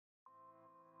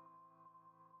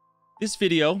This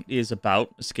video is about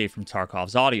Escape from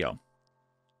Tarkov's audio.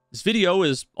 This video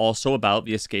is also about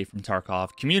the Escape from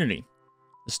Tarkov community.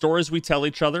 The stories we tell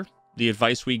each other, the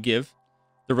advice we give,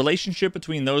 the relationship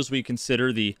between those we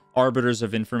consider the arbiters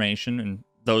of information and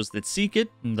those that seek it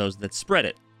and those that spread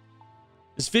it.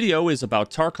 This video is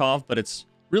about Tarkov, but it's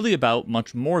really about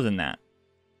much more than that.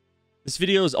 This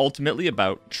video is ultimately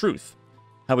about truth,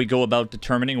 how we go about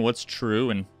determining what's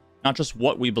true and not just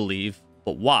what we believe,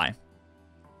 but why.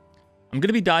 I'm going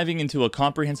to be diving into a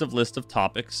comprehensive list of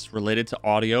topics related to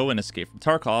audio and Escape from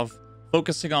Tarkov,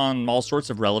 focusing on all sorts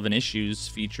of relevant issues,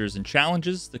 features, and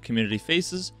challenges the community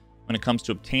faces when it comes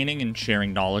to obtaining and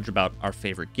sharing knowledge about our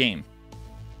favorite game.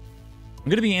 I'm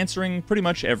going to be answering pretty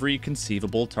much every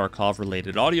conceivable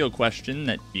Tarkov-related audio question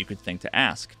that you could think to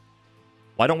ask.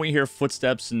 Why don't we hear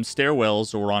footsteps in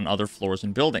stairwells or on other floors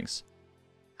in buildings?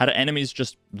 How do enemies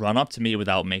just run up to me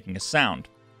without making a sound?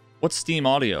 What's Steam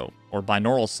audio or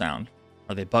binaural sound?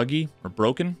 Are they buggy or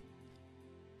broken?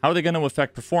 How are they going to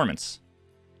affect performance?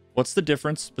 What's the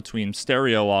difference between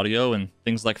stereo audio and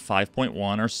things like 5.1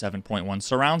 or 7.1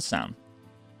 surround sound?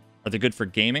 Are they good for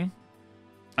gaming?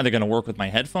 Are they going to work with my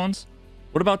headphones?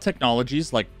 What about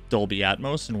technologies like Dolby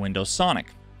Atmos and Windows Sonic?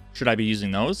 Should I be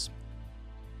using those?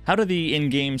 How do the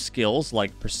in-game skills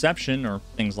like perception or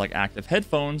things like active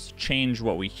headphones change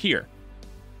what we hear?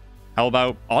 How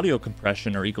about audio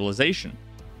compression or equalization?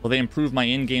 Will they improve my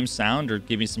in-game sound or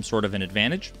give me some sort of an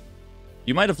advantage?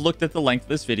 You might have looked at the length of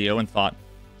this video and thought,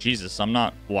 Jesus, I'm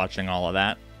not watching all of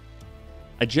that.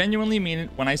 I genuinely mean it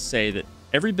when I say that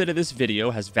every bit of this video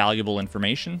has valuable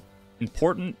information,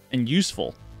 important and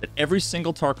useful, that every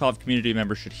single Tarkov community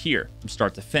member should hear from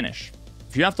start to finish.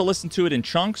 If you have to listen to it in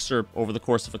chunks or over the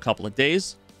course of a couple of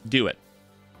days, do it.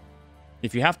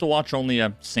 If you have to watch only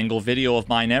a single video of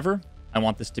mine ever, I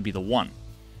want this to be the one.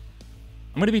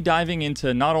 I'm going to be diving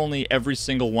into not only every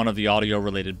single one of the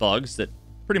audio-related bugs that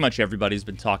pretty much everybody's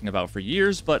been talking about for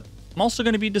years, but I'm also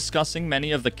going to be discussing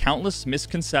many of the countless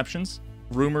misconceptions,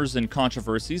 rumors, and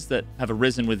controversies that have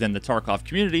arisen within the Tarkov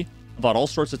community about all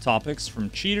sorts of topics, from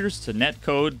cheaters to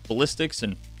netcode, ballistics,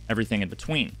 and everything in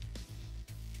between.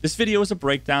 This video is a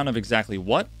breakdown of exactly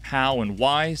what, how, and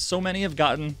why so many have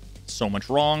gotten so much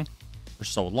wrong for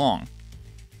so long.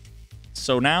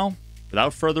 So now,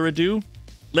 without further ado,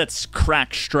 let's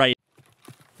crack straight.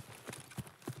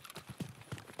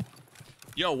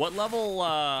 Yo, what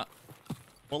level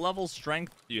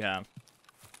strength do you have?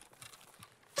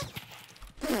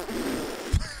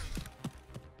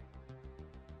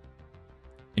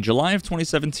 In July of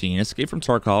 2017, Escape from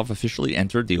Tarkov officially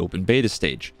entered the open beta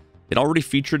stage. It already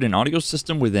featured an audio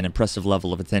system with an impressive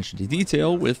level of attention to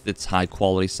detail with its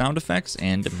high-quality sound effects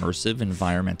and immersive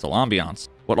environmental ambiance.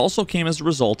 What also came as a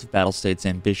result of Battlestate's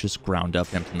ambitious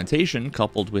ground-up implementation,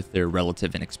 coupled with their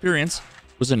relative inexperience,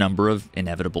 was a number of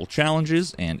inevitable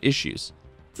challenges and issues.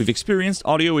 We've experienced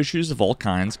audio issues of all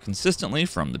kinds consistently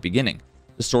from the beginning,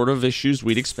 the sort of issues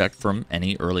we'd expect from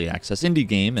any early access indie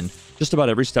game, and just about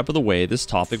every step of the way this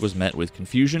topic was met with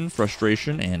confusion,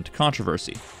 frustration, and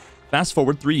controversy. Fast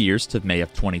forward 3 years to May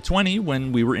of 2020,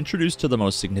 when we were introduced to the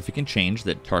most significant change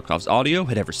that Tarkov's audio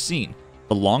had ever seen,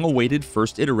 the long-awaited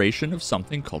first iteration of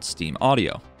something called Steam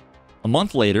Audio. A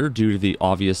month later, due to the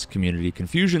obvious community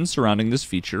confusion surrounding this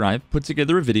feature, I put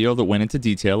together a video that went into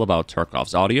detail about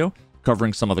Tarkov's audio,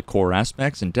 covering some of the core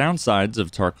aspects and downsides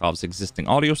of Tarkov's existing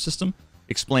audio system,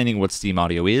 explaining what Steam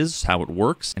Audio is, how it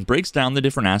works, and breaks down the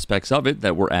different aspects of it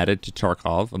that were added to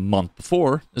Tarkov a month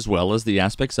before, as well as the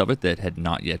aspects of it that had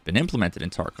not yet been implemented in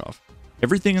Tarkov.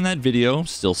 Everything in that video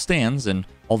still stands, and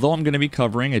although I'm going to be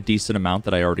covering a decent amount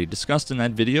that I already discussed in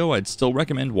that video, I'd still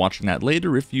recommend watching that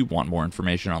later if you want more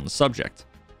information on the subject.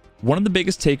 One of the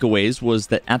biggest takeaways was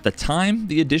that at the time,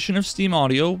 the addition of Steam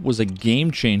Audio was a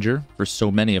game changer for so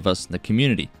many of us in the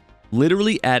community,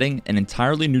 literally adding an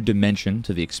entirely new dimension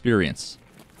to the experience.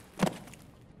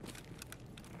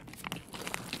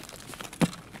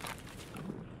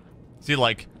 See,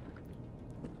 like,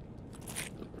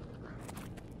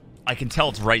 I can tell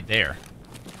it's right there.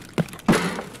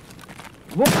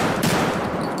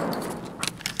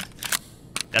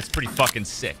 That's pretty fucking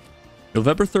sick.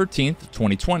 November 13th,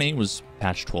 2020 was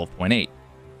patch 12.8.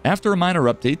 After a minor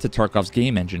update to Tarkov's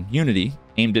game engine, Unity,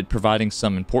 aimed at providing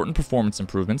some important performance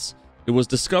improvements, it was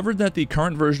discovered that the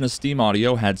current version of Steam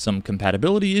Audio had some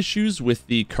compatibility issues with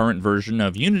the current version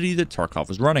of Unity that Tarkov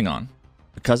was running on.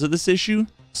 Because of this issue,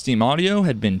 Steam Audio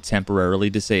had been temporarily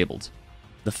disabled.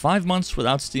 The 5 months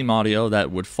without Steam Audio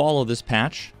that would follow this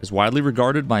patch is widely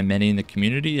regarded by many in the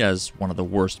community as one of the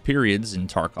worst periods in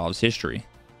Tarkov's history.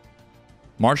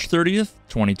 March 30th,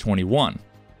 2021,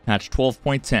 patch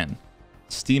 12.10.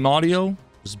 Steam Audio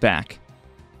was back.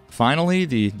 Finally,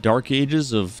 the dark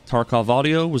ages of Tarkov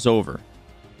audio was over.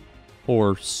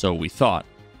 Or so we thought.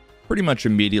 Pretty much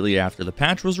immediately after the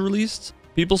patch was released,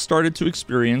 people started to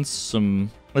experience some,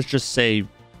 let's just say,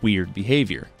 weird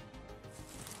behavior.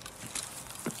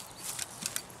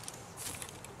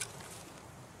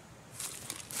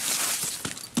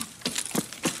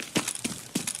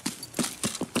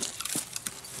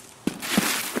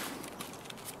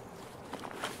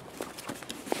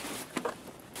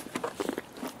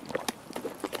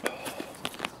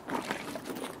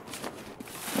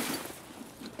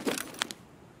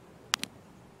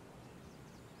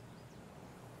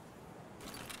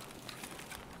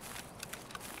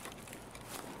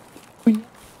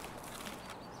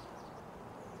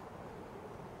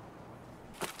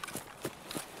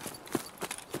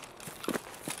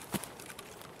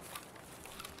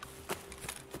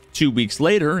 Two weeks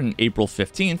later, on April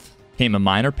 15th, came a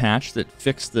minor patch that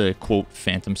fixed the, quote,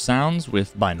 phantom sounds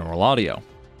with binaural audio.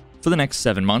 For the next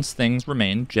 7 months, things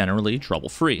remained generally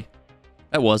trouble-free.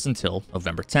 That was until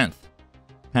November 10th.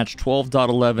 Patch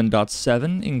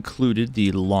 12.11.7 included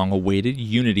the long-awaited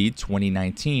Unity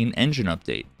 2019 engine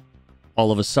update.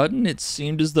 All of a sudden, it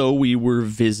seemed as though we were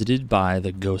visited by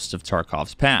the ghost of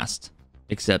Tarkov's past,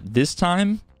 except this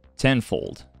time,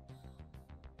 tenfold.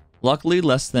 Luckily,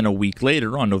 less than a week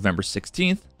later, on November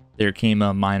 16th, there came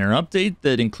a minor update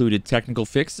that included technical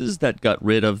fixes that got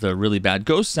rid of the really bad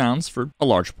ghost sounds for a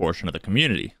large portion of the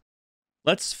community.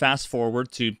 Let's fast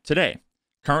forward to today,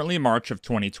 currently March of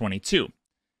 2022.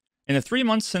 In the 3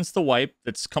 months since the wipe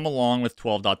that's come along with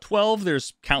 12.12,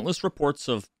 there's countless reports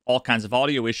of all kinds of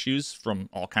audio issues from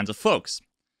all kinds of folks.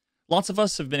 Lots of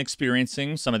us have been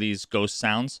experiencing some of these ghost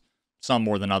sounds, some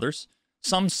more than others,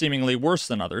 some seemingly worse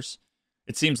than others.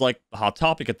 It seems like a hot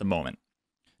topic at the moment.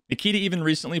 Nikita even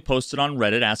recently posted on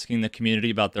Reddit asking the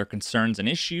community about their concerns and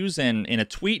issues, and in a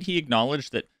tweet he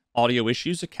acknowledged that audio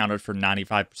issues accounted for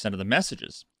 95% of the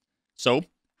messages. So,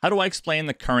 how do I explain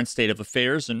the current state of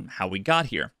affairs and how we got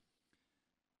here?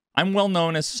 I'm well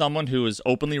known as someone who has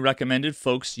openly recommended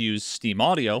folks use Steam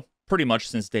Audio pretty much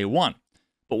since day one.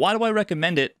 But why do I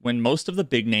recommend it when most of the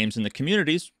big names in the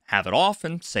communities have it off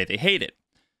and say they hate it?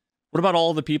 What about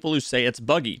all the people who say it's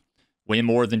buggy? Way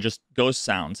more than just ghost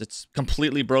sounds. It's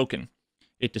completely broken.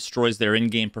 It destroys their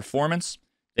in-game performance.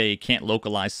 They can't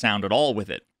localize sound at all with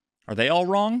it. Are they all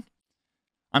wrong?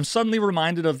 I'm suddenly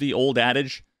reminded of the old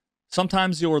adage,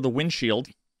 sometimes you're the windshield,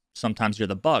 sometimes you're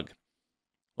the bug.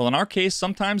 Well, in our case,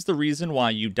 sometimes the reason why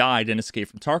you died in Escape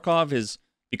from Tarkov is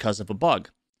because of a bug.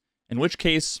 In which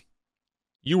case,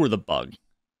 you were the bug.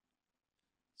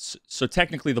 So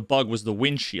technically the bug was the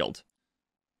windshield.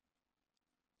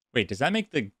 Wait, does that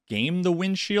make the game the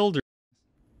windshield?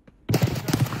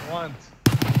 Once.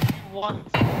 Calm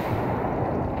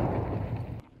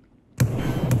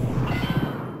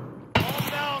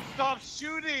down, stop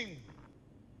shooting!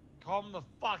 Calm the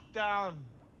fuck down.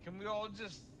 Can we all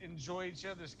just enjoy each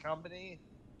other's company?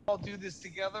 All do this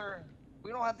together?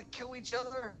 We don't have to kill each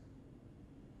other.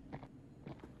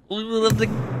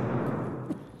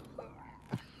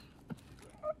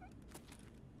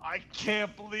 I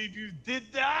can't believe you did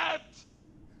that!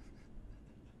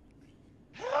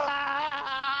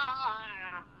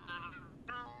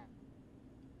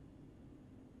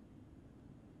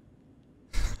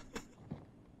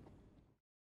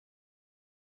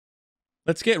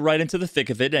 Let's get right into the thick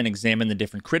of it and examine the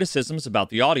different criticisms about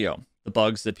the audio, the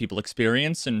bugs that people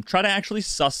experience, and try to actually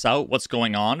suss out what's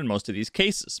going on in most of these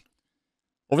cases.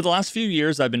 Over the last few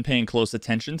years, I've been paying close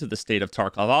attention to the state of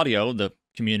Tarkov audio, the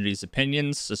community's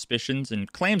opinions, suspicions,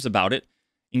 and claims about it,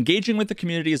 engaging with the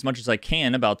community as much as I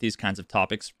can about these kinds of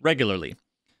topics regularly.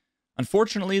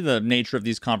 Unfortunately, the nature of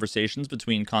these conversations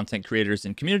between content creators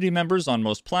and community members on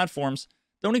most platforms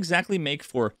don't exactly make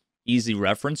for easy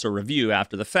reference or review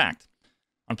after the fact.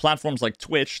 On platforms like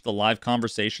Twitch, the live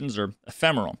conversations are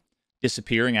ephemeral,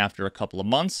 disappearing after a couple of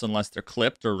months unless they're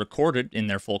clipped or recorded in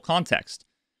their full context.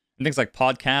 And things like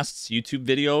podcasts, YouTube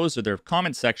videos, or their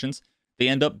comment sections, they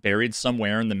end up buried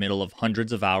somewhere in the middle of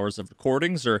hundreds of hours of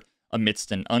recordings or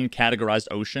amidst an uncategorized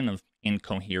ocean of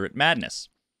incoherent madness.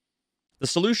 The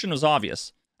solution was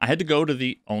obvious. I had to go to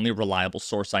the only reliable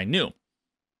source I knew: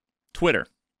 Twitter.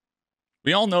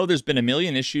 We all know there's been a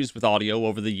million issues with audio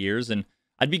over the years, and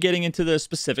I'd be getting into the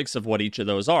specifics of what each of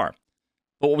those are.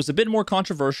 But what was a bit more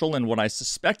controversial and what I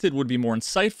suspected would be more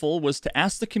insightful was to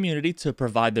ask the community to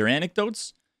provide their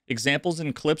anecdotes, examples,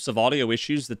 and clips of audio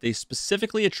issues that they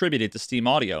specifically attributed to Steam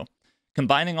Audio,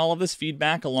 combining all of this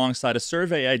feedback alongside a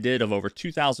survey I did of over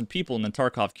 2,000 people in the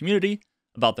Tarkov community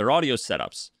about their audio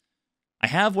setups. I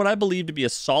have what I believe to be a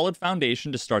solid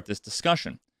foundation to start this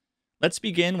discussion. Let's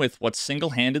begin with what's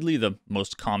single-handedly the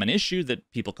most common issue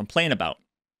that people complain about.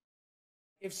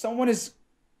 If someone is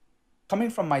coming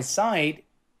from my side,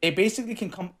 they basically can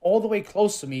come all the way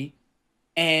close to me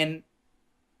and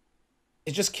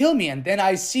it just kill me. And then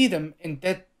I see them in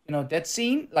that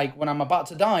scene, like when I'm about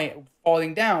to die,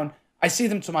 falling down, I see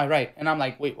them to my right. And I'm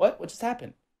like, wait, what? What just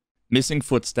happened? Missing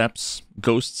footsteps,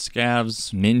 ghost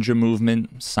scavs, ninja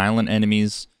movement, silent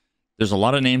enemies. There's a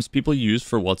lot of names people use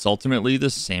for what's ultimately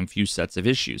the same few sets of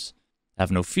issues.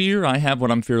 Have no fear, I have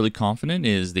what I'm fairly confident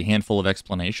is the handful of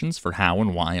explanations for how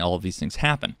and why all of these things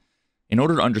happen. In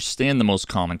order to understand the most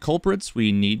common culprits,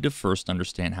 we need to first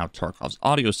understand how Tarkov's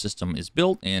audio system is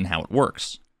built and how it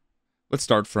works. Let's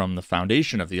start from the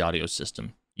foundation of the audio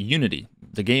system, Unity,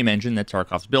 the game engine that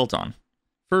Tarkov's built on.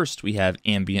 First, we have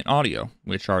ambient audio,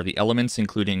 which are the elements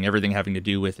including everything having to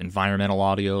do with environmental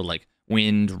audio like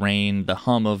wind, rain, the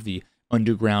hum of the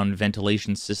underground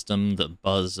ventilation system, the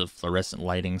buzz of fluorescent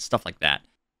lighting, stuff like that.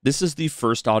 This is the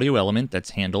first audio element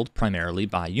that's handled primarily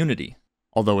by Unity.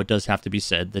 Although it does have to be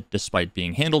said that despite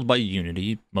being handled by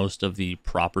Unity, most of the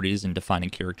properties and defining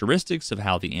characteristics of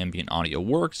how the ambient audio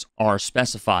works are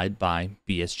specified by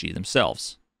BSG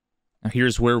themselves. Now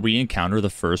here's where we encounter the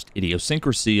first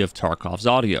idiosyncrasy of Tarkov's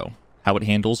audio, how it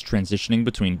handles transitioning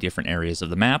between different areas of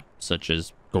the map, such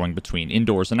as going between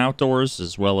indoors and outdoors,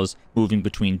 as well as moving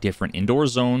between different indoor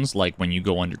zones like when you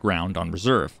go underground on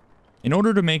reserve. In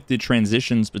order to make the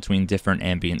transitions between different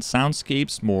ambient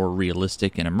soundscapes more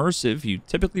realistic and immersive, you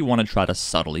typically want to try to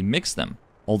subtly mix them,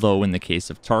 although in the case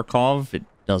of Tarkov, it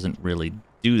doesn't really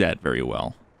do that very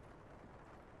well.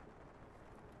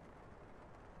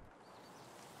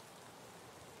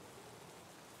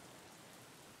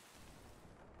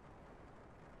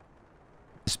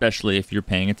 Especially if you're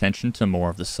paying attention to more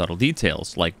of the subtle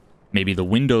details, like maybe the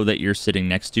window that you're sitting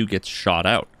next to gets shot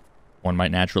out. One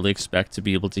might naturally expect to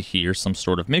be able to hear some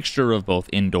sort of mixture of both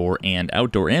indoor and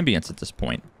outdoor ambience at this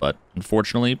point, but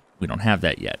unfortunately, we don't have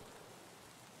that yet.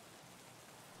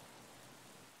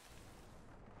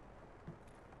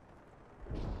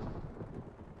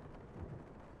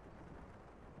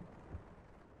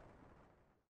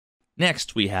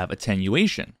 Next, we have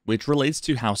attenuation, which relates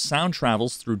to how sound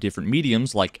travels through different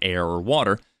mediums like air or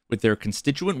water, with their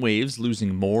constituent waves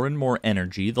losing more and more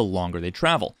energy the longer they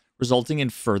travel, resulting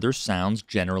in further sounds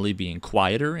generally being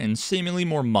quieter and seemingly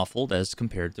more muffled as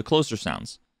compared to closer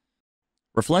sounds.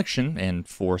 Reflection, and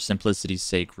for simplicity's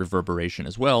sake reverberation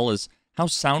as well, is how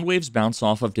sound waves bounce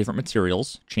off of different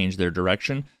materials, change their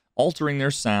direction, altering their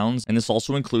sounds, and this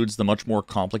also includes the much more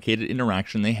complicated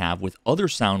interaction they have with other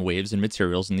sound waves and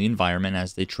materials in the environment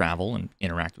as they travel and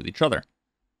interact with each other.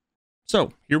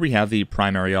 So, here we have the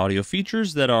primary audio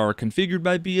features that are configured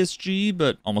by BSG,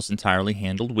 but almost entirely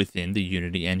handled within the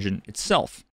Unity engine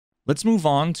itself. Let's move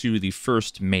on to the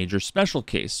first major special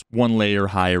case, one layer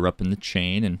higher up in the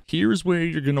chain, and here's where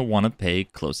you're going to want to pay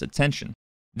close attention.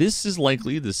 This is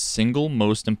likely the single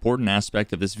most important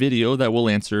aspect of this video that will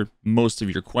answer most of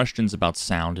your questions about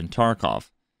sound in Tarkov.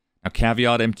 Now,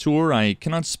 caveat emptor, I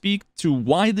cannot speak to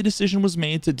why the decision was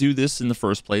made to do this in the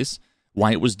first place,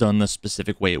 why it was done the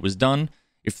specific way it was done,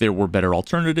 if there were better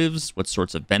alternatives, what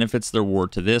sorts of benefits there were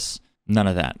to this, none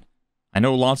of that. I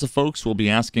know lots of folks will be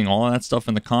asking all of that stuff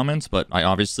in the comments, but I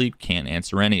obviously can't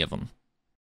answer any of them.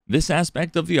 This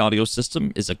aspect of the audio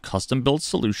system is a custom-built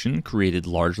solution created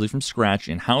largely from scratch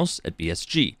in-house at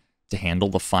BSG to handle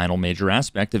the final major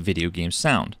aspect of video game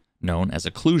sound, known as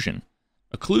occlusion.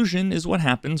 Occlusion is what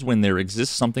happens when there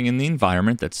exists something in the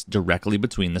environment that's directly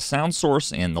between the sound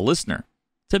source and the listener.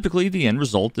 Typically, the end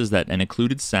result is that an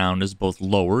occluded sound is both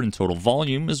lower in total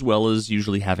volume as well as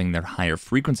usually having their higher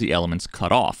frequency elements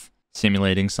cut off,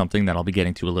 simulating something that I'll be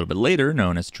getting to a little bit later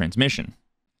known as transmission.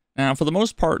 Now, for the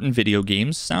most part in video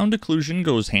games, sound occlusion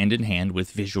goes hand in hand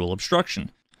with visual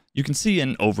obstruction. You can see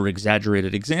an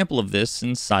over-exaggerated example of this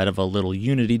inside of a little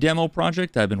Unity demo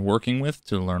project I've been working with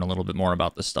to learn a little bit more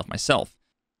about this stuff myself.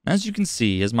 As you can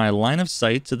see, as my line of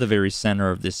sight to the very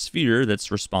center of this sphere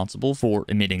that's responsible for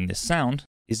emitting this sound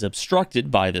is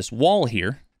obstructed by this wall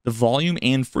here, the volume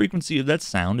and frequency of that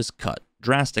sound is cut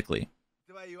drastically.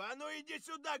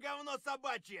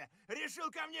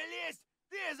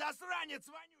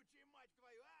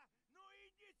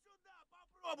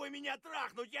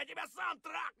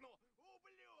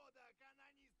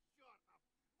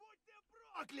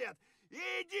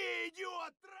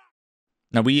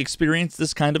 Now, we experience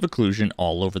this kind of occlusion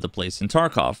all over the place in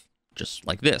Tarkov, just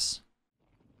like this.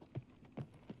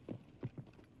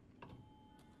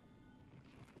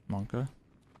 Monka.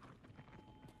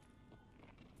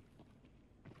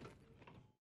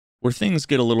 Where things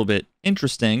get a little bit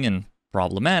interesting and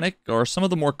Problematic are some of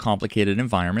the more complicated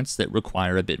environments that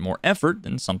require a bit more effort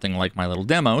than something like my little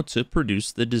demo to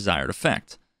produce the desired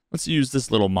effect. Let's use this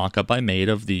little mock-up I made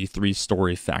of the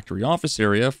 3-story factory office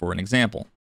area for an example.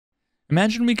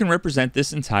 Imagine we can represent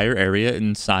this entire area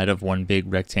inside of one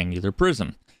big rectangular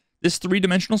prism. This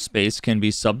 3-dimensional space can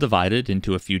be subdivided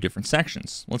into a few different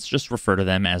sections. Let's just refer to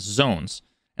them as zones.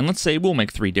 And let's say we'll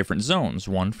make 3 different zones,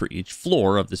 one for each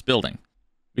floor of this building.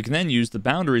 We can then use the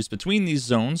boundaries between these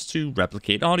zones to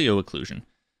replicate audio occlusion.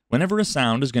 Whenever a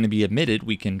sound is going to be emitted,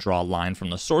 we can draw a line from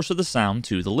the source of the sound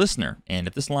to the listener, and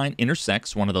if this line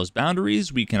intersects one of those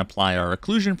boundaries, we can apply our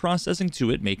occlusion processing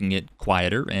to it, making it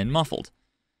quieter and muffled.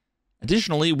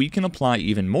 Additionally, we can apply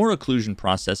even more occlusion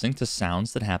processing to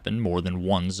sounds that happen more than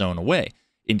one zone away,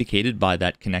 indicated by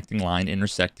that connecting line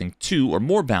intersecting 2 or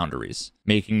more boundaries,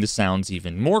 making the sounds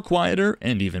even more quieter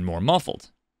and even more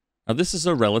muffled. Now, this is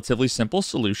a relatively simple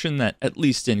solution that, at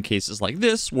least in cases like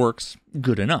this, works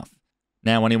good enough.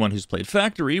 Now, anyone who's played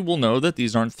Factory will know that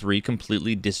these aren't 3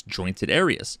 completely disjointed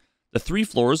areas. The 3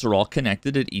 floors are all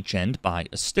connected at each end by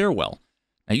a stairwell.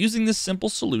 Now, using this simple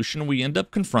solution, we end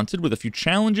up confronted with a few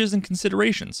challenges and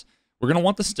considerations. We're going to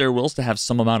want the stairwells to have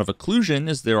some amount of occlusion,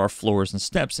 as there are floors and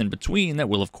steps in between that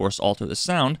will of course alter the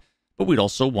sound, but we'd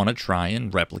also want to try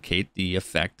and replicate the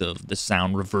effect of the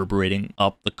sound reverberating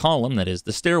up the column that is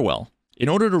the stairwell. In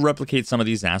order to replicate some of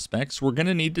these aspects, we're going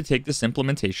to need to take this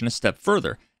implementation a step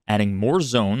further, adding more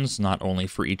zones not only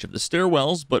for each of the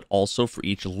stairwells, but also for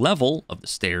each level of the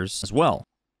stairs as well.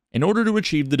 In order to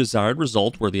achieve the desired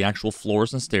result where the actual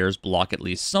floors and stairs block at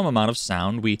least some amount of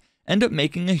sound, we end up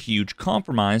making a huge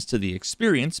compromise to the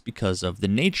experience because of the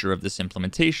nature of this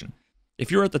implementation. If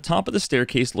you're at the top of the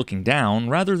staircase looking down,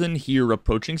 rather than hear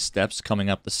approaching steps coming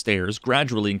up the stairs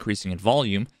gradually increasing in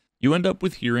volume, you end up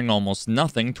with hearing almost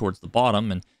nothing towards the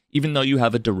bottom, and even though you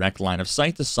have a direct line of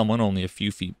sight to someone only a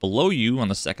few feet below you on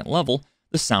the second level,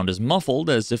 the sound is muffled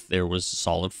as if there was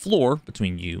solid floor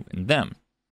between you and them.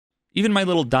 Even my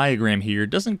little diagram here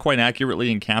doesn't quite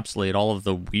accurately encapsulate all of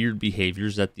the weird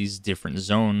behaviors that these different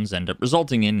zones end up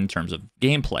resulting in terms of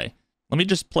gameplay. Let me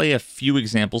just play a few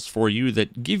examples for you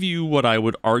that give you what I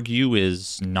would argue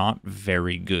is not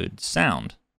very good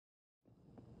sound.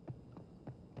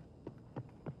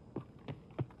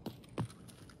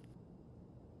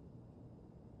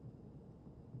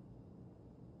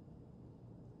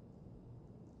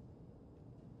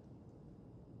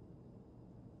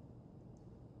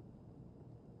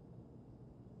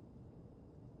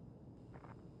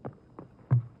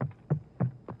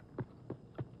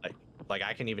 Like,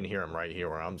 I can even hear him right here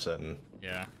where I'm sitting.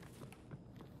 Yeah.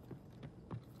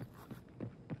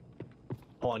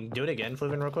 Hold on, do it again,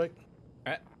 Fluven, real quick.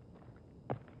 Alright.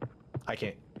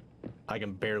 I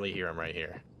can barely hear him right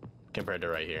here, compared to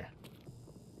right here.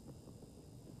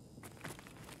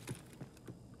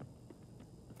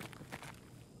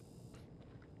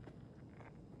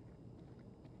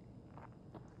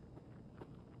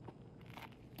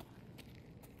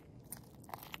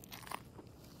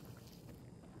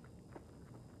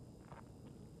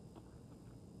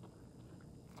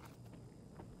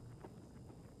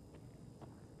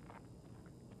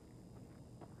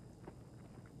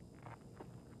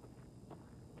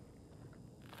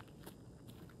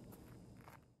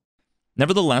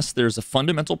 Nevertheless, there's a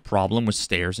fundamental problem with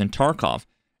stairs in Tarkov,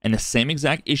 and the same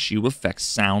exact issue affects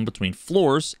sound between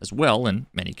floors as well in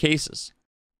many cases.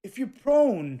 If you're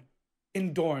prone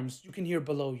in dorms, you can hear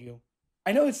below you.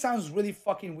 I know it sounds really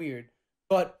fucking weird,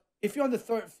 but if you're on the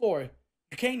 3rd floor,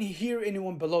 you can't hear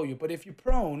anyone below you. But if you're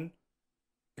prone,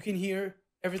 you can hear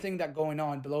everything that's going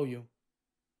on below you.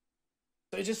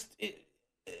 So it's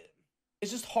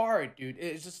just hard, dude.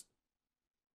 It's just...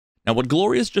 Now, what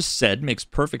Glorious just said makes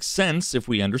perfect sense if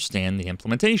we understand the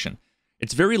implementation.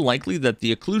 It's very likely that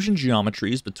the occlusion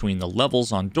geometries between the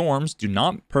levels on dorms do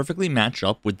not perfectly match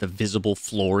up with the visible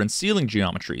floor and ceiling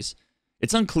geometries.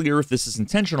 It's unclear if this is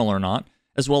intentional or not,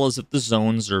 as well as if the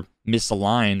zones are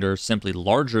misaligned or simply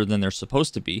larger than they're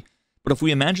supposed to be, but if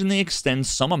we imagine they extend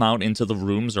some amount into the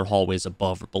rooms or hallways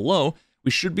above or below, we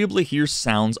should be able to hear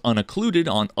sounds unoccluded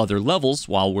on other levels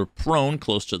while we're prone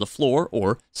close to the floor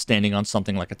or standing on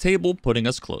something like a table, putting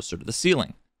us closer to the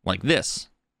ceiling, like this.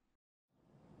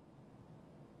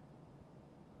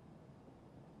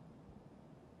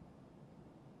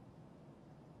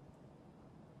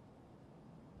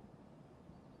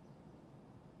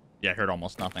 Yeah, I heard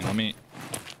almost nothing. Let me...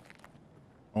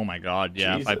 Oh my god,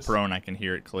 yeah, Jesus. if I prone, I can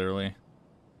hear it clearly.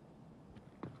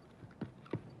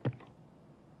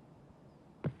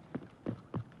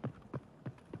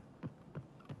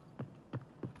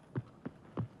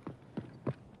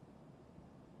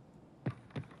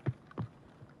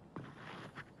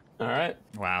 All right.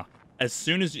 Wow. As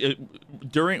soon as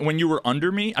when you were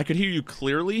under me, I could hear you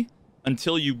clearly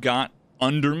until you got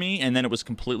under me, and then it was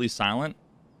completely silent.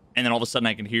 And then all of a sudden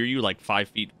I can hear you like 5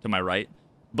 feet to my right.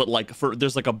 But like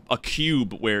there's like a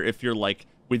cube where if you're like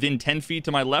within 10 feet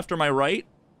to my left or my right,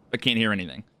 I can't hear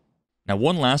anything. Now,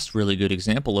 one last really good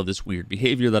example of this weird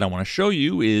behavior that I want to show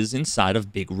you is inside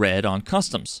of Big Red on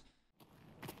Customs.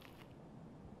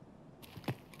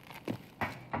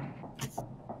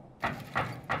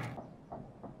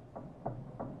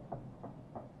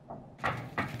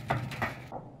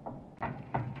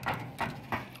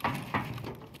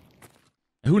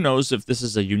 Who knows if this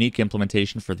is a unique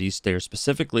implementation for these stairs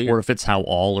specifically, or if it's how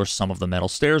all or some of the metal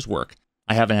stairs work.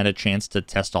 I haven't had a chance to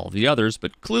test all of the others,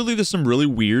 but clearly there's some really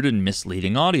weird and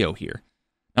misleading audio here.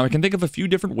 Now, I can think of a few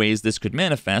different ways this could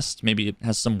manifest. Maybe it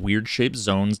has some weird shaped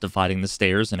zones dividing the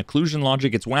stairs and occlusion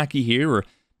logic gets wacky here, or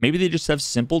maybe they just have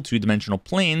simple two-dimensional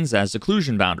planes as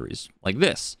occlusion boundaries, like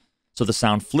this. So the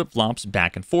sound flip-flops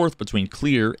back and forth between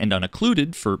clear and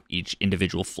unoccluded for each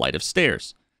individual flight of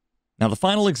stairs. Now, the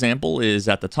final example is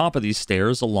at the top of these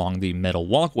stairs along the metal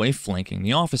walkway flanking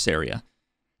the office area.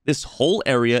 This whole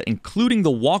area, including the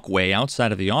walkway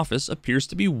outside of the office, appears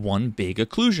to be one big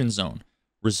occlusion zone,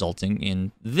 resulting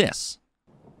in this.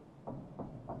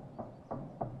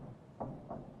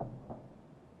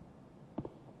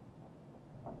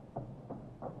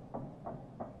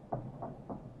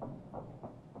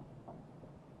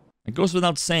 It goes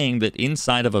without saying that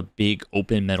inside of a big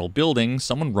open metal building,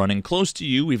 someone running close to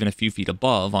you, even a few feet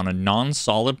above, on a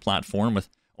non-solid platform with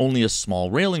only a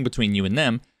small railing between you and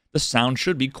them, the sound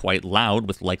should be quite loud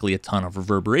with likely a ton of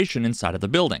reverberation inside of the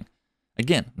building.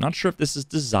 Again, not sure if this is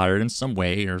desired in some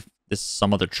way or if this is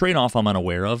some other trade-off I'm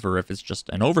unaware of or if it's just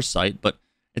an oversight, but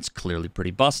it's clearly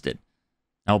pretty busted.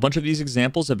 Now, a bunch of these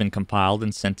examples have been compiled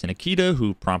and sent to Nikita,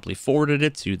 who promptly forwarded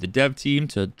it to the dev team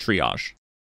to triage.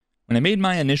 When I made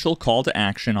my initial call to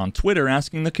action on Twitter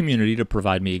asking the community to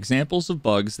provide me examples of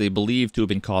bugs they believe to have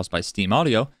been caused by Steam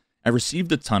Audio, I received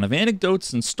a ton of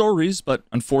anecdotes and stories, but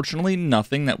unfortunately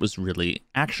nothing that was really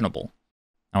actionable.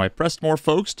 Now, I pressed more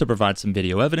folks to provide some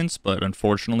video evidence, but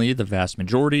unfortunately the vast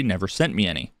majority never sent me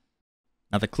any.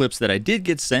 Now, the clips that I did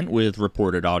get sent with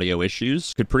reported audio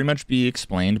issues could pretty much be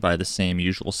explained by the same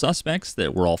usual suspects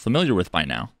that we're all familiar with by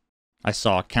now. I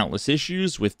saw countless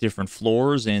issues with different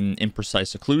floors and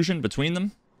imprecise occlusion between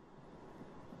them.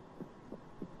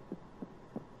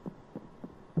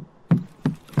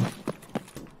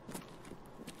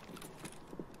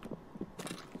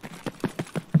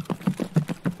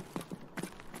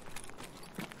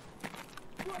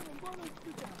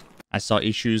 I saw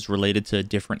issues related to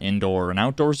different indoor and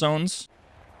outdoor zones.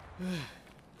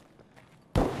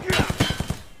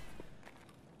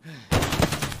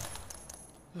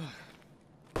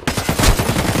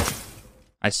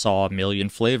 I saw a million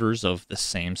flavors of the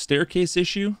same staircase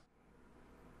issue.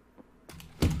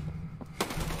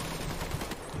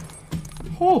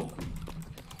 Oh,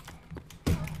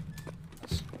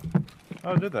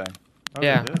 Oh, did they? Oh,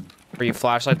 Yeah. They did. Where you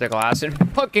flashlight the glass and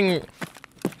fucking...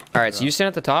 Alright, so you stand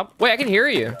at the top? Wait, I can hear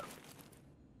you.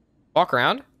 Walk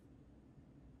around?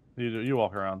 You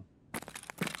walk around.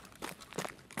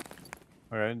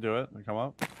 Okay, do it. Come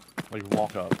up. Like,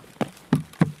 walk up.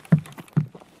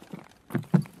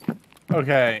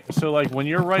 Okay, so, like, when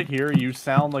you're right here, you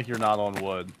sound like you're not on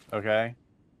wood, okay?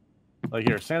 Like,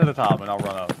 here, stand at the top, and I'll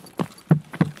run up.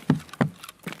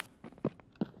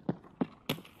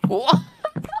 What?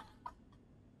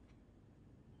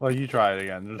 Well, you try it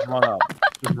again. Just run up.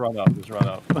 Just run up. Just run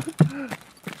up.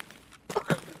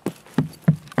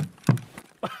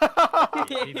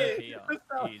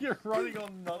 You're running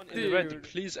on nothing. Red,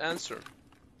 please answer.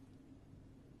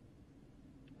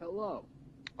 Hello.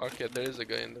 Okay, there is a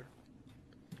guy in there.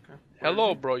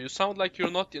 Hello, bro. You sound like you're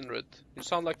not in red. You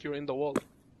sound like you're in the wall.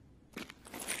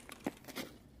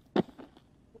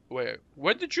 Where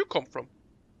did you come from?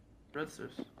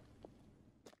 Redsters.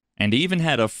 And he even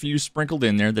had a few sprinkled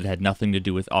in there that had nothing to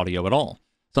do with audio at all.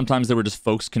 Sometimes there were just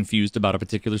folks confused about a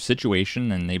particular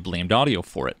situation and they blamed audio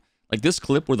for it. Like this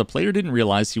clip where the player didn't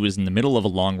realize he was in the middle of a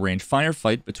long-range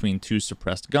firefight between two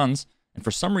suppressed guns, and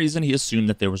for some reason he assumed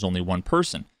that there was only one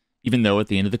person, even though at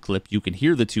the end of the clip you can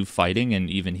hear the two fighting and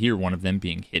even hear one of them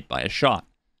being hit by a shot.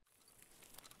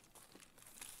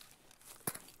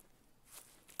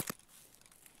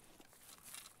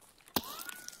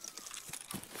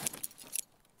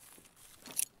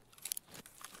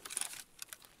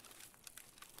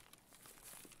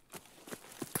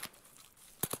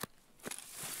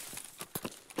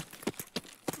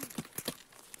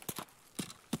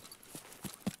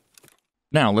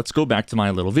 Now, let's go back to my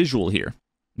little visual here.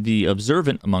 The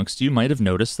observant amongst you might have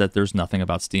noticed that there's nothing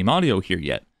about Steam Audio here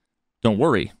yet. Don't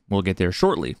worry, we'll get there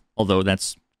shortly, although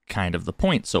that's kind of the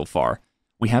point so far.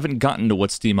 We haven't gotten to what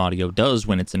Steam Audio does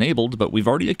when it's enabled, but we've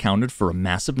already accounted for a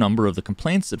massive number of the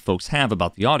complaints that folks have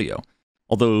about the audio.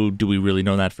 Although, do we really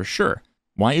know that for sure?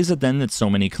 Why is it then that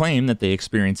so many claim that they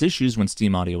experience issues when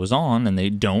Steam Audio is on and they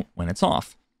don't when it's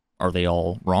off? Are they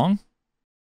all wrong?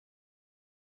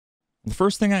 The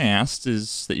first thing I asked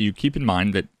is that you keep in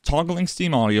mind that toggling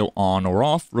Steam Audio on or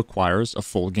off requires a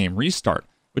full game restart,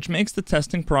 which makes the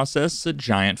testing process a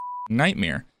giant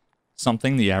nightmare,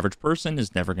 something the average person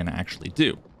is never going to actually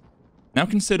do. Now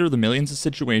consider the millions of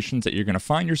situations that you're going to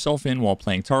find yourself in while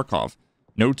playing Tarkov,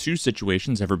 no two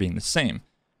situations ever being the same.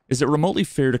 Is it remotely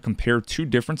fair to compare two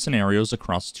different scenarios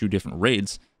across two different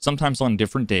raids, sometimes on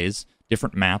different days,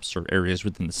 different maps or areas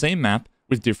within the same map,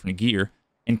 with different gear,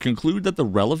 and conclude that the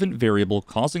relevant variable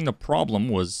causing the problem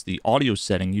was the audio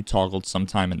setting you toggled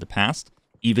sometime in the past,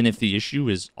 even if the issue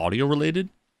is audio related?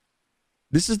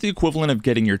 This is the equivalent of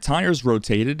getting your tires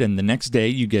rotated and the next day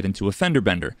you get into a fender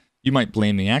bender. You might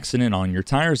blame the accident on your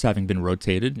tires having been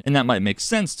rotated, and that might make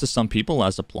sense to some people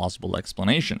as a plausible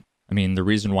explanation. I mean, the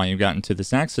reason why you got into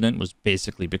this accident was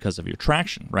basically because of your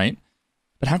traction, right?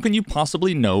 But how can you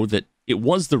possibly know that it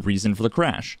was the reason for the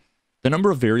crash? The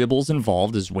number of variables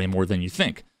involved is way more than you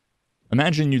think.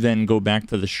 Imagine you then go back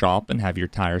to the shop and have your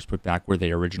tires put back where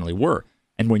they originally were.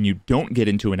 And when you don't get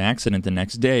into an accident the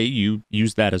next day, you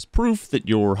use that as proof that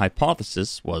your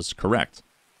hypothesis was correct.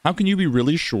 How can you be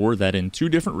really sure that in two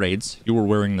different raids, you were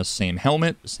wearing the same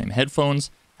helmet, the same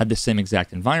headphones, had the same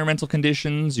exact environmental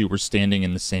conditions, you were standing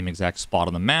in the same exact spot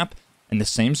on the map, and the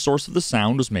same source of the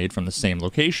sound was made from the same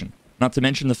location? Not to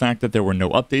mention the fact that there were no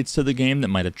updates to the game that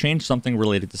might have changed something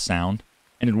related to sound,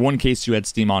 and in one case you had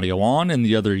Steam Audio on, and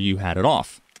the other you had it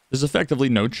off. There's effectively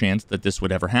no chance that this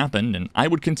would ever happen, and I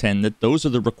would contend that those are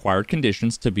the required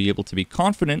conditions to be able to be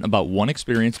confident about one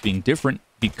experience being different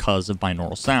because of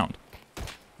binaural sound.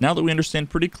 Now that we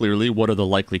understand pretty clearly what are the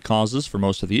likely causes for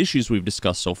most of the issues we've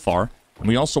discussed so far, and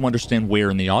we also understand where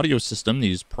in the audio system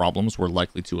these problems were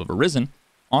likely to have arisen,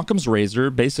 Occam's razor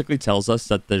basically tells us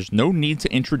that there's no need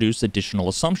to introduce additional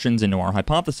assumptions into our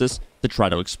hypothesis to try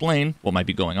to explain what might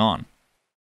be going on.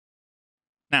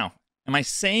 Now, am I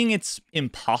saying it's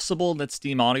impossible that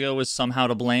Steam Audio is somehow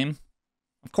to blame?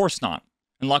 Of course not.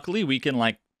 And luckily we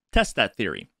can, test that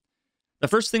theory. The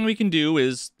first thing we can do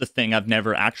is the thing I've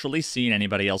never actually seen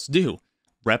anybody else do.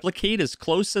 Replicate as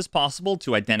close as possible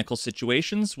to identical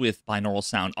situations with binaural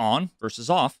sound on versus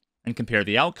off, and compare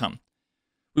the outcome.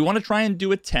 We want to try and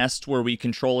do a test where we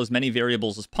control as many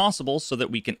variables as possible so that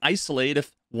we can isolate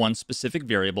if one specific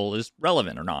variable is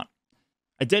relevant or not.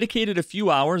 I dedicated a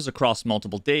few hours across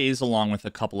multiple days along with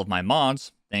a couple of my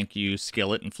mods, thank you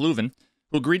Skillet and Fluven,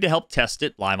 who agreed to help test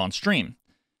it live on stream.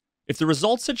 If the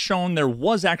results had shown there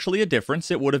was actually a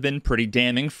difference, it would have been pretty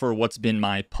damning for what's been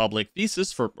my public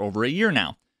thesis for over a year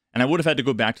now, and I would have had to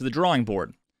go back to the drawing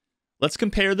board. Let's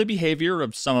compare the behavior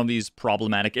of some of these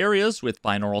problematic areas with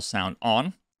binaural sound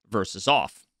on versus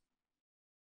off.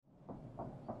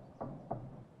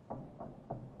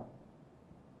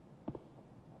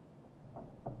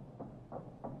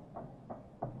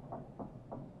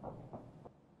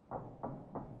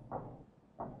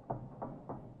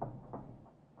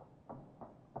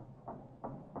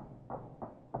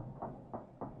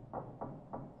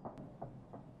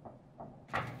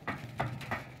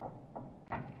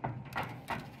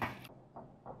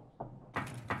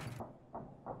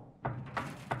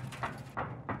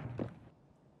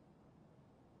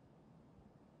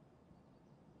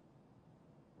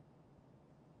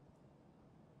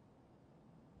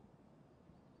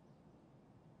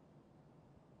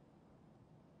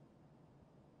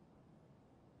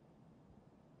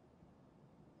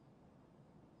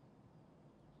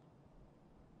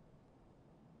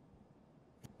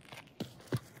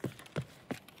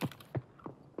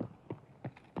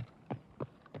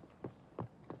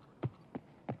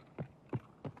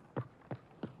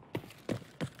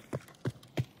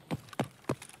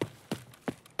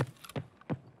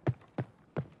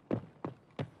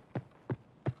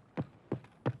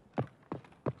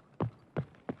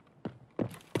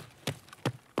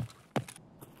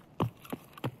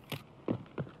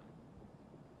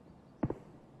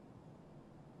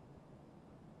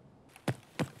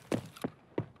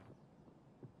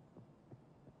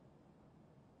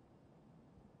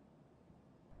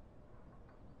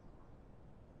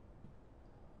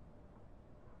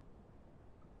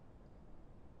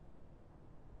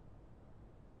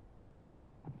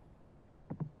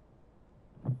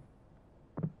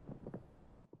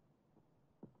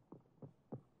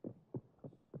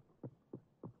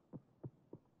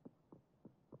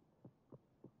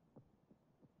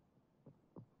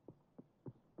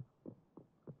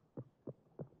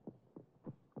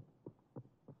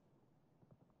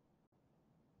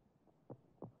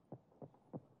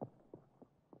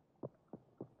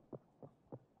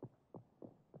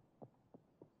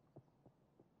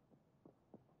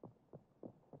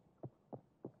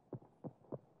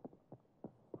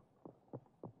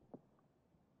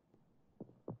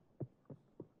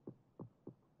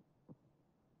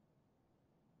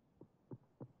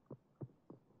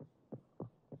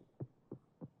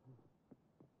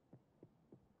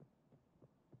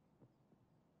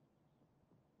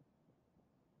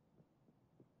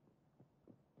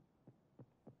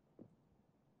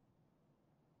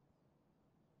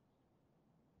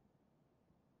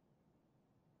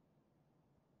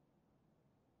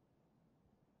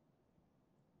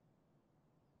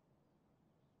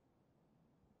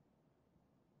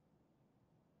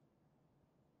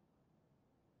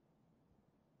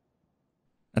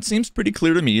 It seems pretty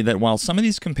clear to me that while some of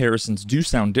these comparisons do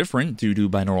sound different due to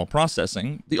binaural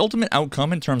processing, the ultimate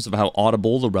outcome in terms of how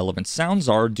audible the relevant sounds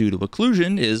are due to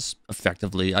occlusion is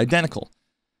effectively identical.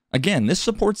 Again, this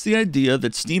supports the idea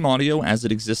that Steam audio as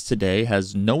it exists today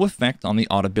has no effect on the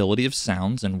audibility of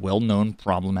sounds in well-known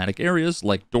problematic areas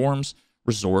like dorms,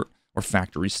 resort, or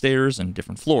factory stairs and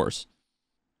different floors.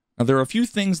 Now, there are a few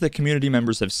things that community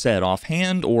members have said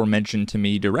offhand or mentioned to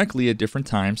me directly at different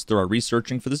times through our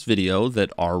researching for this video that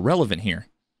are relevant here.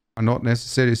 Not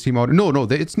necessarily Steam audio. No,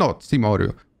 it's not Steam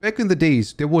audio. Back in the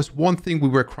days, there was one thing we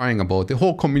were crying about, the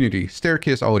whole community,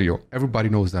 staircase audio. Everybody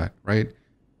knows that, right?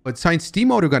 But since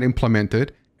Steam audio got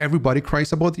implemented, everybody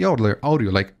cries about the audio,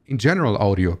 like in general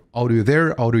audio. Audio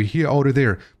there, audio here, audio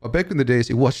there. But back in the days,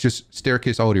 it was just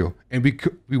staircase audio. And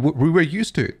we were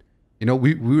used to it. You know,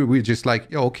 we were just like,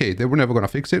 yeah, okay, they were never going to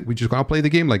fix it. We're just going to play the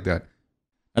game like that.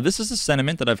 Now, this is a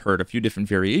sentiment that I've heard a few different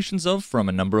variations of from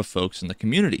a number of folks in the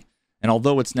community. And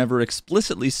although it's never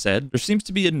explicitly said, there seems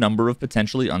to be a number of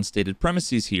potentially unstated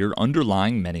premises here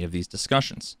underlying many of these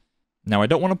discussions. Now, I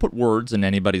don't want to put words in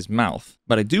anybody's mouth,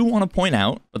 but I do want to point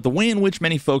out that the way in which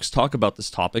many folks talk about this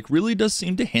topic really does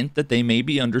seem to hint that they may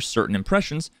be under certain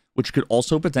impressions, which could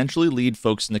also potentially lead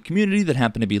folks in the community that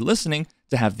happen to be listening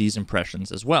to have these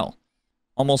impressions as well.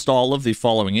 Almost all of the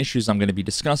following issues I'm going to be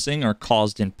discussing are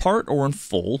caused in part or in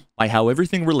full by how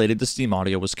everything related to Steam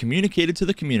audio was communicated to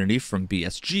the community from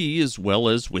BSG as well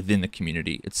as within the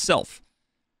community itself.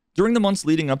 During the months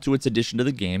leading up to its addition to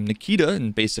the game, Nikita,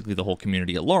 and basically the whole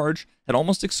community at large, had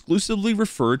almost exclusively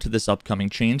referred to this upcoming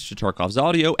change to Tarkov's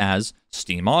audio as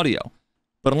Steam audio.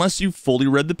 But unless you've fully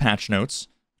read the patch notes,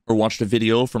 or watched a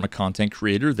video from a content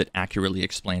creator that accurately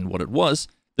explained what it was,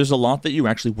 there's a lot that you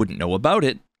actually wouldn't know about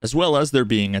it, as well as there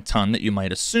being a ton that you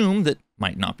might assume that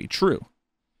might not be true.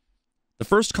 The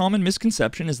first common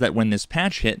misconception is that when this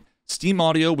patch hit, Steam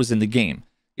audio was in the game.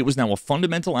 It was now a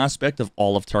fundamental aspect of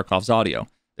all of Tarkov's audio.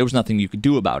 There was nothing you could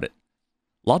do about it.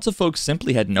 Lots of folks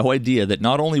simply had no idea that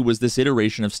not only was this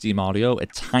iteration of Steam audio a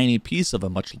tiny piece of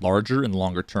a much larger and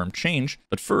longer term change,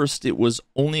 but first, it was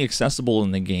only accessible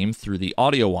in the game through the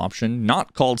audio option,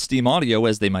 not called Steam audio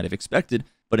as they might have expected,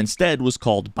 but instead was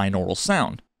called binaural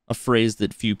sound, a phrase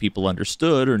that few people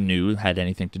understood or knew had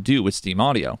anything to do with Steam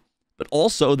audio, but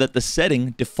also that the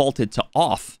setting defaulted to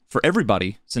off for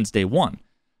everybody since day one.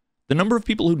 The number of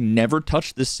people who never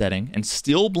touched this setting and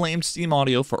still blamed Steam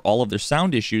audio for all of their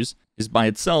sound issues is by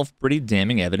itself pretty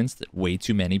damning evidence that way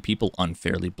too many people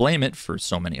unfairly blame it for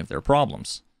so many of their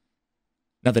problems.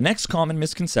 Now, the next common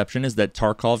misconception is that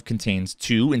Tarkov contains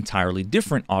two entirely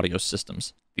different audio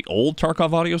systems, the old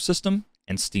Tarkov audio system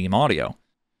and Steam audio.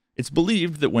 It's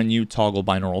believed that when you toggle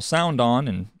binaural sound on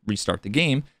and restart the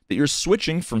game, that you're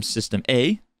switching from System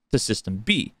A to System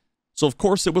B. So of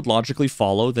course it would logically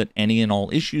follow that any and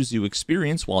all issues you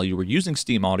experience while you were using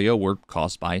Steam audio were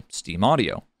caused by Steam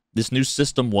audio. This new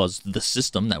system was the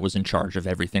system that was in charge of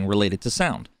everything related to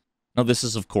sound. Now this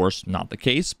is of course not the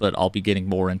case, but I'll be getting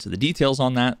more into the details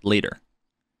on that later.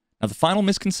 Now the final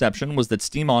misconception was that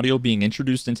Steam audio being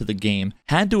introduced into the game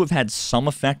had to have had some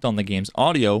effect on the game's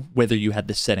audio whether you had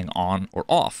the setting on or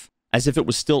off, as if it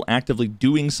was still actively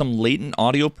doing some latent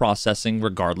audio processing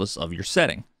regardless of your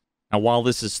setting. Now, while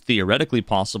this is theoretically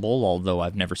possible, although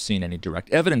I've never seen any direct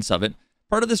evidence of it,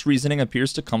 part of this reasoning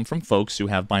appears to come from folks who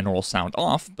have binaural sound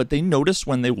off, but they notice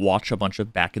when they watch a bunch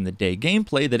of back-in-the-day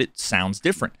gameplay that it sounds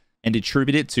different, and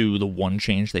attribute it to the one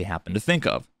change they happen to think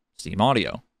of, Steam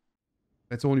audio.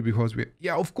 That's only because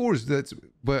yeah, of course,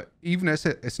 but even as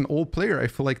an old player, I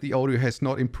feel like the audio has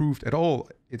not improved at all.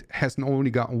 It hasn't only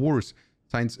gotten worse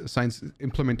since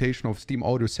implementation of Steam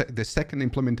audio, the second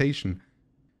implementation.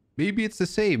 Maybe it's the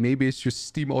same. Maybe it's just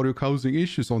Steam audio causing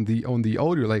issues on the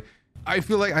audio. Like, I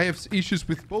feel like I have issues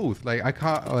with both. Like,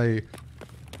 I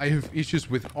have issues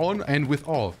with on and with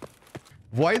off.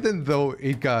 Why then though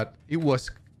it was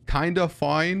kind of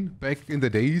fine back in the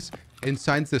days, and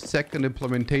since the second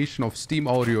implementation of Steam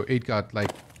audio, it got like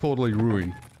totally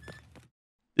ruined.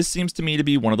 This seems to me to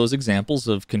be one of those examples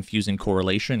of confusing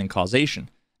correlation and causation,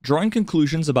 drawing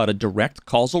conclusions about a direct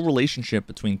causal relationship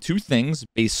between two things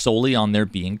based solely on their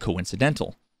being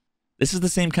coincidental. This is the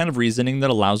same kind of reasoning that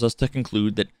allows us to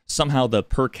conclude that somehow the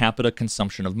per capita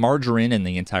consumption of margarine in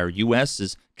the entire US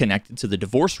is connected to the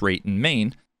divorce rate in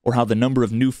Maine, or how the number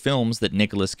of new films that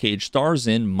Nicolas Cage stars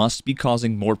in must be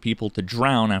causing more people to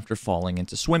drown after falling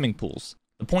into swimming pools.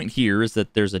 The point here is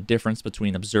that there's a difference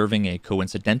between observing a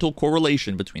coincidental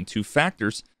correlation between two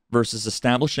factors versus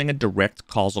establishing a direct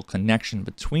causal connection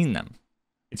between them.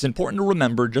 It's important to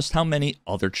remember just how many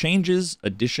other changes,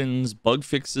 additions, bug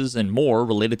fixes, and more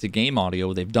related to game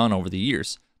audio they've done over the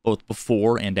years, both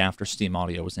before and after Steam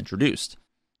audio was introduced.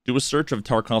 do a search of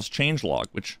Tarkov's changelog,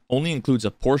 which only includes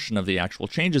a portion of the actual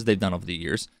changes they've done over the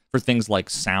years for things like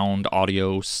sound,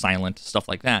 audio, silent, stuff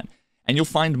like that, and you'll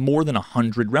find more than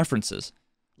 100 references.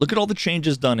 Look at all the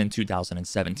changes done in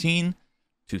 2017,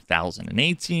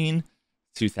 2018,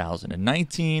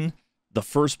 2019, the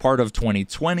first part of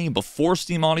 2020 before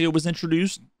Steam Audio was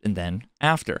introduced, and then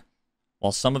after.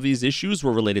 While some of these issues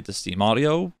were related to Steam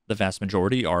Audio, the vast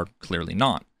majority are clearly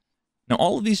not. Now,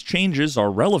 all of these changes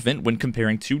are relevant when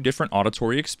comparing two different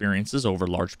auditory experiences over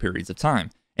large periods of time,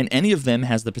 and any of them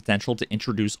has the potential to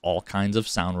introduce all kinds of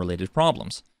sound-related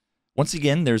problems. Once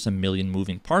again, there's a million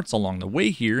moving parts along the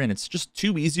way here, and it's just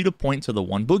too easy to point to the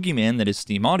one boogeyman that is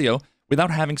Steam Audio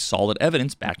without having solid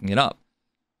evidence backing it up.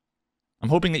 I'm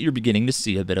hoping that you're beginning to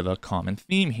see a bit of a common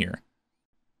theme here.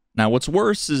 Now, what's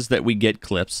worse is that we get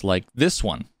clips like this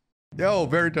one. Yo,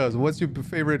 Veritas, what's your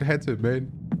favorite headset,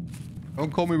 man? Don't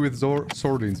call me with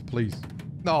swordings, please.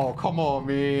 No, come on,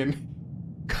 man.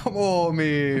 Come on,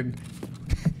 man.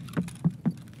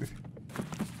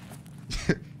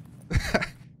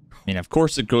 I mean, of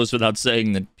course, it goes without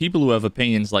saying that people who have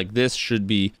opinions like this should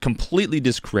be completely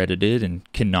discredited and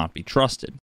cannot be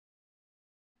trusted.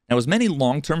 Now, as many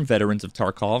long-term veterans of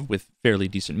Tarkov with fairly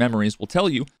decent memories will tell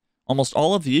you, almost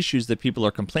all of the issues that people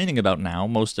are complaining about now,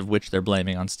 most of which they're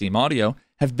blaming on Steam Audio,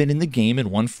 have been in the game in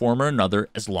one form or another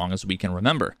as long as we can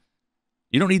remember.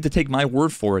 You don't need to take my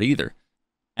word for it either.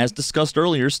 As discussed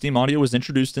earlier, Steam Audio was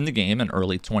introduced in the game in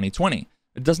early 2020.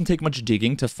 It doesn't take much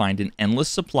digging to find an endless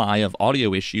supply of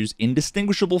audio issues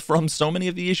indistinguishable from so many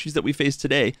of the issues that we face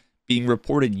today being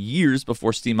reported years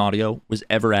before Steam Audio was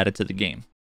ever added to the game.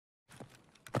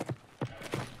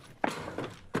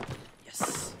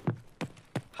 Yes.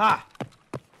 Ha!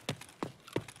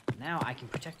 Now I can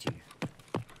protect you.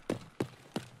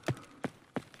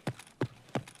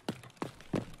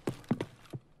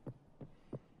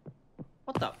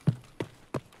 What the?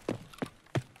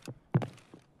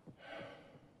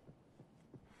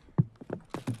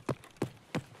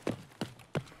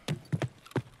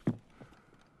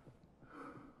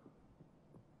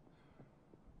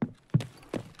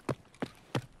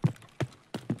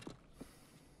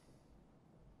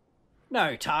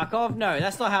 No, Tarkov, no,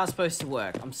 that's not how it's supposed to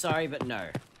work. I'm sorry, but no.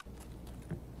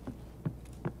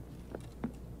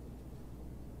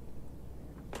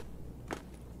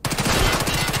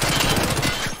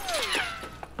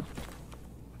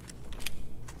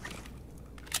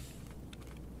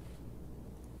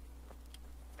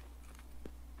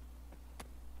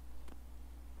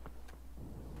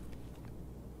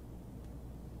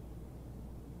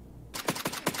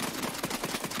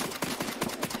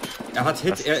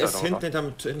 Er ist hinten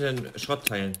in den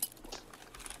Schrottteilen.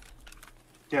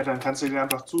 Ja, dann kannst du ihn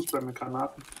einfach zuspammen mit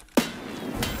Granaten.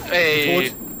 Ey!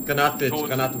 Tot. Granatenglitch,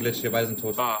 Granatenglitch, wir beide sind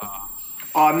tot. Ah.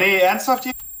 Oh nee, ernsthaft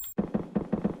hier?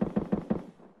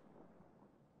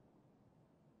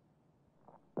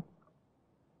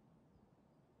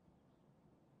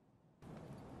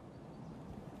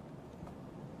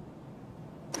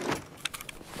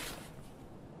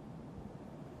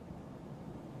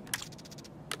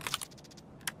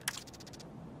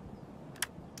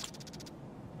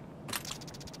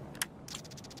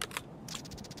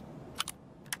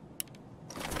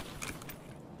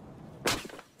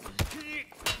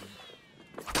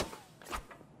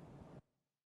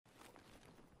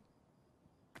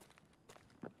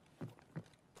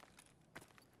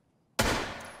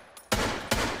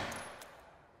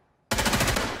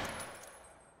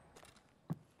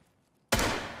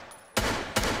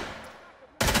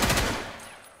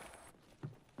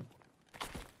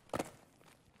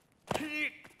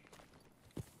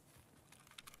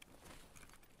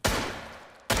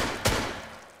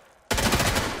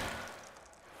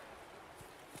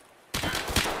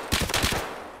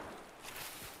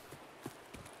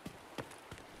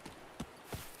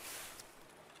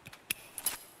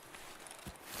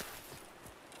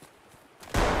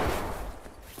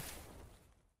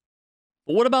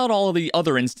 But what about all of the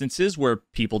other instances where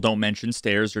people don't mention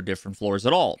stairs or different floors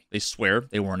at all? They swear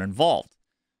they weren't involved.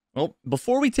 Well,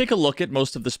 before we take a look at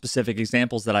most of the specific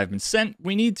examples that I've been sent,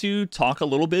 we need to talk a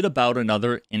little bit about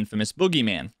another infamous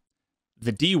boogeyman,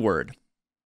 the D word.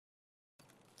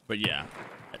 But yeah.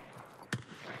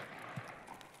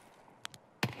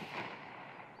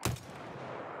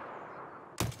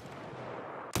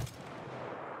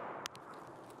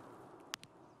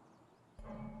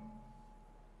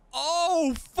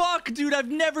 Oh, fuck, dude,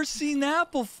 I've never seen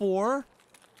that before.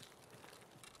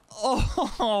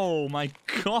 Oh, my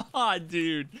God,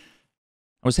 dude.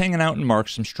 I was hanging out in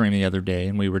Mark's stream the other day,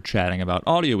 and we were chatting about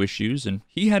audio issues, and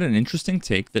he had an interesting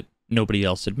take that nobody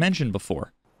else had mentioned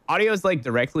before. audio is like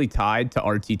directly tied to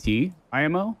RTT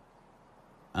IMO.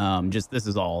 Just this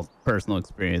is all personal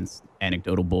experience,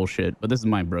 anecdotal bullshit, but this is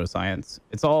my bro science.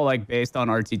 It's all like based on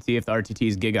RTT. If the RTT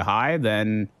is giga high,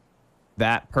 then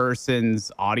that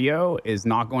person's audio is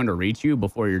not going to reach you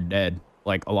before you're dead.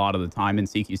 Like a lot of the time in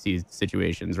CQC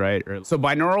situations, right? So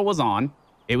binaural was on.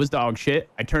 It was dog shit.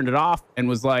 I turned it off and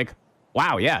was like,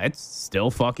 wow, yeah, it's still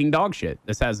fucking dog shit.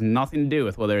 This has nothing to do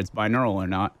with whether it's binaural or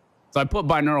not. So I put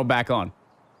binaural back on.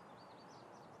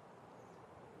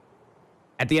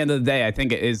 At the end of the day, I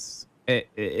think it's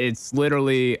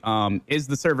literally, is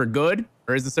the server good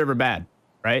or is the server bad,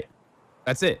 right?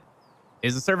 That's it.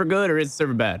 Is the server good or is the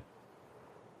server bad?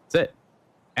 That's it.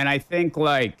 And I think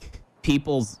like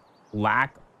people's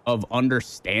lack of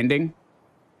understanding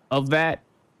of that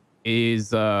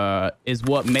is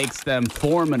what makes them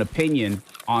form an opinion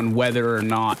on whether or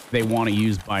not they want to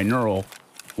use binaural,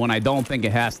 when I don't think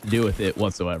it has to do with it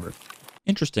whatsoever.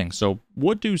 Interesting. So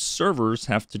what do servers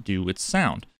have to do with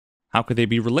sound? How could they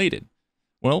be related?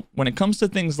 Well, when it comes to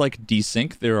things like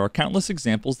desync, there are countless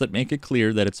examples that make it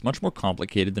clear that it's much more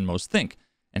complicated than most think,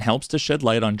 and helps to shed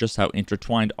light on just how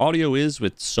intertwined audio is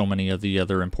with so many of the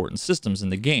other important systems in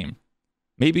the game.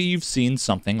 Maybe you've seen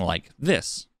something like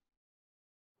this.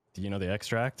 Do you know the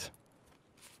extract?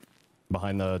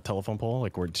 Behind the telephone pole,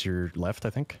 like where to your left,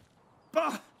 I think?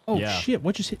 Oh, yeah. shit.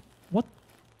 What just hit? What?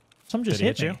 Something just Did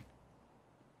it hit hit me.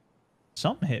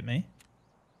 Something hit me.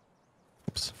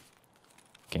 Oops.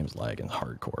 Game's lagging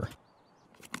hardcore.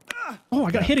 Oh,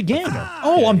 I got hit again.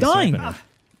 Oh, I'm dying.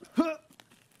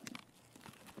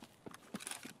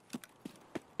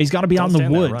 He's got to be out in the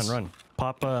Stand there. woods. Run.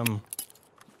 Pop,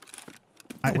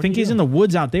 I think he's in the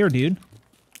woods out there, dude.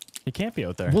 He can't be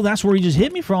out there. Well, that's where he just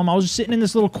hit me from. I was just sitting in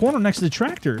this little corner next to the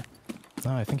tractor.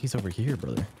 No, I think he's over here,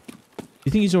 brother.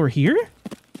 You think he's over here?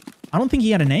 I don't think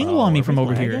he had an angle on me from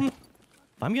over here.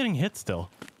 I'm getting hit still.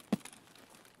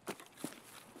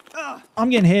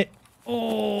 I'm getting hit.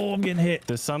 Oh, I'm getting hit.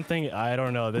 There's something, I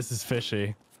don't know. This is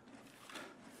fishy.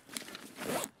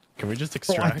 Can we just Bro,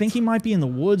 extract? I think he might be in the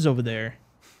woods over there.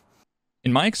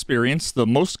 In my experience, the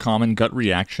most common gut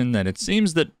reaction that it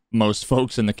seems that most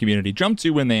folks in the community jump to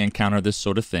when they encounter this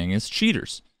sort of thing is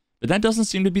cheaters. But that doesn't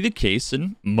seem to be the case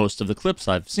in most of the clips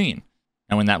I've seen.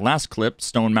 Now in that last clip,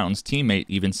 Stone Mountain's teammate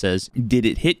even says, "Did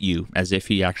it hit you?" as if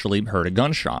he actually heard a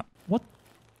gunshot. What?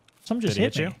 Something just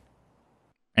hit me.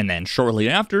 And then shortly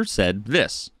after said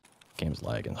this. Game's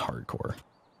lagging hardcore.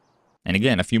 And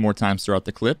again, a few more times throughout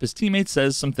the clip, his teammate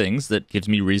says some things that gives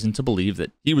me reason to believe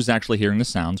that he was actually hearing the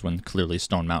sounds when clearly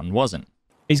Stone Mountain wasn't.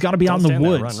 He's got to be out in the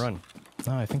woods. Run.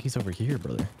 No, I think he's over here,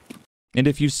 brother. And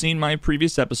if you've seen my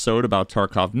previous episode about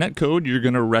Tarkoved netcode, you're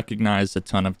going to recognize a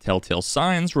ton of telltale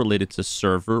signs related to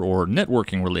server or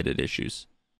networking related issues.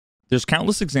 There's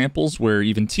countless examples where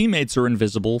even teammates are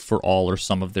invisible for all or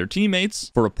some of their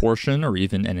teammates, for a portion or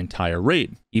even an entire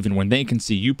raid, even when they can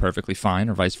see you perfectly fine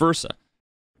or vice versa.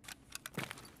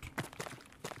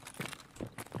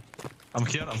 I'm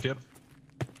here.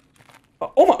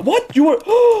 Oh my, what?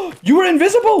 You were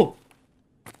invisible!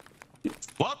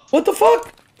 What? What the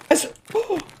fuck?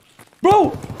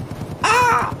 Bro!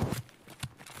 Ah!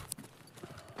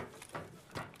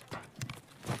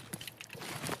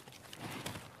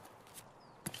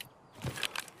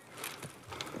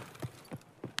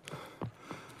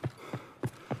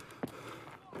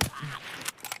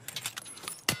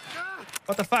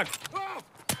 What the fuck?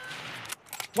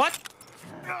 What?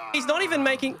 He's not even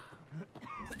making...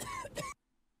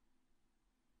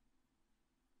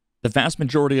 The vast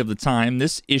majority of the time,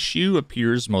 this issue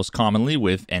appears most commonly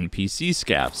with NPC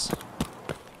scavs.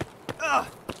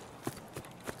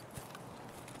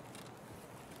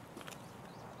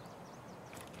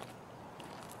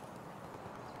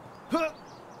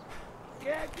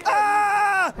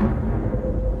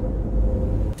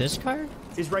 This car?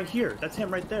 He's right here. That's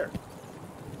him right there.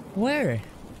 Where?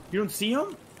 You don't see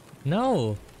him?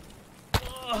 No.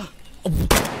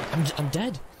 I'm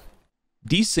dead.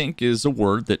 Desync is a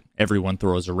word that everyone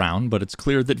throws around, but it's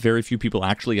clear that very few people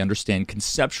actually understand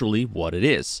conceptually what it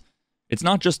is. It's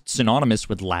not just synonymous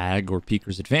with lag or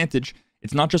peaker's advantage.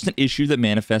 It's not just an issue that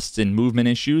manifests in movement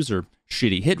issues or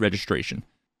shitty hit registration.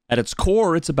 At its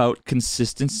core, it's about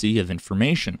consistency of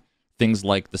information. Things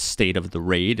like the state of the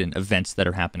raid and events that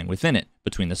are happening within it,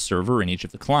 between the server and each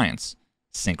of the clients.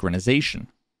 Synchronization.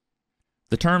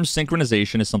 The term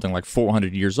synchronization is something like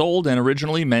 400 years old and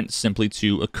originally meant simply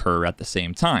to occur at the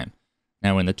same time.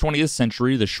 Now, in the 20th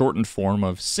century, the shortened form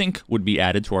of sync would be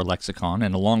added to our lexicon,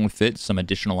 and along with it, some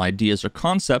additional ideas or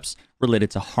concepts related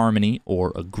to harmony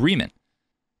or agreement.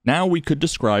 Now we could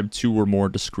describe two or more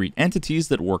discrete entities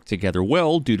that work together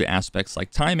well due to aspects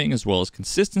like timing as well as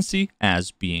consistency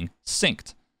as being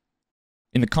synced.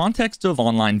 In the context of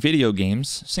online video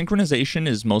games, synchronization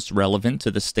is most relevant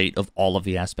to the state of all of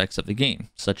the aspects of the game,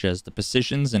 such as the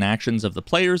positions and actions of the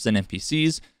players and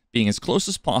NPCs being as close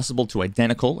as possible to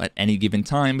identical at any given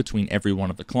time between every one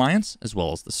of the clients as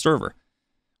well as the server.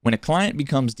 When a client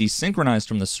becomes desynchronized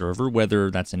from the server,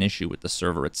 whether that's an issue with the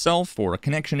server itself or a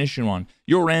connection issue on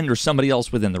your end or somebody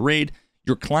else within the raid,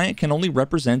 your client can only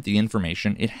represent the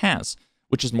information it has,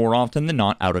 which is more often than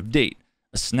not out of date,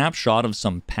 a snapshot of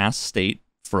some past state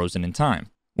frozen in time.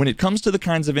 When it comes to the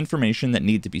kinds of information that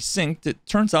need to be synced, it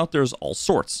turns out there's all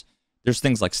sorts. There's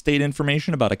things like state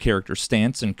information about a character's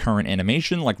stance and current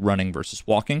animation, like running versus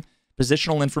walking,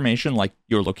 positional information like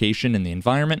your location in the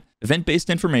environment, event-based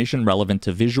information relevant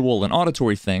to visual and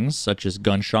auditory things such as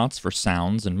gunshots for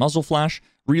sounds and muzzle flash,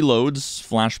 reloads,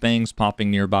 flashbangs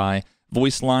popping nearby,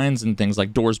 voice lines and things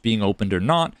like doors being opened or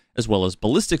not, as well as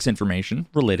ballistics information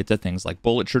related to things like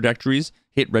bullet trajectories,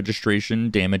 hit registration,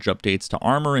 damage updates to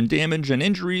armor and damage, and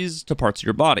injuries to parts of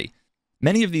your body.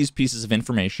 Many of these pieces of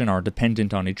information are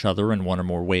dependent on each other in one or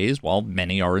more ways, while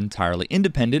many are entirely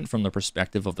independent from the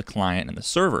perspective of the client and the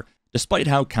server, despite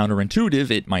how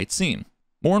counterintuitive it might seem.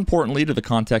 More importantly to the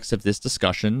context of this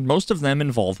discussion, most of them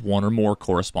involve one or more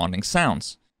corresponding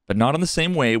sounds, but not in the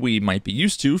same way we might be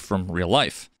used to from real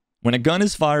life. When a gun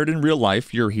is fired in real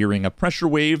life, you're hearing a pressure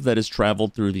wave that has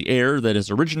traveled through the air that has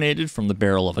originated from the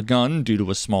barrel of a gun due to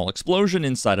a small explosion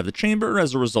inside of the chamber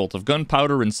as a result of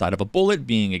gunpowder inside of a bullet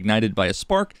being ignited by a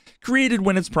spark created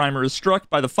when its primer is struck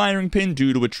by the firing pin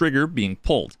due to a trigger being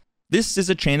pulled. This is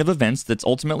a chain of events that's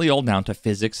ultimately all down to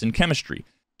physics and chemistry,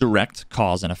 direct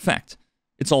cause and effect.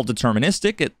 It's all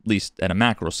deterministic, at least at a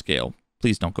macro scale.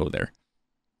 Please don't go there.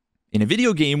 In a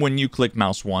video game, when you click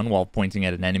mouse 1 while pointing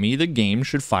at an enemy, the game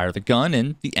should fire the gun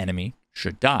and the enemy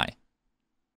should die.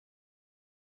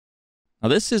 Now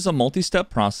this is a multi-step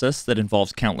process that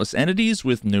involves countless entities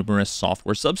with numerous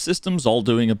software subsystems all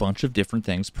doing a bunch of different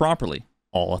things properly,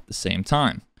 all at the same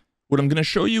time. What I'm going to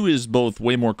show you is both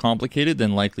way more complicated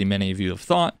than likely many of you have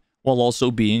thought, while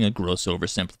also being a gross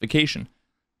oversimplification.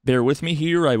 Bear with me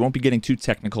here, I won't be getting too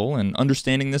technical, and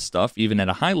understanding this stuff, even at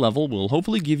a high level, will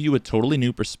hopefully give you a totally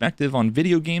new perspective on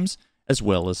video games, as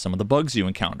well as some of the bugs you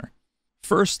encounter.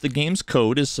 First, the game's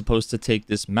code is supposed to take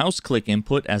this mouse click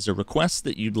input as a request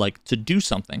that you'd like to do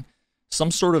something.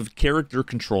 Some sort of character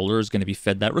controller is going to be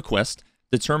fed that request,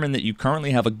 determine that you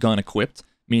currently have a gun equipped,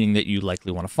 meaning that you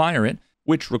likely want to fire it,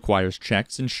 which requires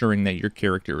checks ensuring that your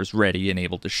character is ready and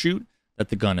able to shoot, that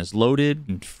the gun is loaded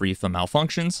and free from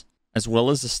malfunctions, as well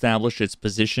as establish its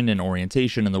position and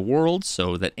orientation in the world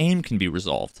so that aim can be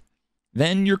resolved.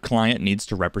 Then your client needs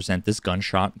to represent this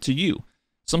gunshot to you.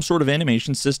 Some sort of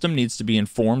animation system needs to be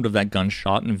informed of that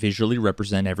gunshot and visually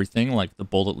represent everything like the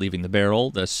bullet leaving the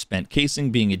barrel, the spent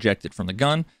casing being ejected from the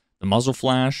gun, the muzzle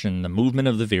flash, and the movement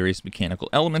of the various mechanical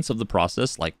elements of the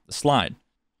process like the slide.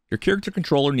 Your character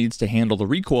controller needs to handle the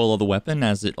recoil of the weapon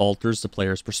as it alters the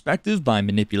player's perspective by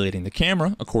manipulating the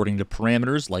camera according to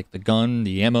parameters like the gun,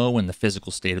 the ammo, and the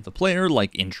physical state of the player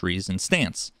like injuries and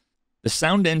stance. The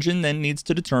sound engine then needs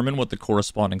to determine what the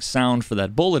corresponding sound for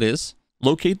that bullet is,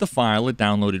 locate the file it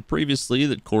downloaded previously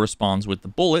that corresponds with the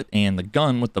bullet and the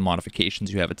gun with the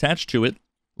modifications you have attached to it,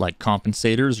 like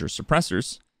compensators or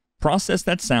suppressors, process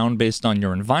that sound based on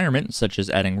your environment, such as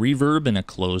adding reverb in a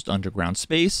closed underground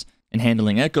space, and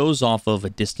handling echoes off of a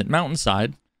distant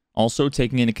mountainside, also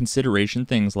taking into consideration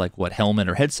things like what helmet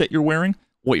or headset you're wearing,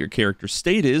 what your character's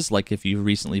state is, like if you've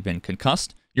recently been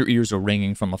concussed, your ears are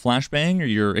ringing from a flashbang, or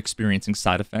you're experiencing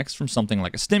side effects from something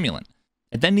like a stimulant.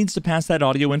 It then needs to pass that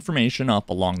audio information up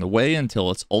along the way until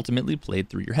it's ultimately played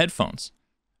through your headphones.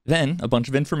 Then, a bunch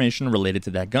of information related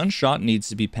to that gunshot needs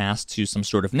to be passed to some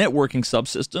sort of networking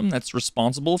subsystem that's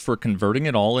responsible for converting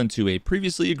it all into a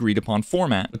previously agreed upon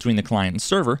format between the client and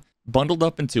server, bundled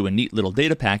up into a neat little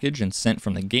data package and sent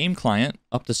from the game client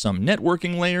up to some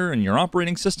networking layer in your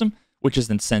operating system, which is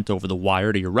then sent over the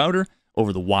wire to your router,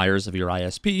 over the wires of your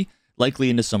ISP, likely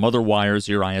into some other wires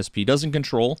your ISP doesn't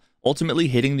control, ultimately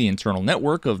hitting the internal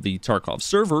network of the Tarkov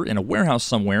server in a warehouse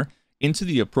somewhere into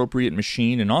the appropriate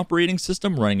machine and operating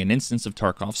system running an instance of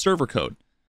Tarkov server code.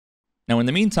 Now in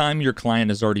the meantime, your client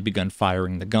has already begun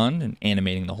firing the gun and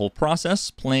animating the whole process,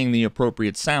 playing the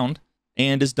appropriate sound,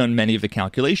 and has done many of the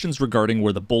calculations regarding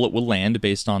where the bullet will land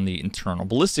based on the internal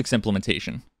ballistics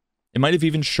implementation. It might have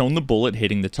even shown the bullet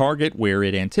hitting the target where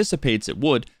it anticipates it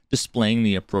would, displaying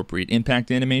the appropriate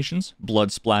impact animations, blood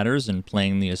splatters, and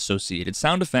playing the associated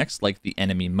sound effects like the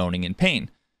enemy moaning in pain.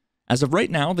 As of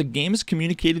right now, the game has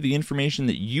communicated the information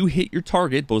that you hit your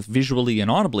target both visually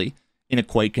and audibly in a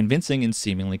quite convincing and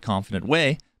seemingly confident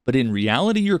way, but in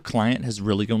reality your client has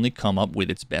really only come up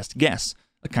with its best guess,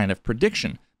 a kind of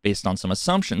prediction based on some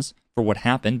assumptions for what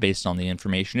happened based on the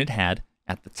information it had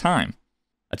at the time.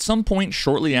 At some point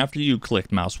shortly after you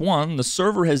clicked mouse 1, the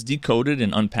server has decoded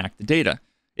and unpacked the data.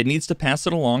 It needs to pass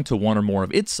it along to one or more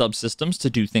of its subsystems to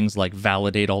do things like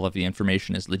validate all of the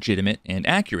information as legitimate and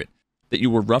accurate, that you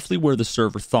were roughly where the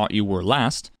server thought you were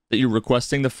last, that you're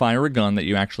requesting to fire a gun that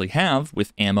you actually have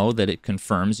with ammo that it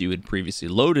confirms you had previously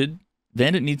loaded.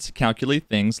 Then it needs to calculate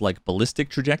things like ballistic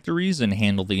trajectories and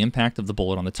handle the impact of the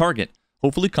bullet on the target,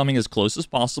 hopefully coming as close as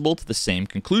possible to the same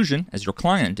conclusion as your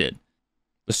client did.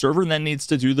 The server then needs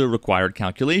to do the required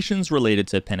calculations related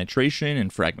to penetration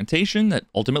and fragmentation that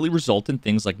ultimately result in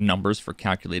things like numbers for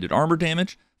calculated armor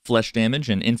damage, flesh damage,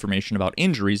 and information about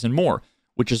injuries and more,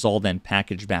 which is all then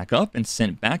packaged back up and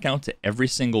sent back out to every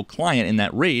single client in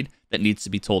that raid that needs to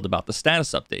be told about the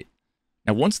status update.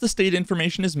 Now, once the state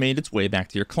information has made its way back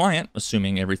to your client,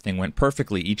 assuming everything went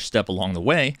perfectly each step along the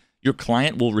way, your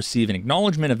client will receive an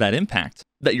acknowledgement of that impact,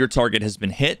 that your target has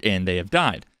been hit and they have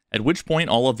died, at which point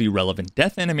all of the relevant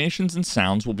death animations and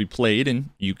sounds will be played and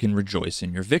you can rejoice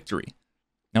in your victory.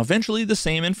 Now, eventually, the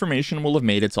same information will have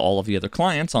made it to all of the other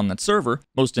clients on that server,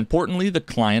 most importantly, the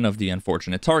client of the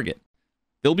unfortunate target.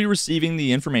 They'll be receiving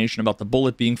the information about the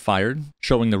bullet being fired,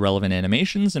 showing the relevant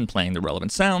animations and playing the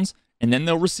relevant sounds, and then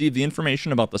they'll receive the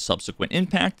information about the subsequent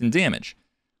impact and damage.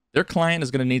 Their client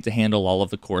is going to need to handle all of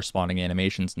the corresponding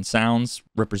animations and sounds,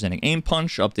 representing aim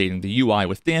punch, updating the UI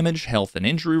with damage, health and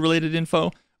injury related info,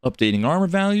 updating armor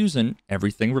values, and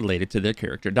everything related to their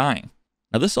character dying.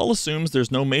 Now, this all assumes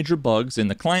there's no major bugs in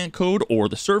the client code or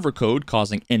the server code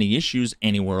causing any issues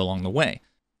anywhere along the way.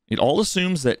 It all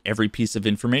assumes that every piece of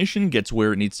information gets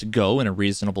where it needs to go in a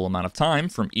reasonable amount of time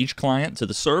from each client to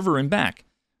the server and back,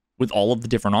 with all of the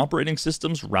different operating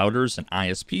systems, routers, and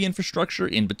ISP infrastructure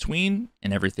in between,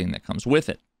 and everything that comes with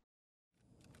it.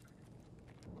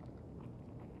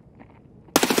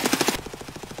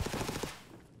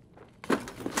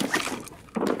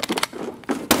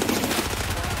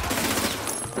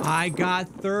 I got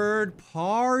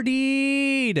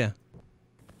third-partied.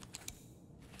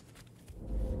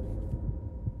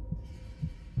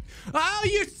 Oh,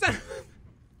 you son...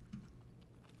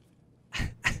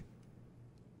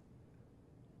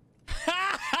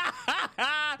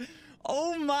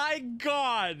 Oh my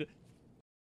god!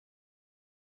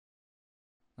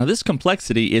 Now, this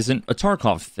complexity isn't a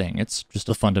Tarkov thing, it's just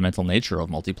a fundamental nature of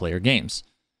multiplayer games.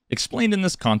 Explained in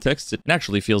this context, it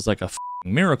actually feels like a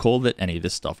f***ing miracle that any of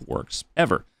this stuff works,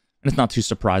 ever. And it's not too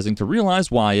surprising to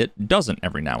realize why it doesn't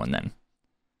every now and then.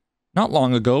 Not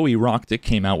long ago, Eroctic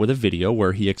came out with a video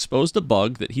where he exposed a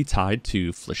bug that he tied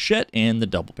to Flechette and the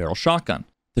double-barrel shotgun.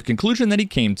 The conclusion that he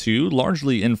came to,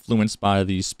 largely influenced by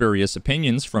the spurious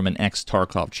opinions from an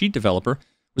ex-Tarkov cheat developer,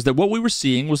 was that what we were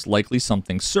seeing was likely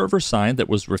something server-side that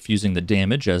was refusing the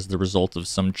damage as the result of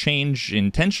some change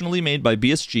intentionally made by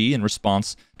BSG in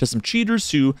response to some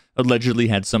cheaters who allegedly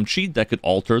had some cheat that could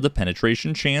alter the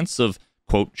penetration chance of,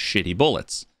 quote, shitty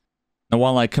bullets. Now,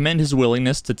 while I commend his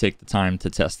willingness to take the time to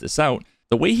test this out,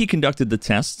 the way he conducted the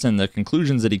tests and the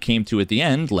conclusions that he came to at the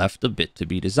end left a bit to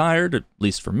be desired, at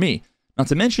least for me. Not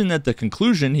to mention that the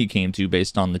conclusion he came to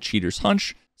based on the cheater's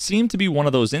hunch seemed to be one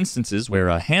of those instances where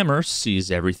a hammer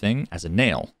sees everything as a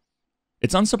nail.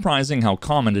 It's unsurprising how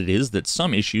common it is that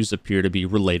some issues appear to be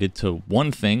related to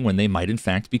one thing when they might in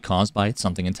fact be caused by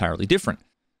something entirely different.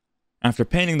 After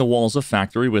painting the walls of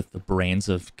Factory with the brains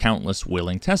of countless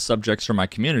willing test subjects from my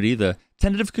community, the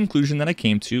tentative conclusion that I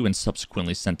came to and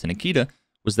subsequently sent to Nikita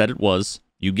was that it was,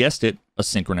 you guessed it, a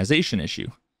synchronization issue.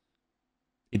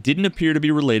 It didn't appear to be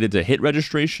related to hit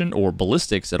registration or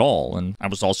ballistics at all, and I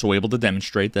was also able to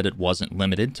demonstrate that it wasn't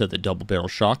limited to the double-barrel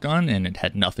shotgun, and it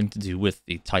had nothing to do with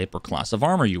the type or class of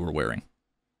armor you were wearing.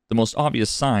 The most obvious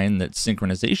sign that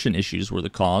synchronization issues were the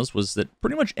cause was that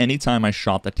pretty much any time I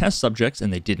shot the test subjects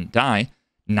and they didn't die,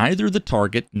 neither the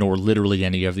target nor literally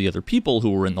any of the other people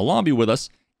who were in the lobby with us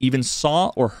even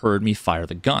saw or heard me fire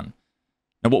the gun.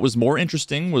 Now, what was more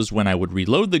interesting was when I would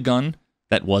reload the gun,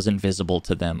 that wasn't visible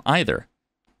to them either.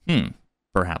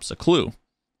 Perhaps a clue.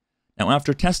 Now,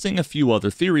 after testing a few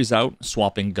other theories out,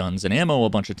 swapping guns and ammo a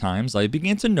bunch of times, I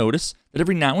began to notice that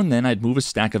every now and then I'd move a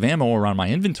stack of ammo around my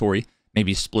inventory,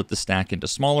 maybe split the stack into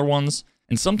smaller ones,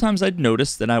 and sometimes I'd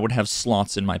notice that I would have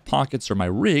slots in my pockets or my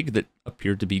rig that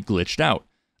appeared to be glitched out.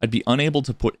 I'd be unable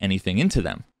to put anything into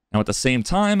them. Now, at the same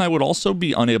time, I would also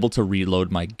be unable to reload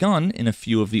my gun in a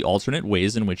few of the alternate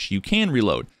ways in which you can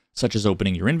reload, such as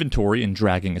opening your inventory and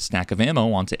dragging a stack of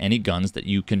ammo onto any guns that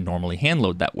you can normally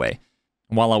handload that way.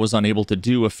 While I was unable to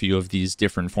do a few of these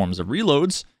different forms of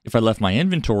reloads, if I left my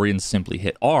inventory and simply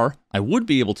hit R, I would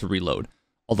be able to reload,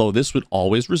 although this would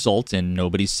always result in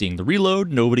nobody seeing the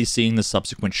reload, nobody seeing the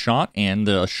subsequent shot, and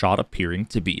the shot appearing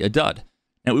to be a dud.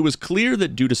 Now, it was clear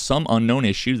that due to some unknown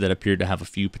issue that appeared to have a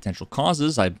few potential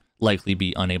causes I'd likely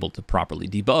be unable to properly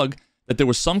debug, that there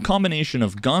was some combination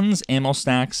of guns, ammo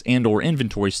stacks, and/or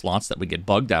inventory slots that would get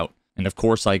bugged out. And of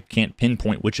course, I can't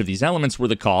pinpoint which of these elements were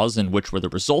the cause and which were the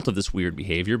result of this weird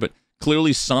behavior, but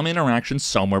clearly some interaction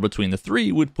somewhere between the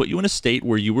three would put you in a state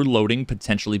where you were loading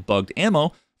potentially bugged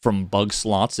ammo from bug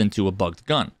slots into a bugged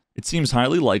gun. It seems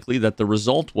highly likely that the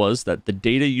result was that the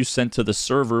data you sent to the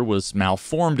server was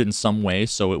malformed in some way,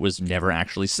 so it was never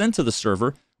actually sent to the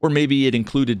server, or maybe it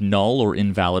included null or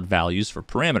invalid values for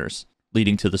parameters,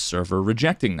 leading to the server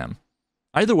rejecting them.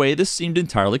 Either way, this seemed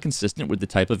entirely consistent with the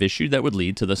type of issue that would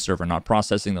lead to the server not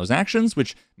processing those actions,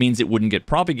 which means it wouldn't get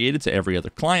propagated to every other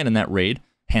client in that raid,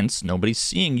 hence nobody's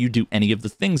seeing you do any of the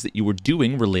things that you were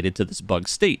doing related to this bug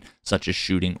state, such as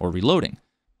shooting or reloading.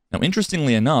 Now,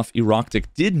 interestingly enough, Eroctic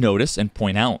did notice and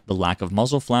point out the lack of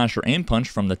muzzle flash or aim punch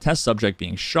from the test subject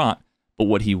being shot, but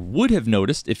what he would have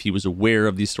noticed if he was aware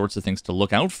of these sorts of things to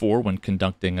look out for when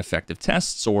conducting effective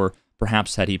tests, or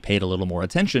perhaps had he paid a little more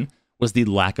attention, was the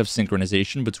lack of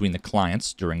synchronization between the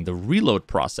clients during the reload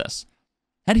process.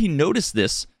 Had he noticed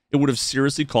this, it would have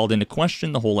seriously called into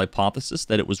question the whole hypothesis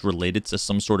that it was related to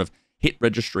some sort of hit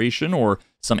registration or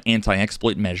some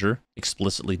anti-exploit measure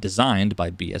explicitly designed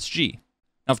by BSG.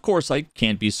 Now, of course, I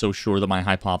can't be so sure that my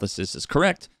hypothesis is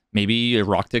correct. Maybe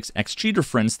Eroctic's ex-cheater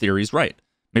friend's theory is right.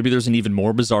 Maybe there's an even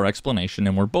more bizarre explanation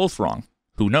and we're both wrong.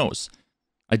 Who knows?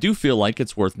 I do feel like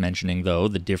it's worth mentioning, though,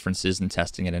 the differences in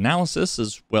testing and analysis,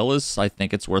 as well as I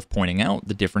think it's worth pointing out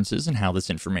the differences in how this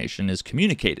information is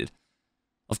communicated.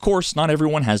 Of course, not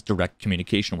everyone has direct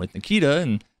communication with Nikita,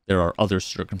 and there are other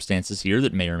circumstances here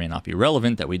that may or may not be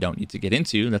relevant that we don't need to get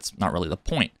into. That's not really the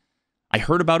point. I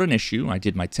heard about an issue, I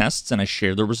did my tests, and I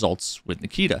shared the results with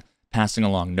Nikita, passing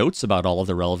along notes about all of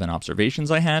the relevant observations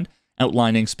I had,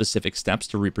 outlining specific steps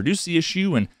to reproduce the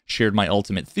issue, and shared my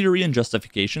ultimate theory and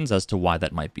justifications as to why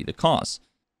that might be the cause.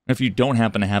 If you don't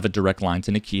happen to have a direct line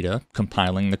to Nikita,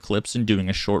 compiling the clips and doing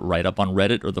a short write-up on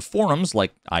Reddit or the forums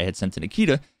like I had sent to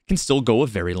Nikita can still go a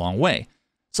very long way.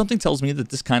 Something tells me that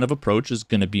this kind of approach is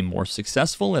going to be more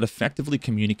successful at effectively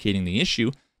communicating the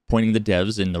issue, pointing the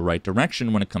devs in the right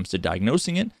direction when it comes to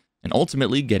diagnosing it, and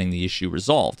ultimately getting the issue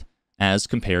resolved, as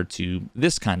compared to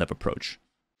this kind of approach.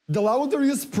 The louder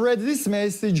you spread this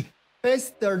message,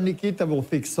 faster Nikita will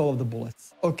fix all of the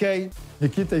bullets. Okay?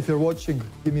 Nikita, if you're watching,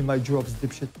 give me my drops,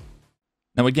 dipshit.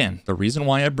 Now again, the reason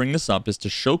why I bring this up is to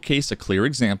showcase a clear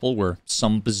example where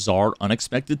some bizarre,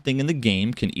 unexpected thing in the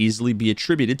game can easily be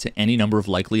attributed to any number of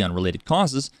likely unrelated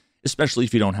causes, especially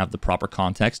if you don't have the proper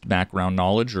context, background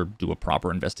knowledge, or do a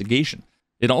proper investigation.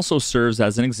 It also serves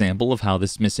as an example of how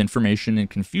this misinformation and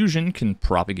confusion can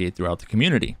propagate throughout the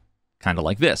community. Kind of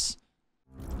like this.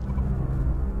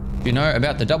 You know,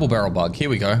 about the double barrel bug. Here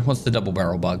we go. What's the double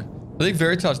barrel bug? I think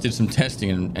Veritas did some testing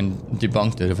and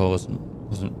debunked it, if I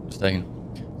wasn't mistaken.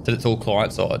 Said it's all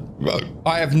client side.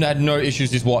 I have had no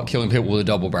issues with what killing people with a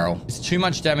double barrel. It's too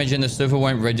much damage and the server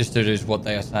won't register it as what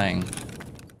they are saying.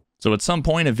 So at some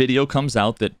point, a video comes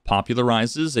out that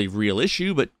popularizes a real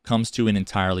issue, but comes to an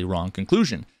entirely wrong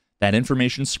conclusion. That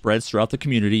information spreads throughout the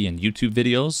community in YouTube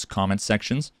videos, comment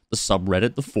sections, the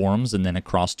subreddit, the forums, and then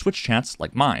across Twitch chats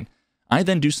like mine. I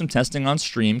then do some testing on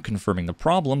stream confirming the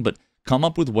problem, but come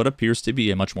up with what appears to be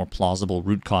a much more plausible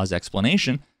root cause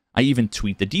explanation. I even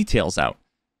tweet the details out.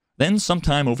 Then,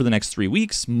 sometime over the next 3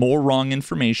 weeks, more wrong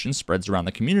information spreads around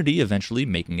the community, eventually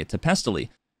making it to Pestily,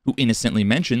 who innocently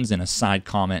mentions in a side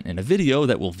comment in a video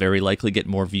that will very likely get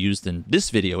more views than this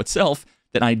video itself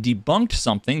that I debunked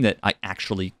something that I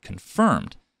actually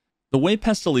confirmed. The way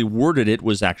Pestily worded it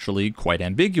was actually quite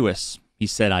ambiguous. He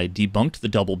said I debunked the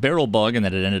double barrel bug and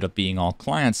that it ended up being all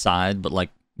client-side, but like,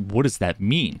 what does that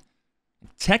mean?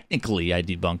 Technically, I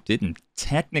debunked it, and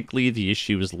technically the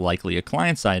issue is likely a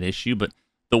client-side issue, but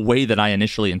the way that I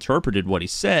initially interpreted what he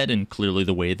said, and clearly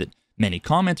the way that many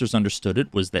commenters understood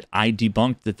it, was that I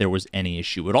debunked that there was any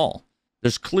issue at all.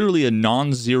 There's clearly a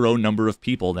non-zero number of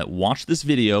people that watch this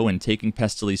video, and taking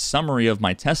Pestyly's summary of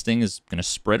my testing is going to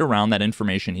spread around that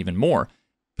information even more,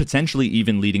 potentially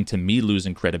even leading to me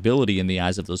losing credibility in the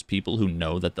eyes of those people who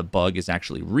know that the bug is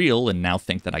actually real and now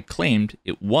think that I claimed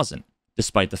it wasn't,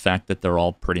 despite the fact that they're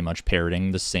all pretty much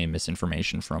parroting the same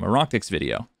misinformation from Eroctic's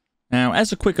video. Now,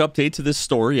 as a quick update to this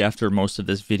story, after most of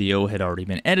this video had already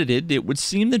been edited, it would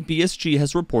seem that BSG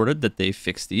has reported that they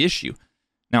fixed the issue.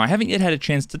 Now, I haven't yet had a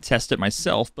chance to test it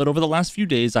myself, but over the last few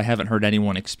days I haven't heard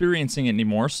anyone experiencing it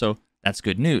anymore, so that's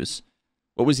good news.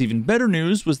 What was even better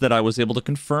news was that I was able to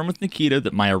confirm with Nikita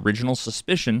that my original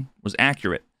suspicion was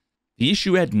accurate. The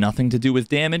issue had nothing to do with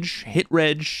damage, hit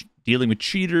reg, dealing with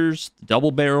cheaters,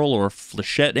 double barrel, or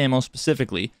flechette ammo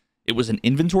specifically. It was an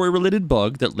inventory-related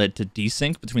bug that led to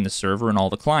desync between the server and all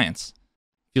the clients.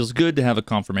 Feels good to have a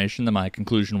confirmation that my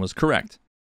conclusion was correct.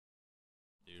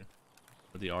 Dude,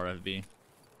 for the RFB.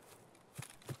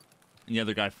 And the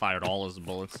other guy fired all his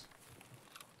bullets.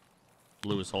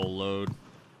 Blew his whole load.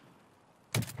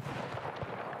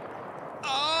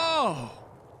 Oh!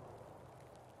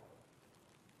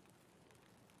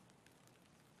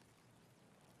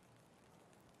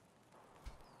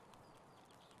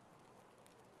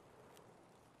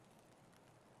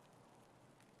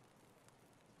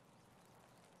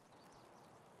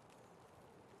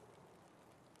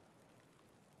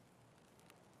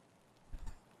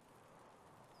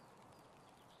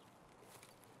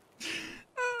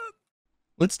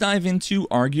 Let's dive into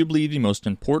arguably the most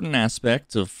important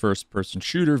aspect of first-person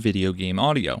shooter video game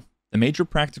audio, the major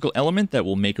practical element that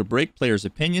will make or break players'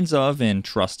 opinions of and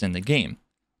trust in the game: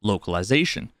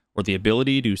 localization, or the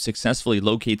ability to successfully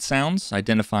locate sounds,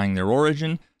 identifying their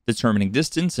origin, determining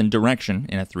distance and direction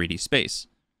in a 3D space.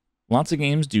 Lots of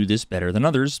games do this better than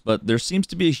others, but there seems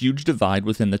to be a huge divide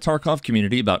within the Tarkov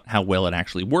community about how well it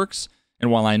actually works. And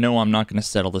while I know I'm not going to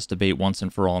settle this debate once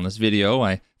and for all in this video,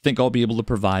 I think I'll be able to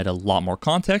provide a lot more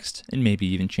context and maybe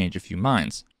even change a few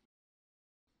minds.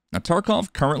 Now,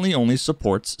 Tarkov currently only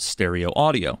supports stereo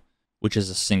audio, which is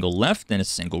a single left and a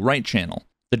single right channel.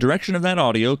 The direction of that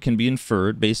audio can be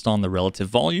inferred based on the relative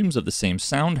volumes of the same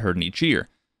sound heard in each ear,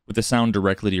 with the sound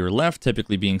directly to your left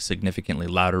typically being significantly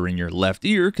louder in your left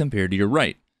ear compared to your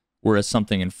right, whereas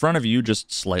something in front of you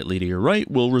just slightly to your right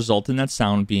will result in that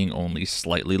sound being only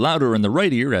slightly louder in the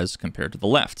right ear as compared to the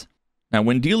left. Now,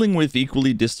 when dealing with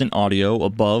equally distant audio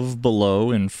above,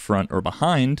 below, in front, or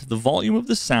behind, the volume of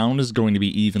the sound is going to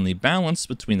be evenly balanced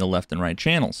between the left and right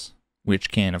channels,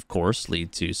 which can, of course,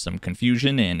 lead to some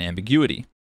confusion and ambiguity.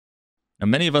 Now,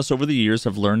 many of us over the years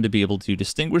have learned to be able to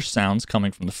distinguish sounds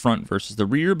coming from the front versus the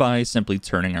rear by simply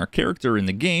turning our character in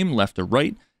the game left or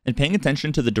right and paying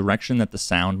attention to the direction that the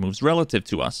sound moves relative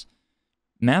to us.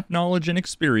 Map knowledge and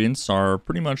experience are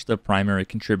pretty much the primary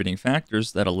contributing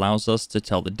factors that allows us to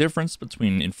tell the difference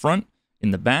between in front, in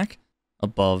the back,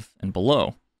 above, and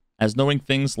below, as knowing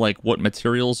things like what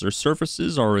materials or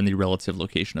surfaces are in the relative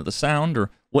location of the sound,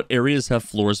 or what areas have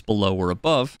floors below or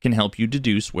above, can help you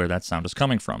deduce where that sound is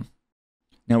coming from.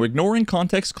 Now, ignoring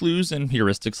context clues and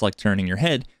heuristics like turning your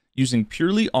head, using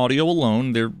purely audio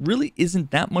alone, there really isn't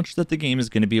that much that the game is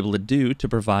going to be able to do to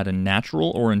provide a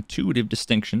natural or intuitive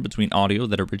distinction between audio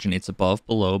that originates above,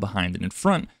 below, behind, and in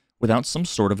front without some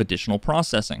sort of additional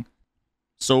processing.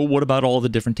 So what about all the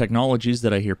different technologies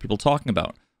that I hear people talking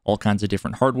about? All kinds of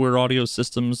different hardware audio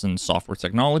systems and software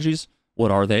technologies?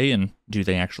 What are they, and do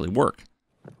they actually work?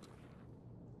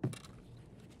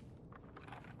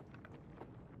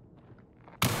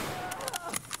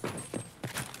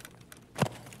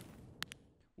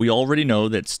 We already know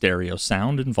that stereo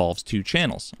sound involves two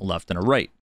channels, a left and a right.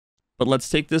 But let's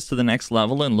take this to the next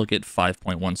level and look at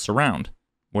 5.1 surround.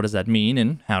 What does that mean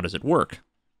and how does it work?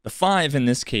 The 5 in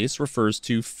this case refers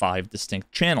to 5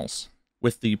 distinct channels,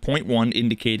 with the 0.1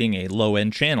 indicating a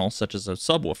low-end channel such as a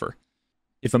subwoofer.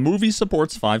 If a movie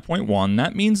supports 5.1,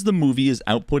 that means the movie is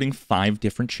outputting 5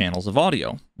 different channels of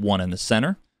audio, one in the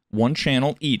center, one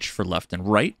channel each for left and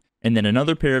right, and then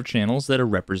another pair of channels that are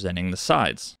representing the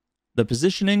sides. The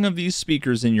positioning of these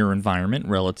speakers in your environment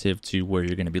relative to where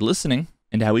you're going to be listening,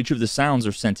 and how each of the sounds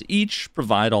are sent to each,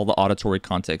 provide all the auditory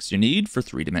context you need for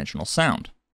three-dimensional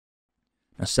sound.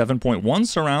 Now, 7.1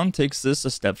 surround takes this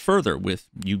a step further with,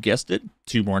 you guessed it,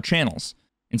 2 more channels.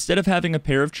 Instead of having a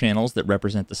pair of channels that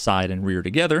represent the side and rear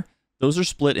together, those are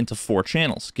split into 4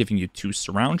 channels, giving you 2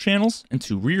 surround channels and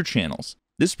 2 rear channels.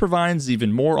 This provides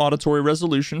even more auditory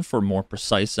resolution for more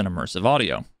precise and immersive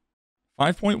audio.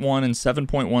 5.1 and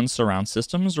 7.1 surround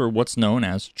systems are what's known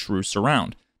as true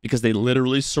surround, because they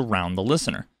literally surround the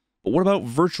listener. But what about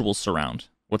virtual surround?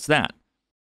 What's that?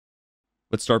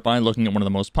 Let's start by looking at one of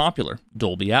the most popular,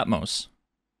 Dolby Atmos.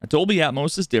 Now, Dolby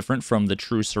Atmos is different from the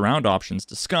true surround options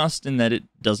discussed in that it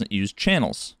doesn't use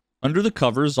channels. Under the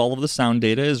covers, all of the sound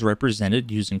data is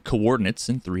represented using coordinates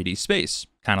in 3D space,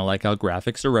 kind of like how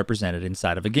graphics are represented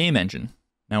inside of a game engine.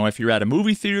 Now, if you're at a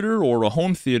movie theater or a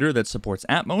home theater that supports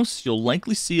Atmos, you'll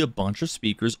likely see a bunch of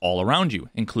speakers all around you,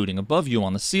 including above you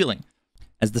on the ceiling.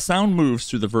 As the sound moves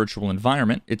through the virtual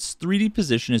environment, its 3D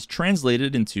position is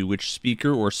translated into which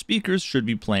speaker or speakers should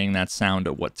be playing that sound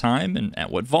at what time and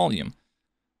at what volume.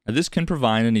 Now, this can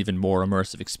provide an even more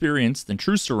immersive experience than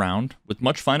true surround, with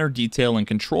much finer detail and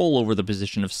control over the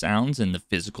position of sounds in the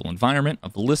physical environment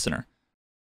of the listener.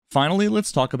 Finally,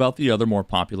 let's talk about the other more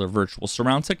popular virtual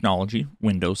surround technology,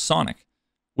 Windows Sonic.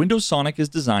 Windows Sonic is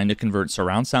designed to convert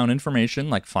surround sound information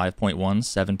like 5.1,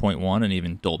 7.1, and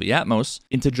even Dolby Atmos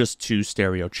into just 2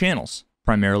 stereo channels,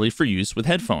 primarily for use with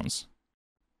headphones.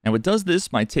 Now it does this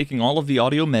by taking all of the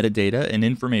audio metadata and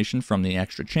information from the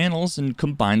extra channels and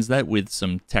combines that with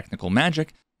some technical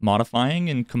magic, modifying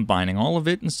and combining all of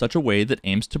it in such a way that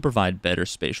aims to provide better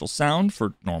spatial sound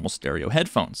for normal stereo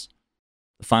headphones.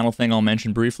 The final thing I'll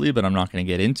mention briefly, but I'm not going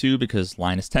to get into because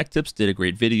Linus Tech Tips did a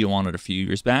great video on it a few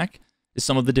years back, is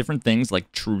some of the different things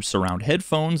like true surround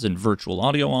headphones and virtual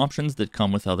audio options that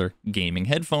come with other gaming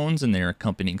headphones and their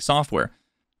accompanying software.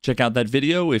 Check out that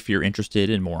video if you're interested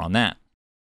in more on that.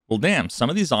 Well damn, some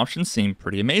of these options seem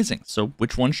pretty amazing, so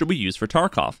which one should we use for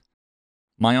Tarkov?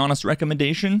 My honest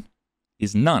recommendation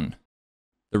is none.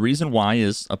 The reason why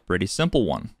is a pretty simple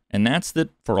one, and that's that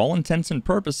for all intents and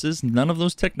purposes, none of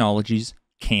those technologies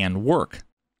can work,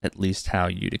 at least how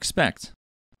you'd expect.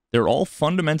 They're all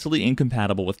fundamentally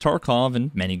incompatible with Tarkov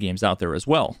and many games out there as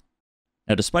well.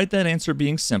 Now despite that answer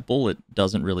being simple, it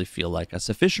doesn't really feel like a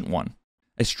sufficient one.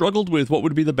 I struggled with what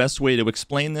would be the best way to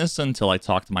explain this until I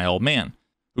talked to my old man,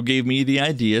 who gave me the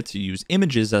idea to use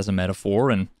images as a metaphor,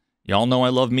 and y'all know I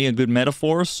love me a good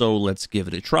metaphor, so let's give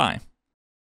it a try.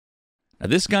 Now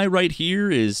this guy right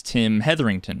here is Tim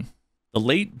Hetherington, the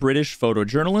late British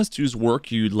photojournalist whose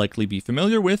work you'd likely be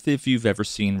familiar with if you've ever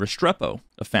seen Restrepo,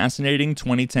 a fascinating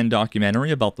 2010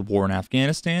 documentary about the war in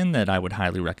Afghanistan that I would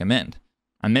highly recommend.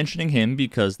 I'm mentioning him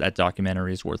because that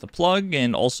documentary is worth a plug,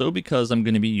 and also because I'm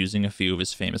going to be using a few of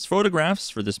his famous photographs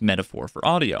for this metaphor for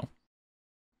audio.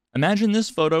 Imagine this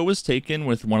photo was taken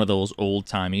with one of those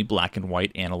old-timey black and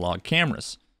white analog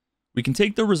cameras. We can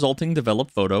take the resulting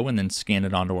developed photo and then scan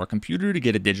it onto our computer to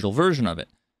get a digital version of it.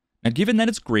 Now given that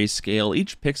it's grayscale,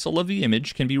 each pixel of the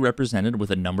image can be represented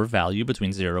with a number value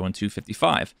between 0 and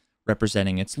 255,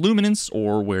 representing its luminance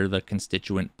or where the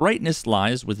constituent brightness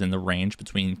lies within the range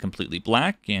between completely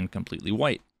black and completely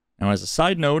white. Now as a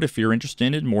side note, if you're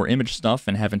interested in more image stuff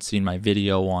and haven't seen my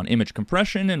video on image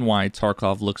compression and why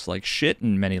Tarkov looks like shit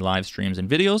in many live streams and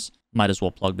videos, might as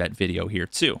well plug that video here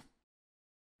too.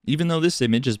 Even though this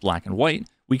image is black and white,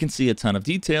 we can see a ton of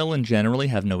detail and generally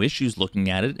have no issues looking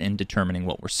at it and determining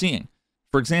what we're seeing.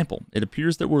 For example, it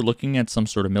appears that we're looking at some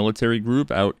sort of military group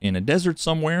out in a desert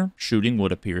somewhere, shooting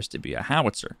what appears to be a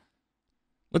howitzer.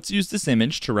 Let's use this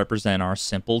image to represent our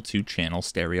simple 2-channel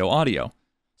stereo audio.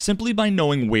 Simply by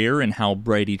knowing where and how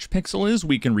bright each pixel is,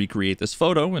 we can recreate this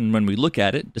photo, and when we look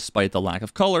at it, despite the lack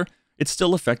of color, it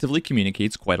still effectively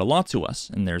communicates quite a lot to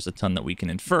us, and there's a ton that we can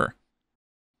infer.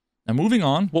 Now moving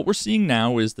on, what we're seeing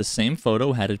now is the same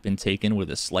photo had it been taken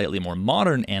with a slightly more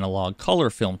modern analog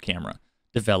color film camera,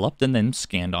 developed and then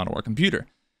scanned onto our computer.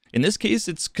 In this case,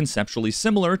 it's conceptually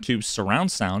similar to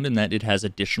surround sound in that it has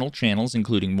additional channels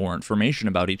including more information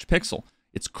about each pixel,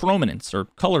 its chrominance or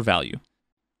color value.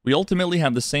 We ultimately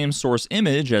have the same source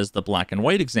image as the black and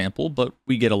white example, but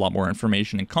we get a lot more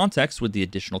information and context with the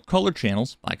additional color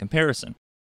channels by comparison.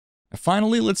 And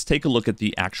finally, let's take a look at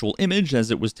the actual image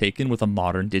as it was taken with a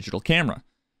modern digital camera.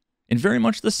 In very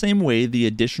much the same way, the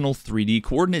additional 3D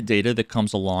coordinate data that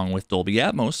comes along with Dolby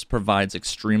Atmos provides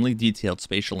extremely detailed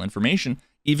spatial information,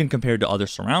 even compared to other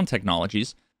surround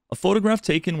technologies. A photograph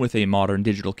taken with a modern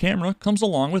digital camera comes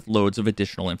along with loads of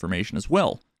additional information as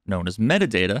well, known as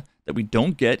metadata, that we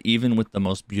don't get even with the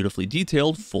most beautifully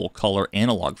detailed full-color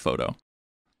analog photo.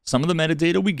 Some of the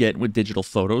metadata we get with digital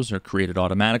photos are created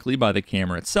automatically by the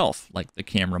camera itself, like the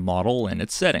camera model and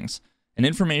its settings, and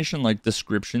information like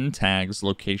description, tags,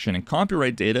 location, and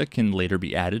copyright data can later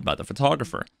be added by the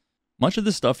photographer. Much of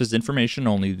this stuff is information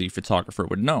only the photographer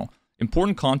would know,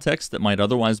 important context that might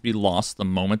otherwise be lost the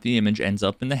moment the image ends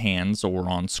up in the hands or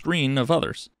on screen of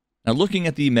others. Now looking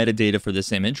at the metadata for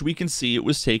this image, we can see it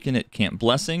was taken at Camp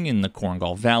Blessing in the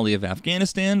Korangal Valley of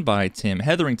Afghanistan by Tim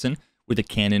Hetherington with a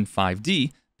Canon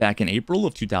 5D back in April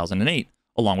of 2008,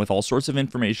 along with all sorts of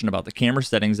information about the camera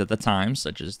settings at the time,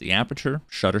 such as the aperture,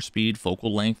 shutter speed,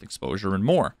 focal length, exposure, and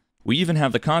more. We even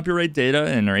have the copyright data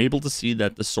and are able to see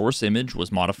that the source image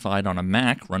was modified on a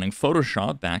Mac running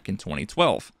Photoshop back in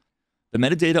 2012. The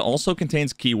metadata also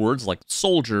contains keywords like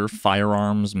soldier,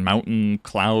 firearms, mountain,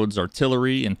 clouds,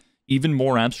 artillery, and even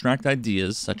more abstract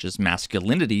ideas such as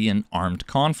masculinity and armed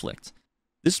conflict.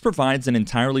 This provides an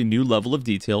entirely new level of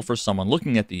detail for someone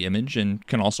looking at the image and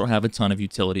can also have a ton of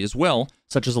utility as well,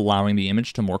 such as allowing the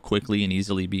image to more quickly and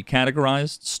easily be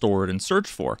categorized, stored, and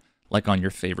searched for, like on your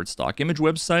favorite stock image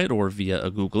website or via a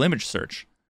Google image search.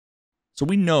 So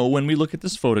we know when we look at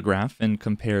this photograph and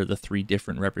compare the 3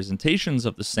 different representations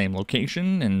of the same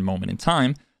location and moment in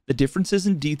time, the differences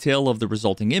in detail of the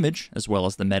resulting image, as well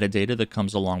as the metadata that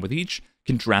comes along with each,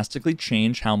 can drastically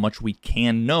change how much we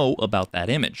can know about that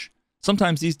image.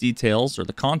 Sometimes these details or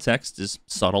the context is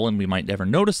subtle and we might never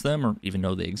notice them or even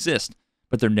know they exist,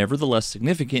 but they're nevertheless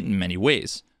significant in many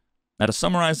ways. Now, to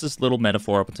summarize this little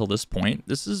metaphor up until this point,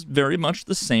 this is very much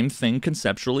the same thing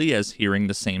conceptually as hearing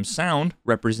the same sound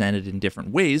represented in different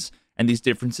ways, and these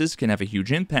differences can have a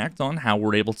huge impact on how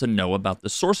we're able to know about the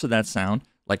source of that sound,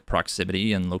 like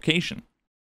proximity and location.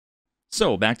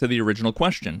 So, back to the original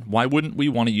question, why wouldn't we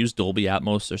want to use Dolby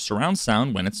Atmos or surround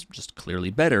sound when it's just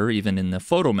clearly better, even in the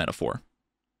photo metaphor?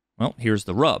 Well, here's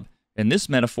the rub. In this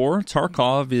metaphor,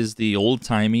 Tarkov is the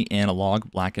old-timey analog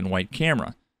black and white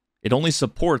camera. It only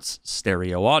supports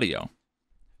stereo audio.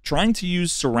 Trying to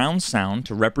use surround sound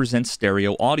to represent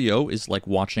stereo audio is like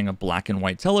watching a black and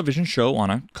white television show on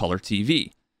a color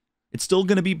TV. It's still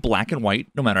going to be black and white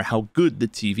no matter how good the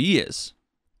TV is.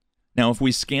 Now, if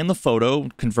we scan the photo,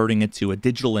 converting it to a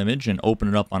digital image and open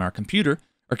it up on our computer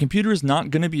is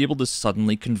not going to be able to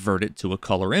suddenly convert it to a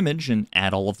color image and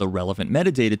add all of the relevant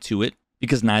metadata to it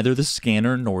because neither the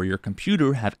scanner nor your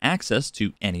computer have access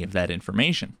to any of that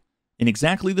information. In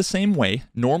exactly the same way,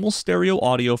 normal stereo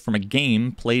audio from a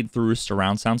game played through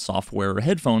surround sound software or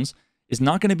headphones is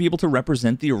not going to be able to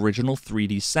represent the original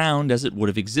 3D sound as it would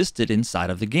have existed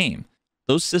inside of the game.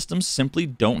 Those systems simply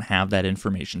don't have that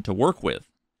information to work with.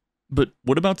 But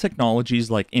what about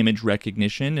technologies like image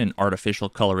recognition and artificial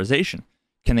colorization?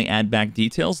 Can they add back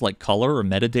details like color or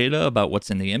metadata about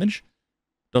what's in the image?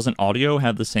 Doesn't audio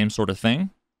have the same sort of thing?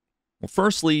 Well,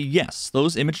 firstly, yes,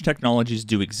 those image technologies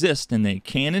do exist and they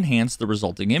can enhance the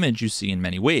resulting image you see in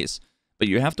many ways, but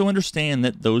you have to understand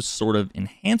that those sort of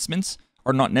enhancements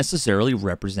are not necessarily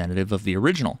representative of the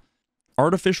original.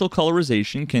 Artificial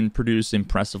colorization can produce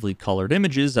impressively colored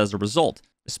images as a result,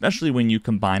 especially when you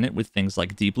combine it with things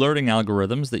like deep learning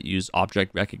algorithms that use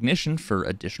object recognition for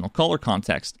additional color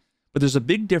context. But there's a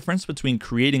big difference between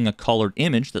creating a colored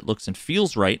image that looks and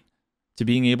feels right to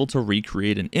being able to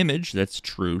recreate an image that's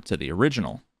true to the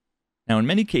original. Now, in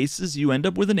many cases, you end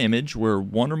up with an image where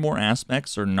one or more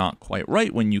aspects are not quite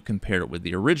right when you compare it with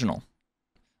the original.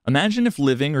 Imagine if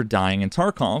living or dying in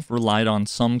Tarkov relied on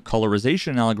some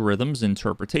colorization algorithm's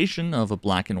interpretation of a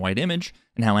black and white image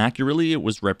and how accurately it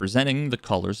was representing the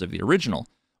colors of the original.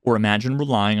 Or imagine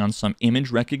relying on some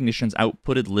image recognition's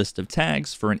outputted list of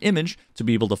tags for an image to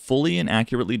be able to fully and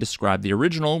accurately describe the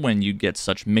original when you get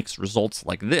such mixed results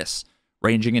like this,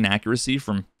 ranging in accuracy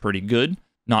from pretty good,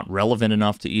 not relevant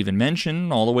enough to even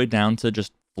mention, all the way down to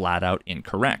just flat out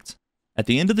incorrect. At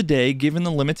the end of the day, given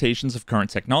the limitations of current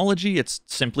technology, it's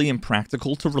simply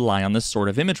impractical to rely on this sort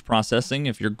of image processing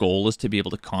if your goal is to be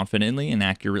able to confidently and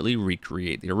accurately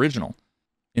recreate the original.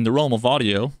 In the realm of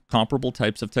audio, comparable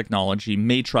types of technology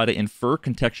may try to infer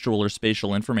contextual or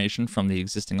spatial information from the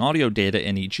existing audio data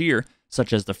in each ear,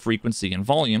 such as the frequency and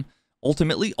volume,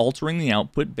 ultimately altering the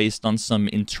output based on some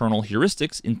internal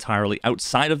heuristics entirely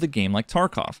outside of the game like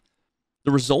Tarkov.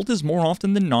 The result is more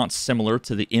often than not similar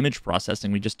to the image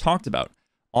processing we just talked about,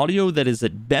 audio that is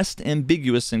at best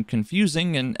ambiguous and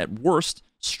confusing and at worst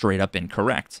straight up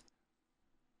incorrect.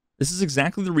 This is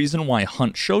exactly the reason why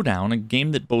Hunt Showdown, a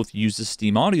game that both uses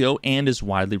Steam audio and is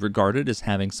widely regarded as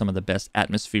having some of the best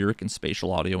atmospheric and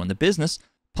spatial audio in the business,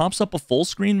 pops up a full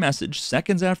screen message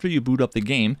seconds after you boot up the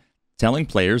game telling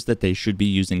players that they should be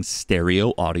using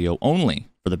stereo audio only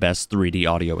for the best 3D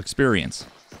audio experience.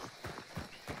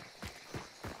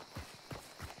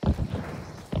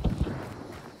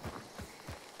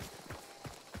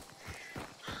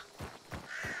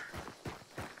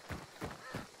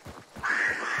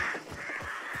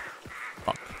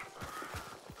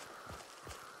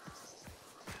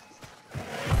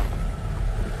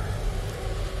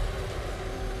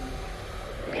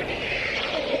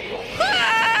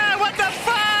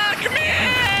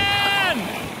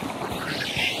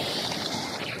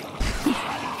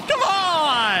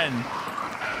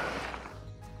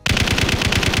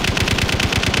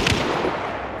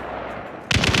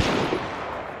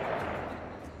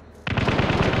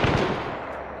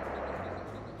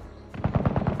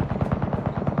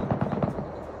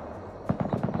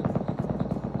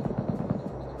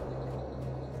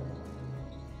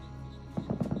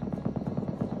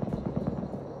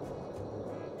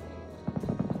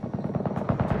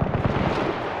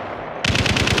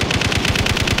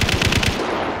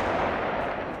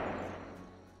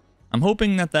 I'm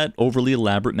hoping that that overly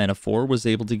elaborate metaphor was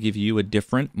able to give you a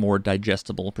different, more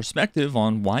digestible perspective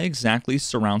on why exactly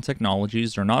surround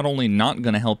technologies are not only not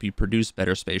going to help you produce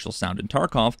better spatial sound in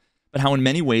Tarkov, but how in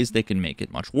many ways they can make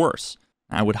it much worse.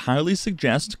 I would highly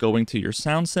suggest going to your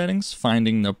sound settings,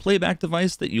 finding the playback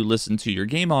device that you listen to your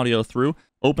game audio through,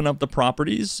 open up the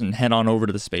properties, and head on over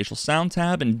to the spatial sound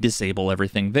tab and disable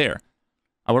everything there.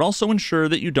 I would also ensure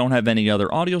that you don't have any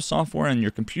other audio software on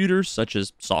your computer, such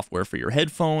as software for your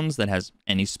headphones that has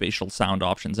any spatial sound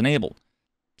options enabled.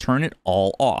 Turn it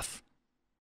all off.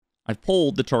 I've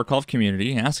polled the Tarkov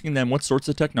community, asking them what sorts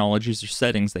of technologies or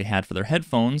settings they had for their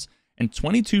headphones, and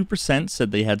 22%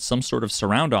 said they had some sort of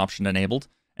surround option enabled,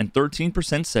 and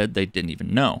 13% said they didn't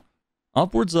even know.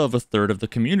 Upwards of a third of the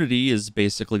community is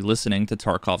basically listening to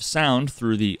Tarkov's sound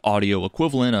through the audio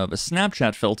equivalent of a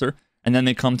Snapchat filter, and then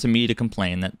they come to me to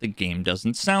complain that the game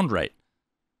doesn't sound right.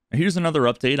 Now here's another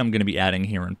update I'm going to be adding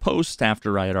here in post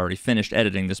after I had already finished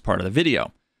editing this part of the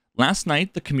video. Last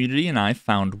night, the community and I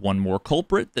found one more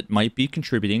culprit that might be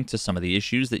contributing to some of the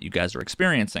issues that you guys are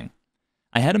experiencing.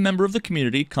 I had a member of the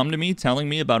community come to me telling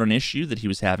me about an issue that he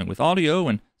was having with audio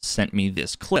and sent me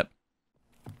this clip.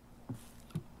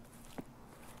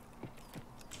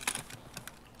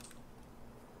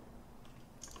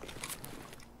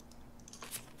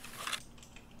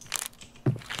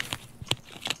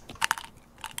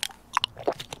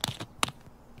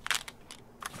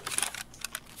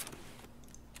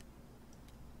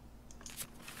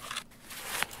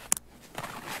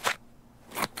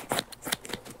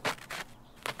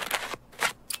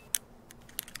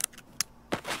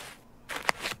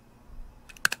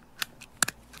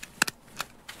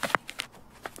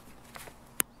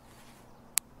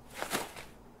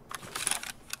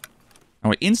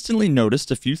 Now, I instantly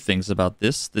noticed a few things about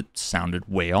this that sounded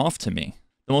way off to me.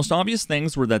 The most obvious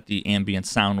things were that the ambient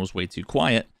sound was way too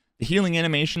quiet, the healing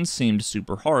animation seemed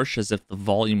super harsh, as if the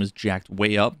volume was jacked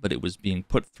way up, but it was being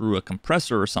put through a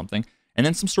compressor or something, and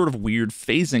then some sort of weird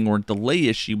phasing or delay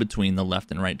issue between the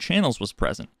left and right channels was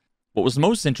present. What was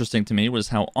most interesting to me was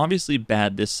how obviously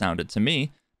bad this sounded to me,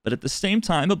 but at the same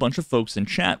time, a bunch of folks in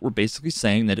chat were basically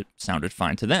saying that it sounded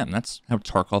fine to them. That's how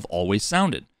Tarkov always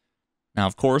sounded. Now,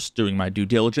 of course, doing my due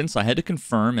diligence, I had to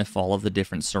confirm if all of the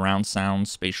different surround sound,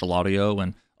 spatial audio,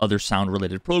 and other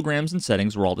sound-related programs and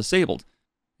settings were all disabled,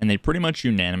 and they pretty much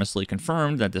unanimously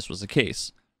confirmed that this was the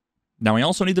case. Now, I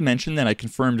also need to mention that I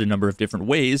confirmed a number of different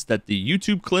ways that the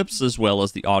YouTube clips, as well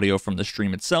as the audio from the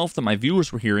stream itself that my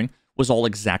viewers were hearing, was all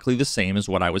exactly the same as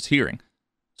what I was hearing.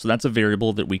 So that's a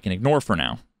variable that we can ignore for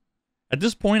now. At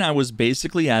this point, I was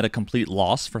basically at a complete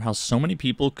loss for how so many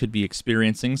people could be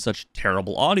experiencing such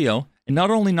terrible audio, and not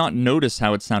only not notice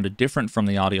how it sounded different from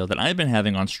the audio that I've been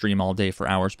having on stream all day for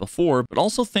hours before, but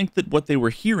also think that what they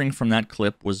were hearing from that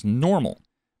clip was normal.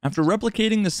 After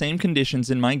replicating the same conditions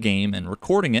in my game and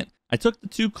recording it, I took the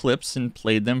two clips and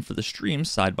played them for the stream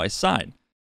side by side.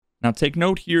 Now take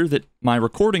note here that my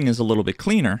recording is a little bit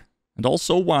cleaner, and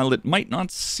also while it might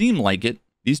not seem like it,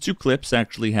 these two clips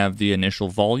actually have the initial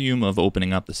volume of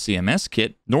opening up the CMS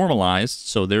kit normalized,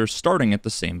 so they're starting at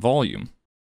the same volume.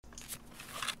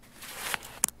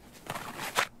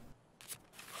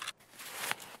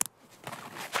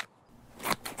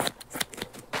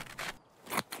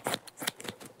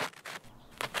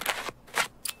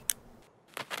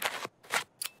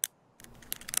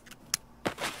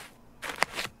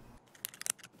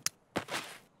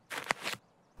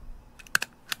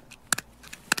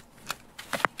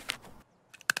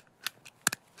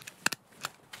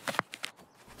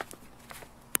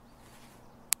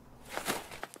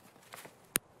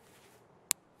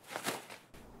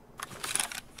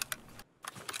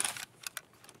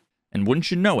 And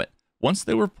wouldn't you know it, once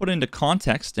they were put into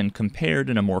context and compared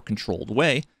in a more controlled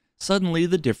way, suddenly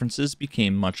the differences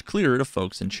became much clearer to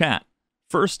folks in chat.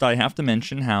 First, I have to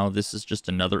mention how this is just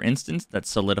another instance that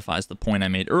solidifies the point I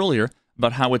made earlier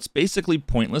about how it's basically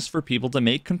pointless for people to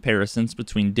make comparisons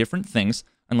between different things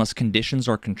unless conditions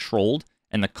are controlled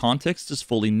and the context is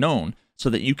fully known, so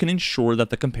that you can ensure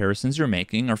that the comparisons you're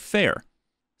making are fair.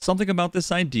 Something about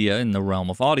this idea in the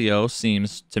realm of audio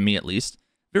seems, to me at least,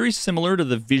 very similar to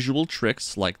the visual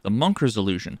tricks like the Monker's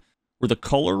illusion, where the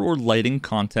color or lighting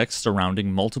context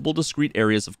surrounding multiple discrete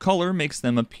areas of color makes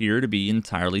them appear to be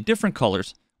entirely different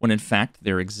colors, when in fact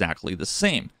they're exactly the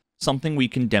same, something we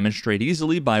can demonstrate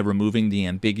easily by removing the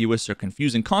ambiguous or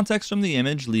confusing context from the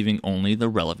image, leaving only the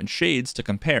relevant shades to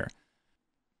compare.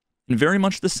 In very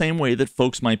much the same way that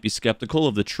folks might be skeptical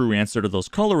of the true answer to those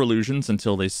color illusions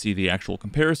until they see the actual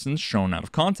comparisons shown out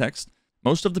of context,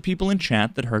 most of the people in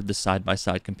chat that heard the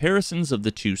side-by-side comparisons of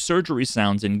the two surgery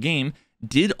sounds in-game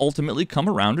did ultimately come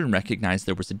around and recognize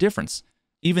there was a difference,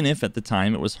 even if at the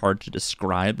time it was hard to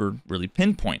describe or really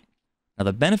pinpoint. Now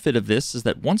the benefit of this is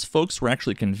that once folks were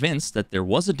actually convinced that there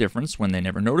was a difference when they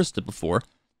never noticed it before,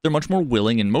 they're much more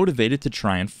willing and motivated to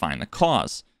try and find the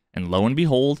cause. And lo and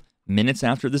behold, minutes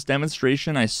after this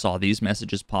demonstration, I saw these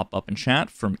messages pop up in chat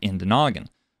from Indenoggin,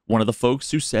 one of the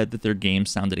folks who said that their game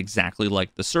sounded exactly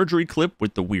like the surgery clip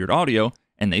with the weird audio,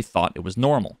 and they thought it was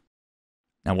normal.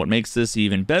 Now, what makes this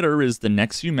even better is the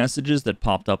next few messages that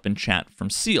popped up in chat from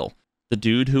Seal, the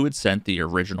dude who had sent the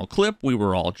original clip we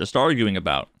were all just arguing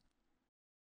about.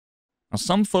 Now,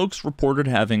 some folks reported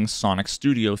having Sonic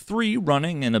Studio 3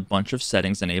 running and a bunch of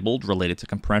settings enabled related to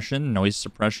compression, noise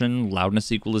suppression,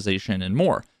 loudness equalization, and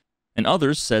more. And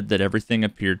others said that everything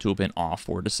appeared to have been off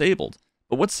or disabled.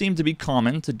 But what seemed to be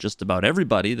common to just about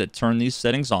everybody that turned these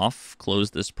settings off,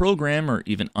 closed this program, or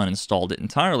even uninstalled it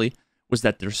entirely, was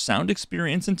that their sound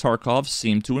experience in Tarkov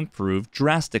seemed to improve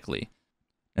drastically.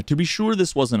 Now, to be sure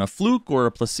this wasn't a fluke or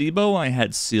a placebo, I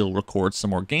had Seal record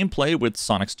some more gameplay with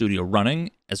Sonic Studio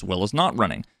running, as well as not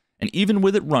running. And even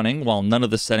with it running, while none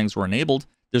of the settings were enabled,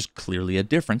 there's clearly a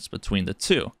difference between the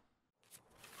two.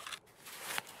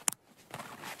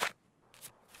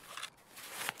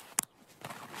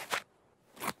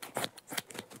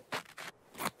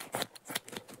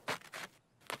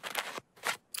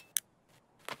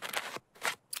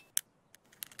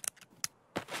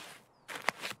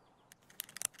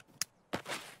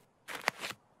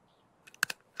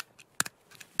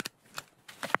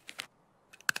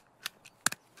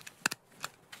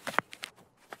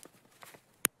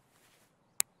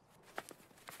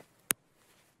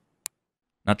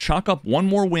 Now chalk up one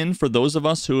more win for those of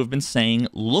us who have been saying,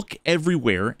 look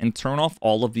everywhere and turn off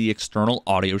all of the external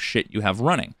audio shit you have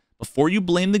running. Before you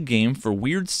blame the game for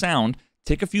weird sound,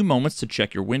 take a few moments to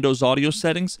check your Windows audio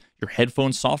settings, your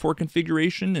headphone software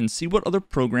configuration, and see what other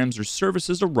programs or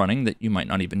services are running that you might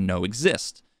not even know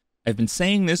exist. I've been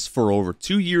saying this for over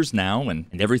 2 years now, and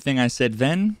everything I said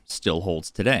then still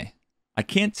holds today. I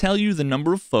can't tell you the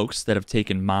number of folks that have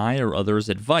taken my or others'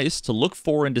 advice to look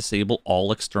for and disable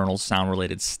all external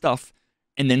sound-related stuff,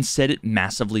 and then said it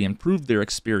massively improved their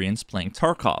experience playing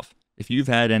Tarkov. If you've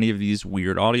had any of these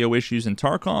weird audio issues in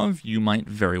Tarkov, you might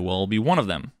very well be one of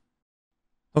them.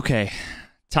 Okay,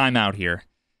 time out here.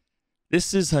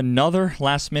 This is another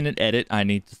last-minute edit I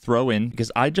need to throw in,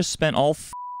 because I just spent all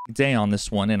day on this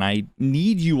one, and I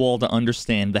need you all to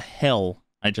understand the hell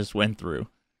I just went through.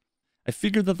 I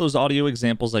figured that those audio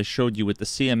examples I showed you with the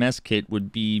CMS kit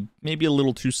would be maybe a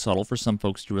little too subtle for some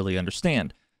folks to really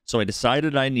understand, so I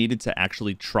decided I needed to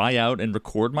actually try out and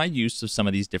record my use of some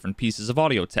of these different pieces of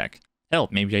audio tech. Hell,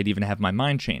 maybe I'd even have my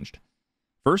mind changed.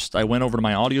 First, I went over to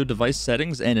my audio device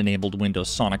settings and enabled Windows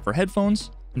Sonic for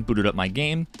headphones, and booted up my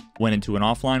game, went into an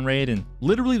offline raid, and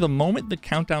literally the moment the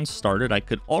countdown started, I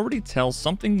could already tell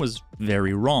something was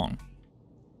very wrong.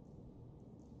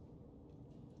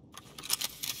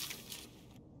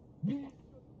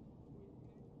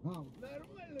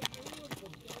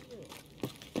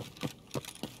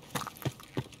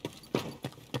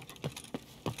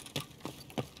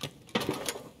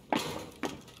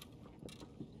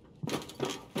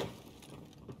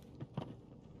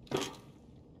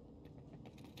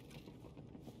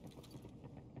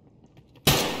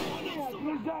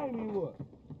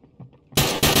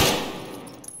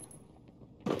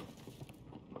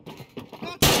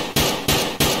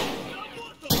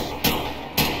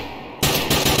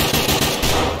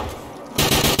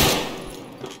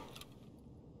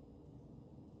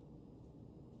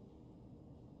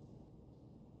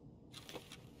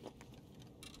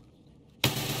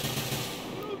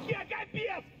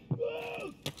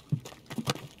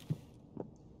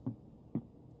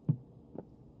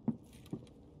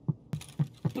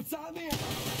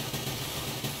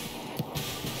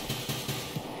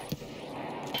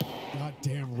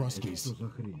 Goddamn Ruskies.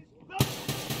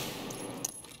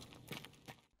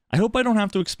 I hope I don't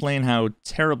have to explain how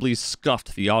terribly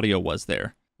scuffed the audio was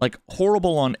there. Like,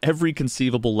 horrible on every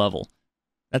conceivable level.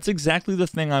 That's exactly the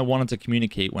thing I wanted to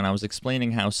communicate when I was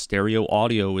explaining how stereo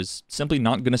audio is simply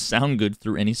not going to sound good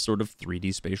through any sort of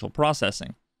 3D spatial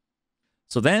processing.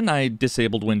 So then I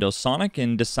disabled Windows Sonic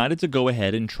and decided to go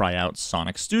ahead and try out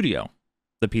Sonic Studio,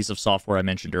 the piece of software I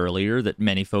mentioned earlier that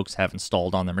many folks have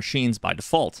installed on their machines by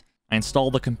default. I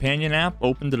installed the companion app,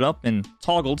 opened it up, and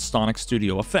toggled Sonic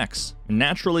Studio effects. And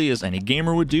naturally, as any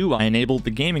gamer would do, I enabled the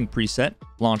gaming preset,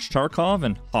 launched Tarkov,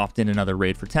 and hopped in another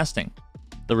raid for testing.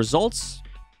 The results?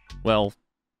 Well,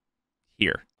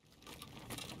 here.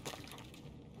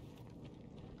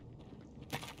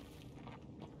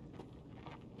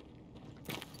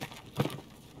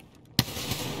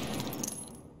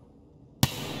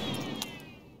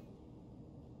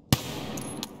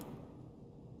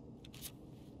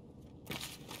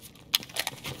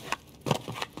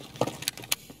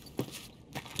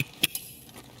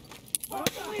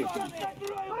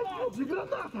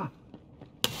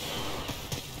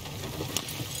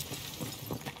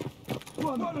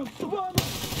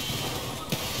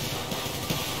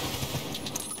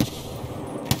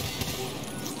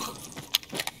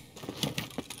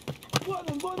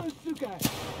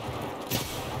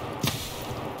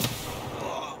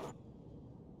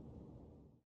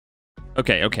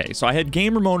 Okay, so I had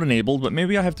gamer mode enabled, but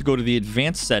maybe I have to go to the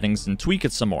advanced settings and tweak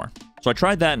it some more. So I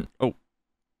tried that and, oh.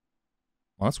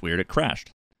 Well, that's weird, it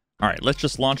crashed. Alright, let's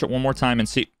just launch it one more time and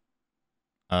see.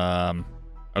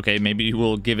 Okay, maybe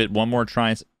we'll give it one more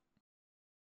try.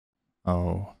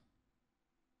 Oh.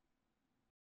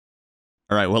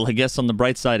 Alright, well, I guess on the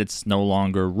bright side, it's no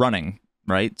longer running,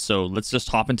 right? So let's just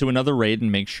hop into another raid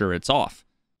and make sure it's off.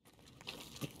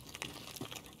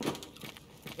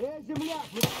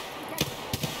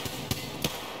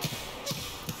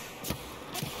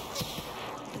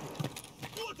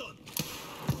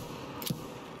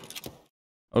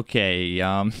 Okay,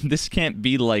 this can't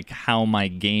be like how my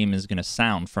game is gonna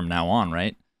sound from now on,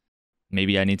 right?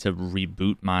 Maybe I need to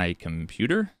reboot my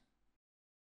computer?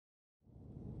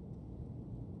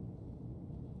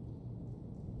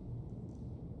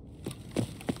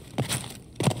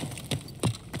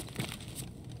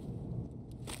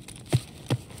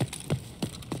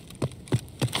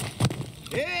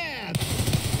 Yeah!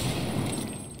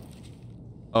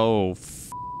 Oh,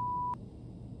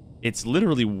 it's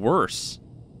literally worse.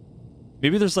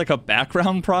 Maybe there's like a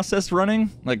background process running?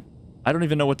 Like, I don't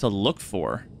even know what to look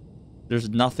for. There's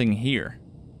nothing here.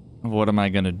 What am I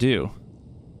gonna do?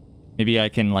 Maybe I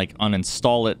can like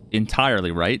uninstall it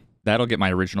entirely, right? That'll get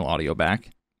my original audio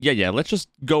back. Yeah, let's just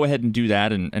go ahead and do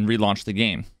that and relaunch the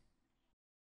game.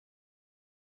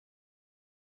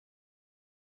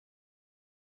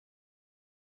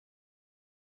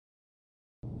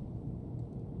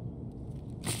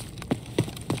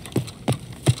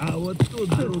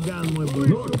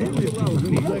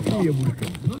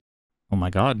 Oh my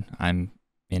god, I'm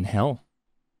in hell.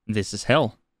 This is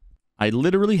hell. I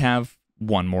literally have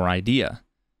one more idea.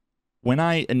 When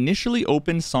I initially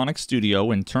opened Sonic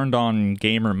Studio and turned on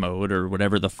gamer mode or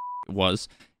whatever the f it was,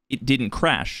 it didn't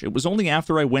crash. It was only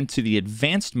after I went to the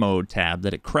advanced mode tab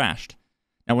that it crashed.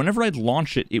 Now whenever I'd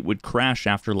launch it, it would crash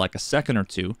after like a second or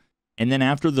two. And then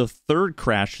after the third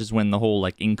crash is when the whole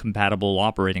like incompatible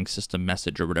operating system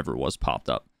message or whatever it was popped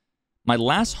up. My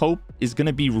last hope is going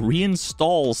to be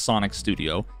reinstall Sonic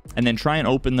Studio and then try and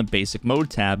open the basic mode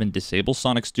tab and disable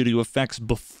Sonic Studio effects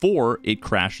before it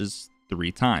crashes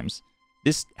 3 times.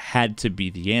 This had to be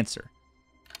the answer.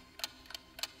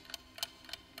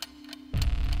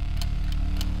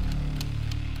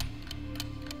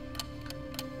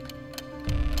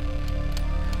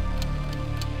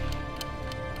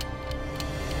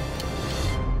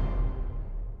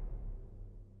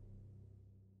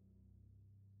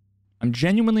 I'm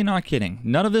genuinely not kidding.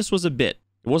 None of this was a bit.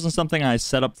 It wasn't something I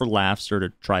set up for laughs or to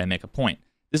try and make a point.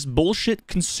 This bullshit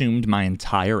consumed my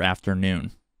entire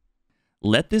afternoon.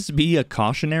 Let this be a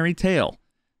cautionary tale.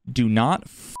 Do not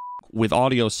f with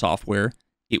audio software.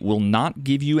 It will not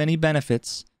give you any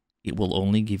benefits. It will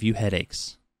only give you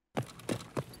headaches.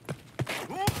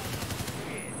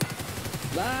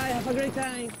 Bye, have a great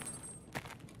time.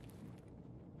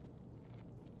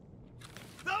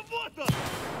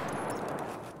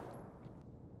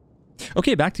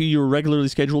 Okay, back to your regularly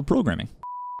scheduled programming.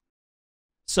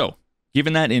 So,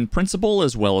 given that in principle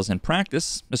as well as in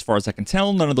practice, as far as I can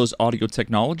tell, none of those audio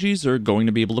technologies are going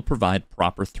to be able to provide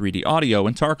proper 3D audio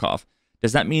in Tarkov.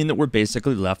 Does that mean that we're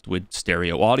basically left with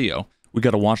stereo audio? We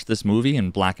gotta watch this movie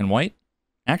in black and white?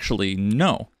 Actually,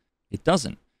 no, it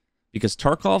doesn't. Because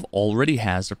Tarkov already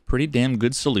has a pretty damn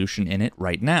good solution in it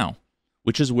right now,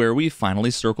 which is where we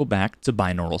finally circle back to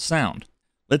binaural sound.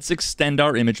 Let's extend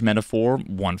our image metaphor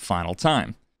one final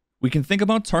time. We can think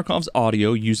about Tarkov's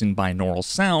audio using binaural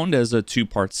sound as a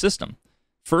 2-part system.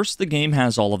 First, the game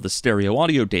has all of the stereo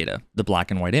audio data, the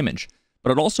black and white image,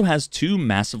 but it also has 2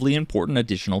 massively important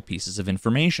additional pieces of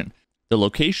information: the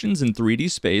locations in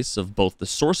 3D space of both the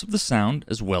source of the sound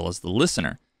as well as the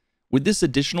listener. With this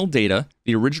additional data,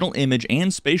 the original image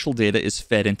and spatial data is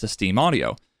fed into Steam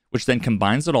Audio, which then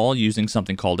combines it all using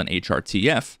something called an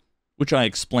HRTF, which I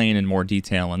explain in more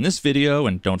detail in this video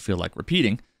and don't feel like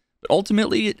repeating, but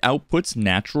ultimately it outputs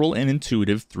natural and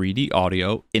intuitive 3D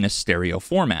audio in a stereo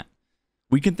format.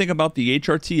 We can think about the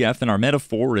HRTF in our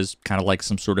metaphor as kind of like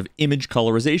some sort of image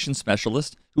colorization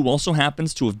specialist who also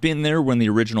happens to have been there when the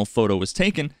original photo was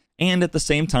taken and at the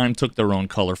same time took their own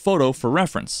color photo for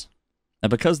reference. Now,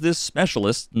 because this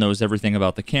specialist knows everything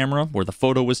about the camera, where the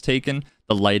photo was taken,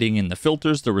 the lighting and the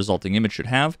filters the resulting image should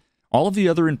have, all of the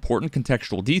other important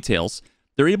contextual details,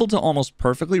 they're able to almost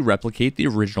perfectly replicate the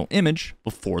original image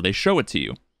before they show it to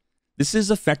you. This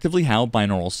is effectively how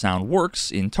binaural sound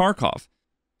works in Tarkov.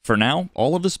 For now,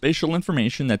 all of the spatial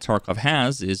information that Tarkov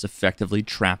has is effectively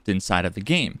trapped inside of the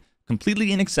game,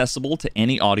 completely inaccessible to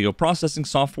any audio processing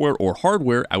software or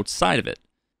hardware outside of it.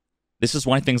 This is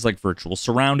why things like virtual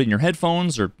surround in your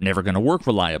headphones are never going to work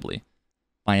reliably.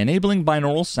 By enabling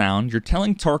binaural sound, you're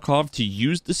telling Tarkov to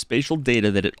use the spatial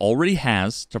data that it already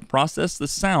has to process the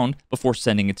sound before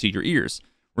sending it to your ears,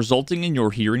 resulting in your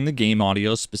hearing the game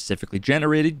audio specifically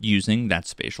generated using that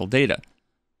spatial data.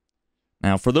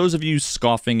 Now, for those of you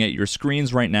scoffing at your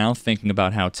screens right now, thinking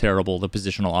about how terrible the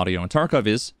positional audio in Tarkov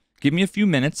is, give me a few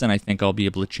minutes and I think I'll be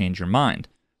able to change your mind.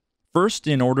 First,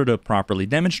 in order to properly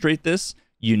demonstrate this,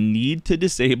 you need to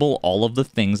disable all of the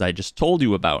things I just told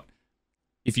you about.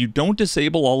 If you don't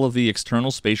disable all of the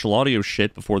external spatial audio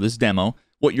shit before this demo,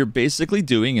 what you're basically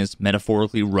doing is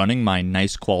metaphorically running my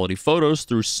nice quality photos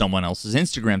through someone else's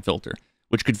Instagram filter,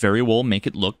 which could very well make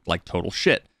it look like total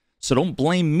shit. So don't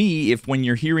blame me if when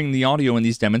you're hearing the audio in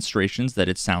these demonstrations that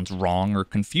it sounds wrong or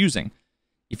confusing.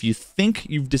 If you think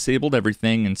you've disabled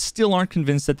everything and still aren't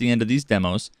convinced at the end of these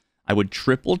demos, I would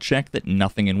triple check that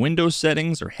nothing in Windows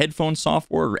settings or headphone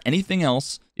software or anything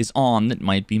else is on that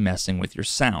might be messing with your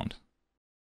sound.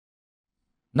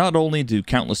 Not only do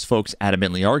countless folks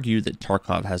adamantly argue that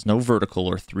Tarkov has no vertical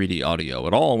or 3D audio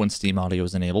at all when Steam Audio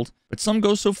is enabled, but some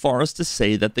go so far as to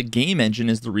say that the game engine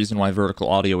is the reason why vertical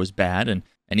audio is bad, and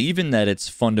even that it's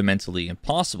fundamentally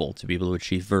impossible to be able to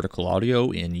achieve vertical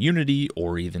audio in Unity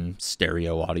or even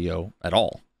stereo audio at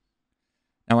all.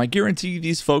 Now, I guarantee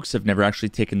these folks have never actually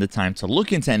taken the time to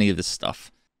look into any of this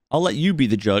stuff. I'll let you be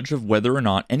the judge of whether or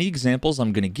not any examples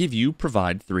I'm going to give you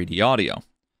provide 3D audio.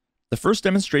 The first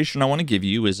demonstration I want to give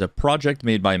you is a project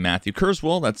made by Matthew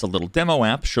Kurzweil that's a little demo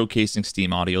app showcasing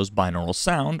Steam Audio's binaural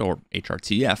sound, or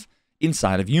HRTF,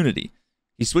 inside of Unity.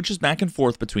 He switches back and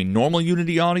forth between normal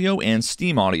Unity audio and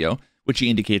Steam Audio, which he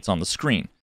indicates on the screen.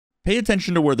 Pay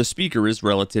attention to where the speaker is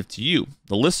relative to you,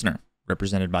 the listener,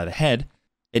 represented by the head,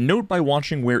 and note by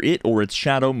watching where it or its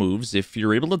shadow moves if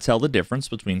you're able to tell the difference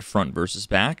between front versus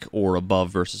back or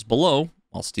above versus below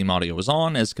while Steam Audio is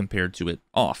on as compared to it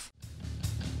off.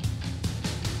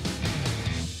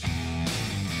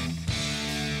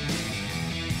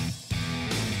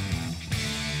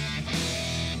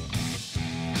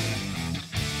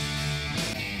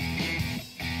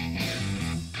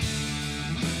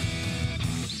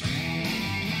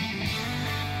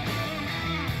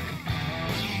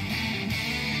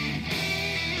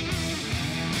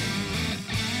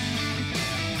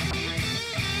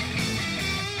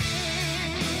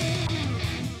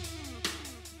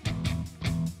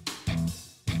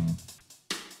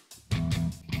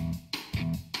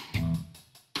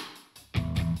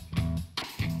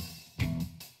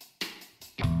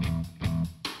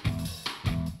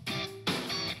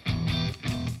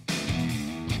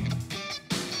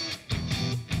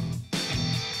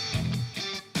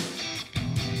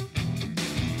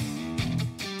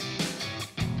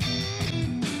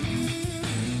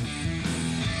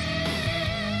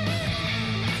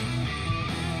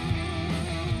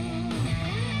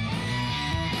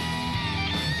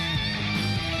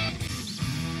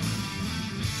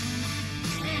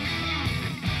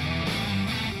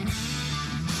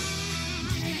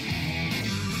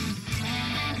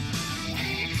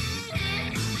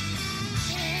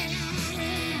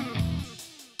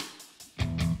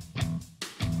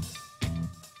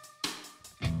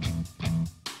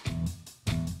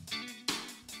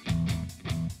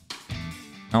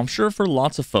 Now, I'm sure for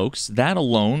lots of folks, that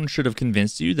alone should have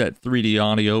convinced you that 3D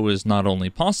audio is not only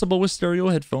possible with stereo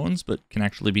headphones, but can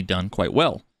actually be done quite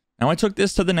well. Now, I took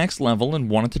this to the next level and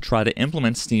wanted to try to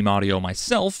implement Steam Audio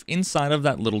myself inside of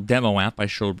that little demo app I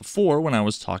showed before when I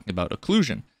was talking about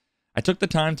occlusion. I took the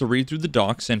time to read through the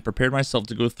docs and prepared myself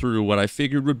to go through what I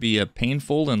figured would be a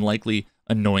painful and likely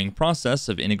annoying process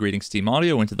of integrating Steam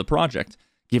Audio into the project,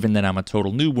 given that I'm a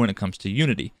total noob when it comes to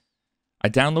Unity. I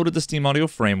downloaded the Steam Audio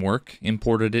framework,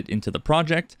 imported it into the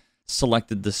project,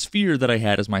 selected the sphere that I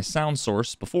had as my sound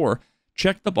source before,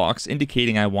 checked the box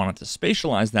indicating I wanted to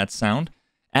spatialize that sound,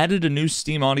 added a new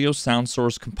Steam Audio sound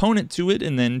source component to it,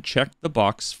 and then checked the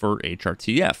box for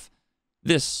HRTF.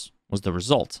 This was the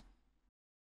result.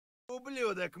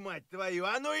 Ублюдок, мать твою!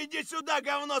 А ну иди сюда,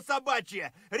 говно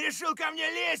собачье! Решил ко мне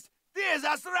лезть? Ты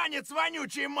засранец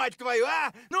вонючий, мать твою,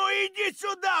 а? Ну иди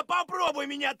сюда, попробуй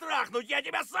меня трахнуть, я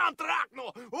тебя сам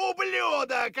трахну!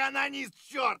 Ублюдок, анонист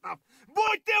чертов!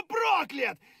 Будь ты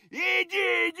проклят!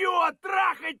 Иди, идиот,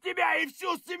 трахать тебя и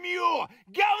всю семью!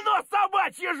 Говно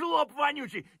собачье, жлоб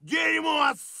вонючий!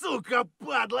 Дерьмо, сука,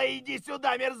 падла, иди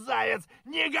сюда, мерзавец!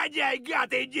 Негодяй,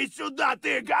 гад, иди сюда,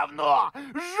 ты говно!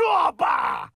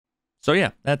 Жопа! So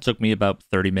yeah, that took me about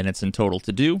 30 minutes in total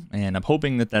to do, and I'm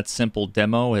hoping that that simple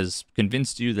demo has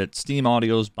convinced you that Steam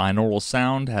Audio's binaural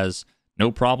sound has no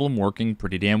problem working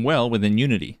pretty damn well within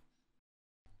Unity.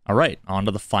 Alright, on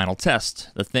to the final test,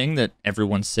 the thing that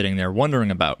everyone's sitting there wondering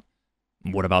about.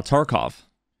 What about Tarkov?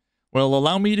 Well,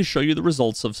 allow me to show you the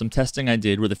results of some testing I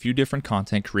did with a few different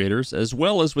content creators, as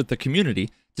well as with the community,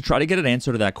 to try to get an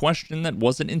answer to that question that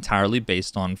wasn't entirely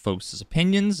based on folks'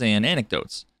 opinions and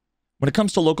anecdotes. When it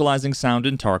comes to localizing sound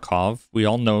in Tarkov, we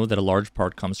all know that a large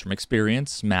part comes from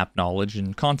experience, map knowledge,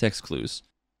 and context clues.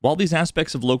 While these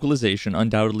aspects of localization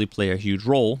undoubtedly play a huge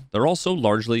role, they're also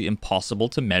largely impossible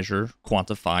to measure,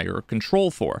 quantify, or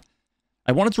control for.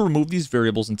 I wanted to remove these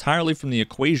variables entirely from the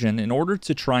equation in order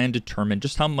to try and determine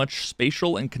just how much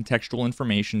spatial and contextual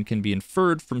information can be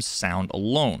inferred from sound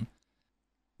alone.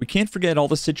 We can't forget all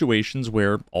the situations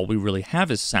where all we really have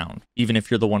is sound, even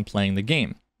if you're the one playing the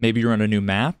game. Maybe you're on a new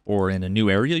map, or in a new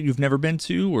area you've never been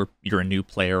to, or you're a new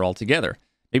player altogether.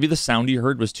 Maybe the sound you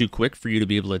heard was too quick for you to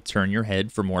be able to turn your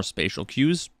head for more spatial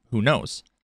cues. Who knows?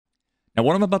 Now,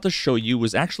 what I'm about to show you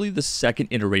was actually the second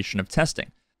iteration of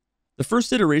testing. The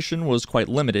first iteration was quite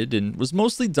limited and was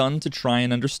mostly done to try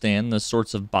and understand the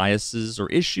sorts of biases or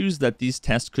issues that these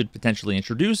tests could potentially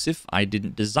introduce if I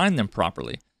didn't design them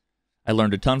properly. I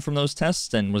learned a ton from those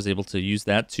tests and was able to use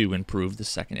that to improve the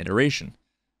second iteration.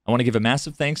 I want to give a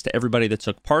massive thanks to everybody that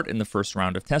took part in the first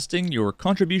round of testing. Your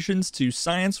contributions to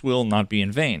science will not be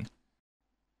in vain.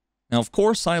 Now, of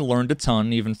course, I learned a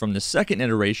ton even from the second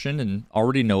iteration and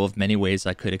already know of many ways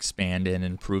I could expand and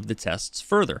improve the tests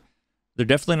further. They're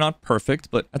definitely not perfect,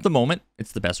 but at the moment,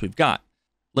 it's the best we've got.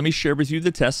 Let me share with you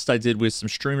the tests I did with some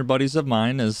streamer buddies of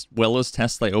mine, as well as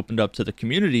tests I opened up to the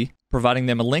community, providing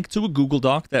them a link to a Google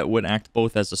Doc that would act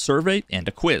both as a survey and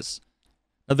a quiz.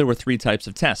 Now, there were 3 types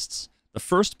of tests. The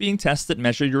first being tests that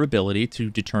measure your ability to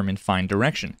determine fine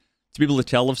direction, to be able to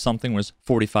tell if something was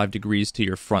 45 degrees to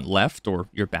your front left or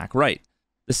your back right.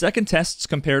 The second tests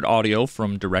compared audio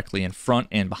from directly in front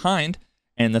and behind,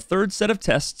 and the third set of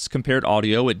tests compared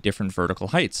audio at different vertical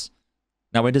heights.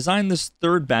 Now, I designed this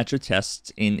third batch of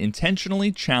tests in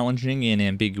intentionally challenging and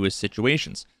ambiguous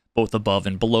situations, both above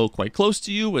and below quite close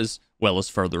to you as well as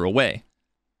further away.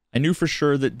 I knew for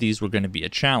sure that these were going to be a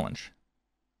challenge.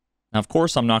 Now, of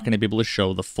course, I'm not going to be able to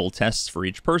show the full tests for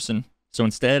each person, so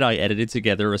instead I edited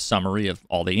together a summary of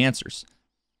all the answers.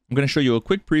 I'm going to show you a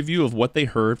quick preview of what they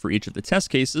heard for each of the test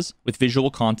cases, with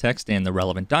visual context and the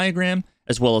relevant diagram,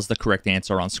 as well as the correct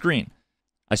answer on screen.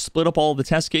 I split up all of the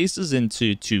test cases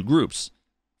into 2 groups.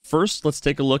 First, let's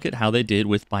take a look at how they did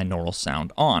with binaural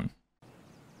sound on.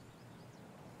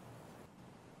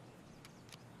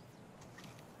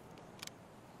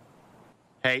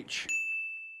 H.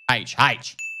 H.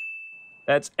 H.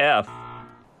 That's F.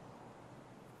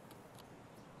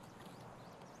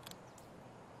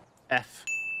 F.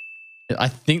 I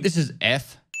think this is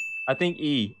F. I think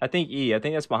E. I think E. I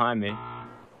think that's behind me.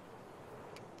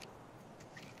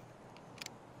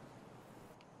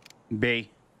 B.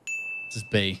 This is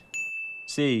B.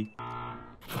 C.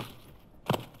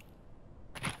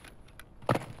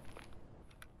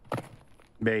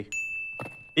 B.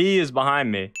 E is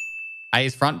behind me. A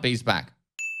is front, B's back.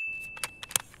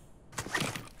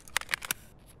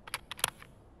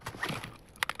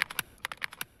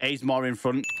 A's more in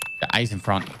front. Yeah, A's in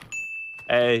front.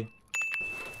 A.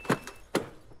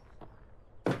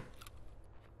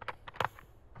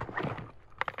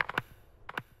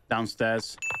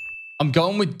 Downstairs. I'm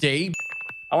going with D.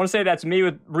 I want to say that's me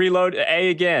with reload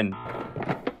A again.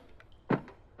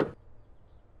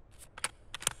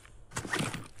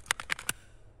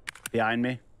 Behind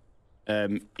me.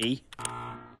 E.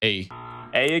 E.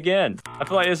 A again. I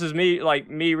feel like this is me,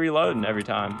 me reloading every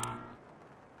time.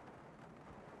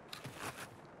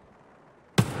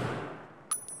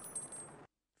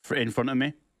 In front of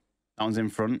me. That one's in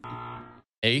front.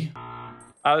 E.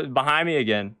 Behind me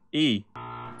again. E.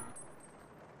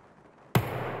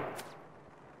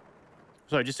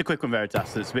 Sorry, just a quick one,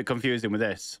 Veritas. It's a bit confusing with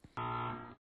this.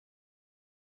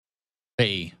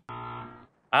 B.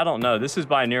 I don't know. This is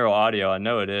binaural audio. I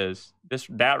know it is.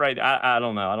 That right. I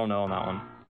don't know. I don't know on that one.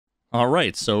 All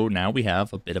right, so now we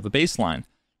have a bit of a baseline.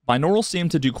 Binaural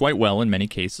seemed to do quite well in many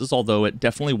cases, although it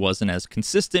definitely wasn't as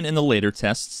consistent in the later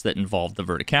tests that involved the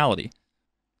verticality.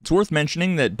 It's worth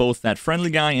mentioning that both that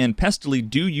friendly guy and Pestily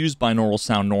do use binaural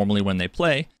sound normally when they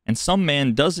play, and some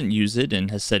man doesn't use it and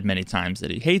has said many times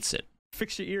that he hates it.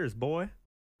 Fix your ears, boy.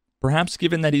 Perhaps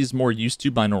given that he's more used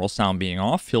to binaural sound being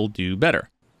off, he'll do better.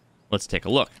 Let's take a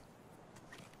look.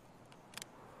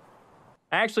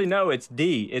 Actually, no, it's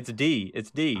D. It's D.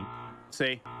 It's D.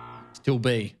 C. Still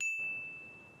B.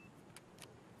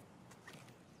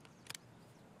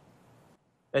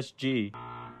 That's G.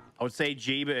 I would say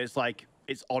G, but it's like,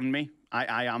 it's on me.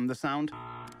 I am the sound.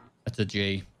 That's a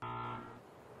G.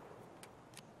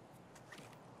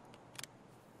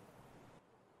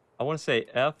 I want to say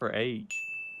F or H.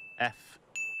 F.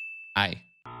 A.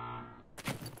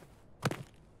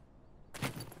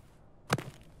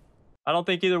 I don't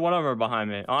think either one of them are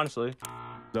behind me, honestly.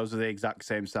 Those are the exact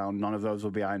same sound. None of those were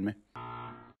behind me.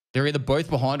 They're either both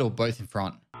behind or both in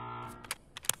front.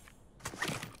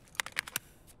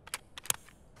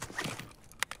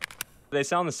 They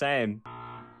sound the same.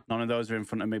 None of those are in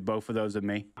front of me. Both of those are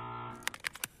me.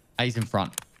 A's in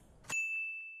front.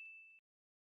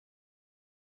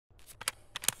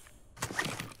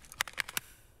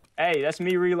 Hey, that's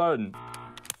me reloading.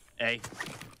 A.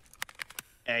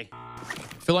 A.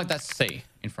 I feel like that's C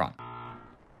in front.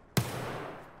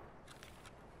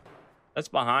 That's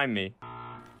behind me.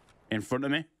 In front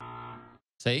of me?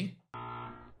 C?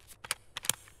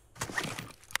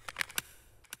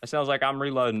 That sounds like I'm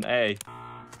reloading A.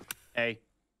 A.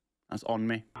 That's on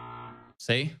me.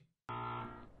 C?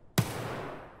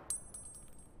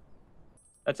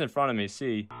 That's in front of me,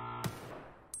 C.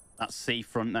 That's C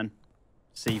front then.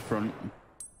 C front.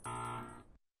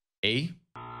 E?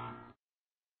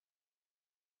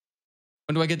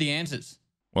 When do I get the answers?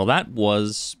 Well, that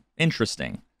was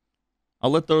interesting.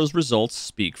 I'll let those results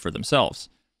speak for themselves.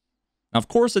 Now, of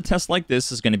course, a test like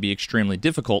this is going to be extremely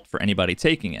difficult for anybody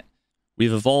taking it.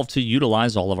 We've evolved to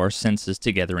utilize all of our senses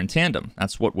together in tandem.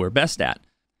 That's what we're best at.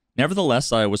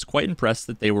 Nevertheless, I was quite impressed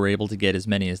that they were able to get as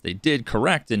many as they did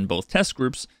correct in both test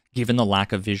groups, given the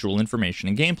lack of visual information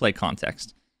and gameplay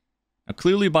context. Now,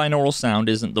 clearly, binaural sound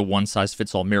isn't the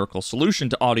one-size-fits-all miracle solution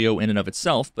to audio in and of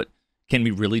itself, but can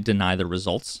we really deny the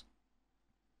results?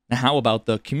 Now, how about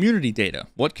the community data?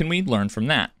 What can we learn from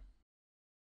that?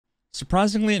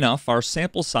 Surprisingly enough, our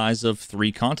sample size of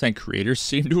 3 content creators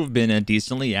seemed to have been a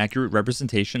decently accurate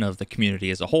representation of the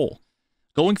community as a whole.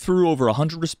 Going through over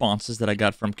 100 responses that I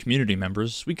got from community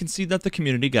members, we can see that the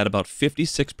community got about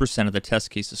 56% of the test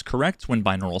cases correct when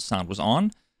binaural sound was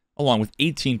on, along with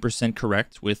 18%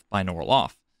 correct with binaural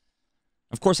off.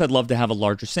 Of course, I'd love to have a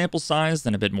larger sample size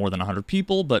than a bit more than 100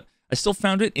 people, but I still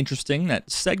found it interesting that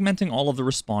segmenting all of the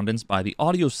respondents by the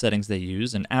audio settings they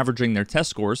use and averaging their test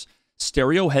scores,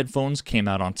 stereo headphones came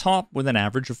out on top with an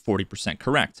average of 40%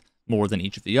 correct, more than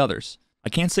each of the others. I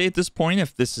can't say at this point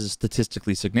if this is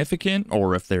statistically significant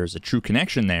or if there's a true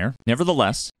connection there.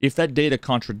 Nevertheless, if that data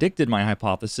contradicted my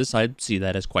hypothesis, I'd see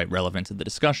that as quite relevant to the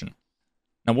discussion.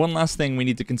 Now, one last thing we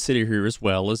need to consider here as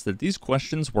well is that these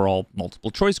questions were all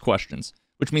multiple choice questions,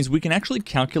 which means we can actually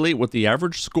calculate what the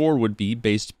average score would be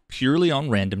based purely on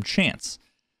random chance.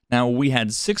 Now, we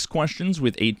had 6 questions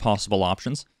with 8 possible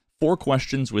options, 4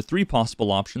 questions with 3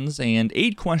 possible options, and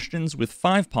 8 questions with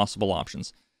 5 possible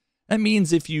options. That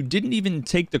means if you didn't even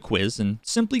take the quiz and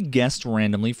simply guessed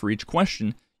randomly for each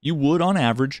question, you would, on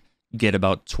average, get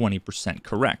about 20%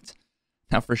 correct.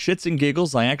 Now, for shits and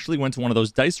giggles, I actually went to one of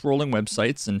those dice rolling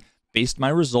websites and based my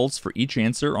results for each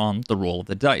answer on the roll of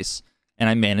the dice, and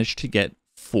I managed to get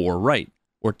 4 right,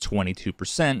 or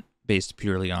 22%, based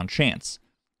purely on chance.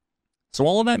 So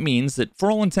all of that means that,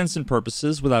 for all intents and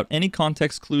purposes, without any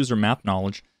context clues or map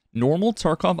knowledge, normal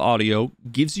Tarkov audio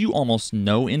gives you almost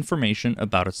no information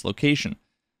about its location.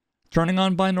 Turning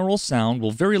on binaural sound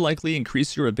will very likely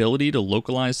increase your ability to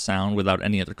localize sound without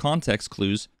any other context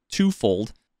clues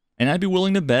twofold, and I'd be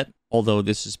willing to bet, although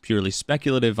this is purely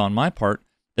speculative on my part,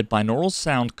 that binaural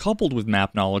sound coupled with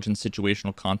map knowledge and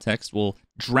situational context will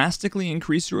drastically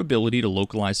increase your ability to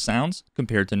localize sounds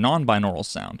compared to non-binaural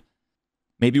sound.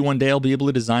 Maybe one day I'll be able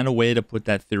to design a way to put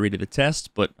that theory to the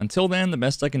test, but until then, the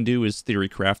best I can do is theory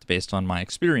craft based on my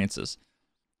experiences.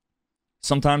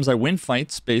 Sometimes I win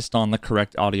fights based on the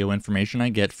correct audio information I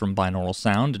get from binaural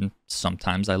sound, and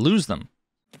sometimes I lose them.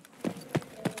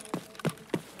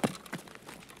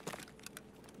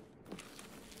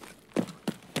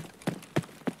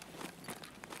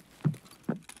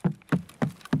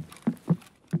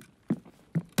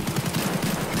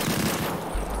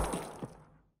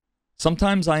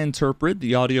 Sometimes I interpret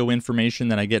the audio information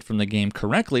that I get from the game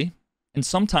correctly, and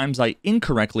sometimes I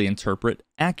incorrectly interpret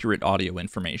accurate audio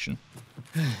information.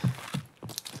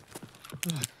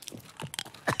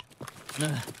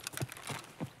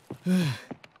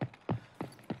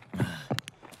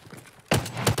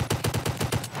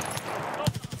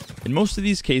 In most of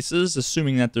these cases,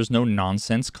 assuming that there's no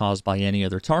nonsense caused by any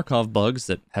other Tarkov bugs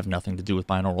that have nothing to do with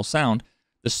binaural sound,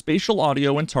 the spatial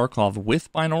audio in Tarkov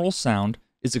with binaural sound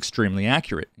is extremely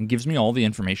accurate and gives me all the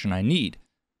information I need.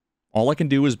 All I can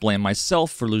do is blame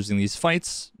myself for losing these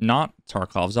fights, not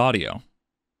Tarkov's audio.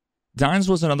 Dines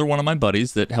was another one of my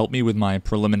buddies that helped me with my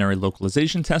preliminary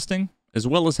localization testing, as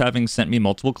well as having sent me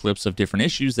multiple clips of different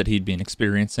issues that he'd been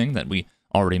experiencing that we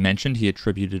already mentioned he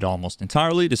attributed almost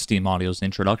entirely to Steam Audio's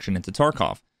introduction into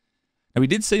Tarkov. Now, he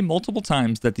did say multiple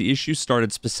times that the issue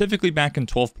started specifically back in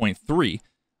 12.3,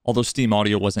 although Steam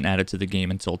Audio wasn't added to the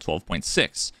game until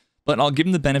 12.6, but I'll give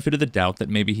him the benefit of the doubt that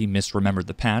maybe he misremembered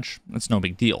the patch. That's no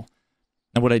big deal.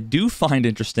 Now, what I do find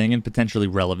interesting and potentially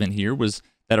relevant here was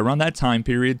that around that time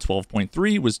period,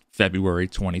 12.3 was February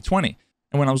 2020.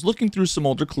 And when I was looking through some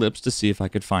older clips to see if I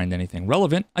could find anything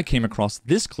relevant, I came across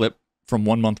this clip from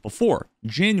 1 month before,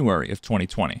 January of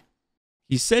 2020.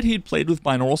 He said he'd played with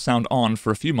binaural sound on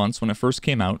for a few months when it first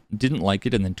came out, didn't like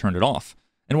it, and then turned it off.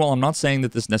 And while I'm not saying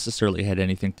that this necessarily had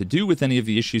anything to do with any of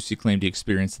the issues he claimed he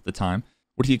experienced at the time,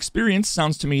 what he experienced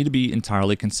sounds to me to be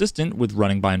entirely consistent with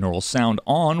running binaural sound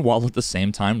on while at the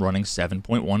same time running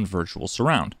 7.1 virtual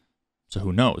surround. So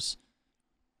who knows?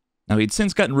 Now, he'd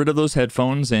since gotten rid of those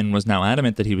headphones and was now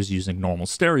adamant that he was using normal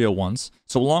stereo ones,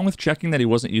 so along with checking that he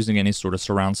wasn't using any sort of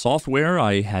surround software,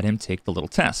 I had him take the little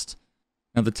test.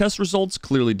 Now, the test results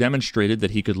clearly demonstrated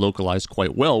that he could localize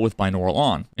quite well with binaural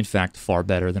on, in fact, far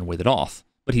better than with it off,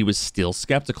 but he was still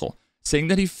skeptical, saying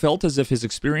that he felt as if his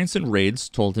experience in raids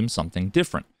told him something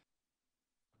different.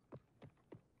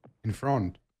 In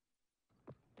front.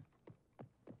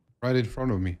 Right in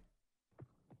front of me.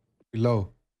 Below.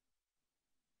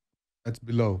 That's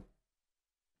below.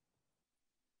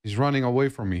 He's running away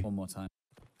from me. One more time.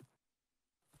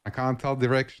 I can't tell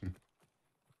direction.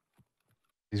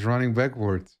 He's running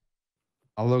backwards.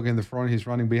 I'll look in the front, he's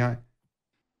running behind.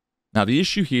 Now, the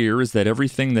issue here is that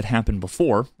everything that happened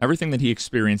before, everything that he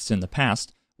experienced in the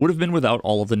past, would have been without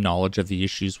all of the knowledge of the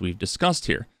issues we've discussed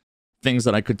here. Things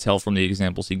that I could tell from the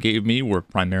examples he gave me were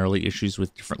primarily issues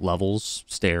with different levels,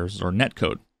 stairs, or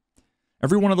netcode.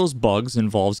 Every one of those bugs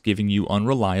involves giving you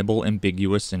unreliable,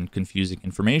 ambiguous, and confusing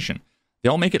information. They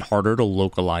all make it harder to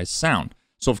localize sound.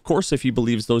 So of course, if he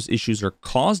believes those issues are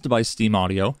caused by Steam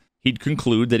Audio, he'd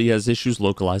conclude that he has issues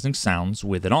localizing sounds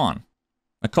with it on.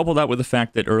 Now, couple that with the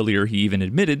fact that earlier he even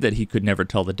admitted that he could never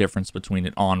tell the difference between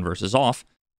it on versus off.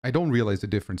 I don't realize the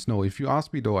difference. No, if you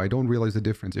ask me though, I don't realize the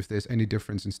difference if there's any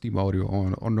difference in Steam Audio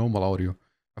or normal audio.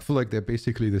 I feel like they're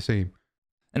basically the same.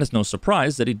 And it's no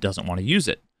surprise that he doesn't want to use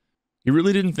it. He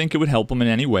really didn't think it would help him in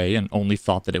any way and only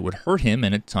thought that it would hurt him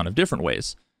in a ton of different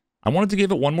ways. I wanted to give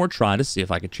it one more try to see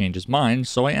if I could change his mind,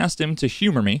 so I asked him to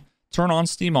humor me, turn on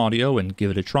Steam Audio, and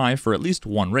give it a try for at least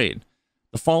one raid.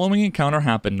 The following encounter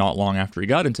happened not long after he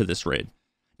got into this raid.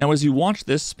 Now, as you watch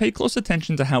this, pay close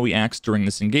attention to how he acts during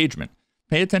this engagement.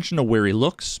 Pay attention to where he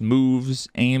looks, moves,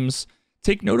 aims.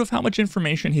 Take note of how much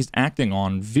information he's acting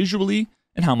on visually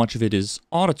and how much of it is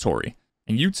auditory.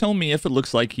 And you tell me if it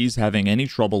looks like he's having any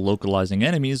trouble localizing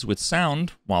enemies with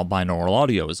sound while binaural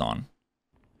audio is on.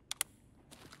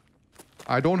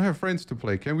 I don't have friends to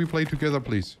play. Can we play together,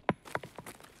 please?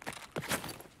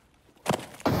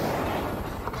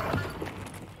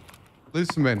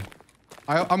 Listen, man.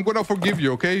 I'm gonna forgive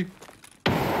you, okay?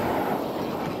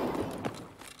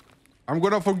 I'm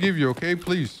gonna forgive you, okay?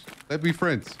 Please, let's be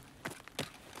friends.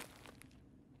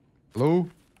 Hello?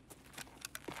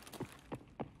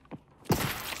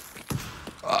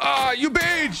 Ah, you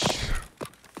bitch!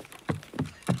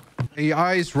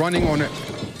 AI is running on it.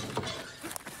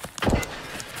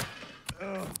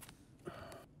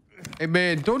 Hey,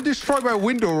 man, don't destroy my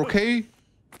window, okay?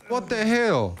 What the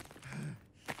hell?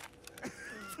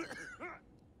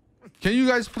 Can you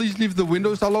guys please leave the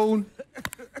windows alone?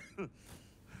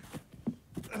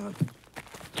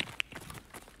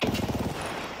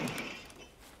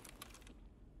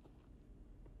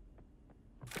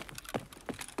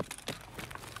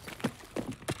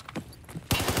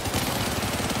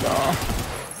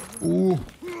 Ooh.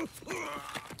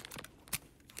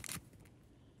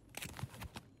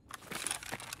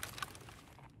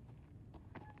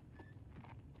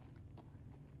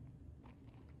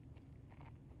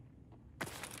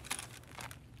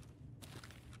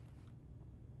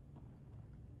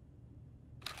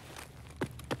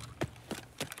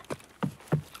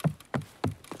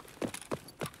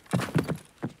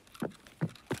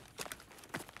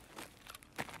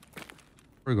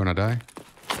 We're gonna die.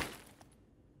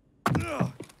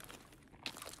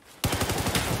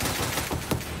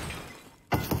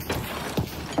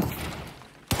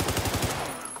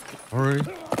 All right.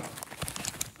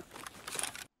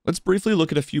 Let's briefly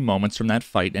look at a few moments from that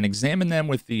fight and examine them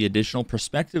with the additional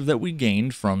perspective that we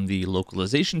gained from the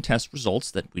localization test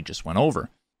results that we just went over.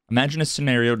 Imagine a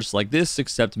scenario just like this,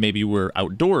 except maybe we're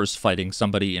outdoors fighting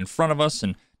somebody in front of us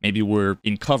and maybe we're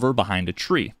in cover behind a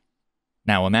tree.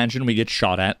 Now imagine we get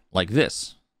shot at like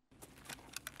this.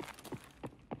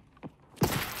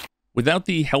 Without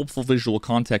the helpful visual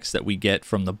context that we get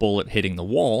from the bullet hitting the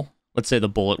wall, let's say the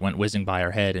bullet went whizzing by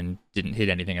our head and didn't hit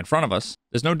anything in front of us,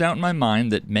 there's no doubt in my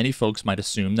mind that many folks might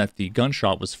assume that the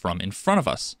gunshot was from in front of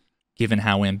us, given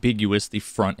how ambiguous the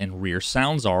front and rear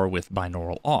sounds are with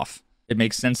binaural off. It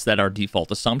makes sense that our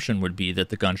default assumption would be that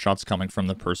the gunshot's coming from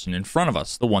the person in front of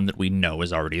us, the one that we know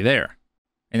is already there.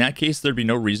 In that case, there'd be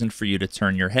no reason for you to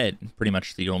turn your head, pretty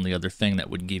much the only other thing that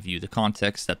would give you the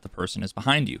context that the person is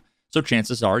behind you. So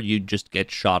chances are you'd just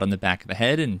get shot on the back of the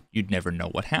head and you'd never know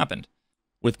what happened.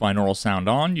 With binaural sound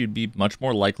on, you'd be much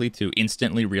more likely to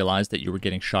instantly realize that you were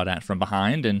getting shot at from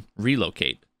behind and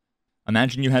relocate.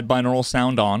 Imagine you had binaural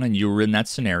sound on and you were in that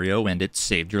scenario and it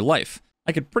saved your life.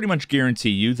 I could pretty much guarantee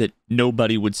you that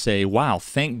nobody would say, wow,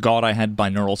 thank God I had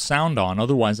binaural sound on,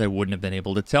 otherwise I wouldn't have been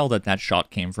able to tell that that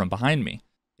shot came from behind me.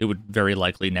 It would very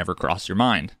likely never cross your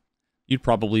mind. You'd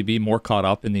probably be more caught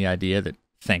up in the idea that,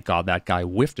 thank God that guy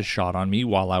whiffed a shot on me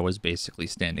while I was basically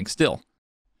standing still.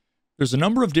 There's a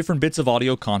number of different bits of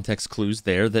audio context clues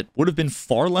there that would have been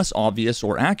far less obvious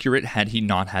or accurate had he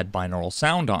not had binaural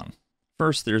sound on.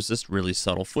 First, there's this really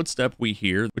subtle footstep we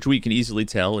hear, which we can easily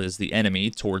tell is the enemy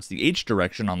towards the H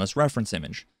direction on this reference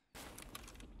image.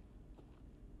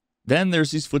 Then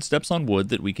there's these footsteps on wood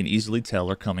that we can easily tell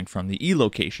are coming from the E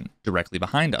location, directly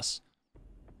behind us.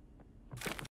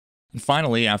 And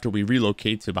finally, after we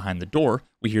relocate to behind the door,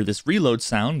 we hear this reload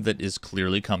sound that is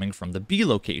clearly coming from the B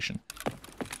location.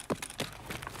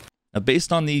 Now,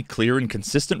 based on the clear and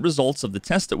consistent results of the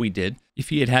test that we did, if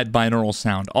he had had binaural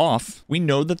sound off, we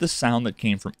know that the sound that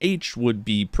came from H would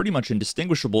be pretty much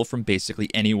indistinguishable from basically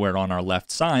anywhere on our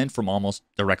left side, from almost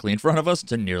directly in front of us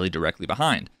to nearly directly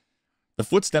behind. The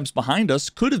footsteps behind us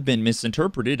could have been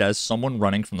misinterpreted as someone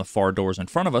running from the far doors in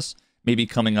front of us, maybe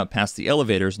coming up past the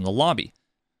elevators in the lobby.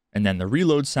 And then the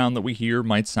reload sound that we hear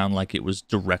might sound like it was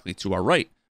directly to our right,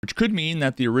 which could mean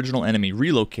that the original enemy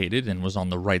relocated and was on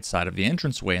the right side of the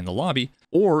entranceway in the lobby,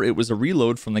 or it was a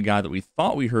reload from the guy that we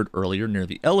thought we heard earlier near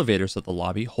the elevators of the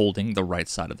lobby holding the right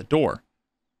side of the door.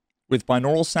 With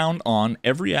binaural sound on,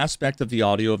 every aspect of the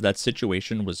audio of that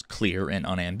situation was clear and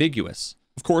unambiguous.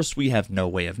 Of course, we have no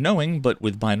way of knowing, but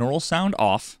with binaural sound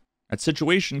off, that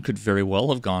situation could very well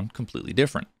have gone completely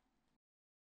different.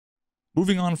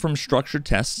 Moving on from structured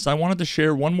tests, I wanted to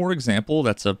share one more example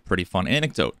that's a pretty fun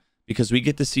anecdote, because we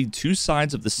get to see two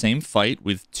sides of the same fight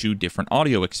with two different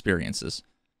audio experiences.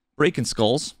 Breaking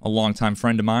Skulls, a longtime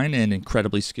friend of mine and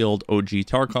incredibly skilled OG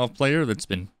Tarkov player that's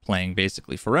been playing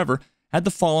basically forever, had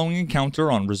the following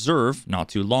encounter on reserve not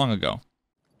too long ago.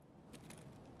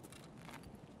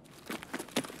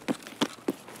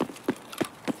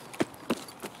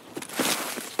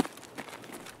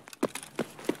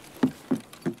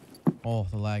 Oh,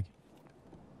 the lag.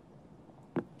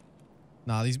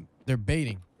 Nah, they're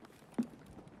baiting.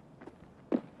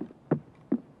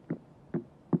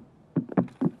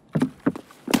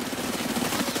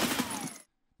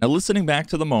 Now, listening back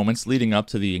to the moments leading up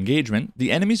to the engagement,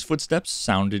 the enemy's footsteps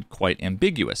sounded quite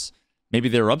ambiguous. Maybe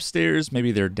they're upstairs,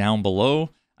 maybe they're down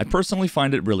below. I personally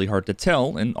find it really hard to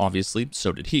tell, and obviously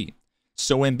so did he.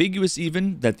 So ambiguous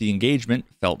even that the engagement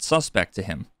felt suspect to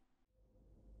him.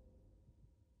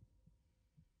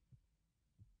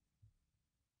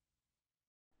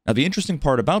 Now, the interesting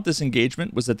part about this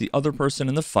engagement was that the other person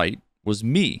in the fight was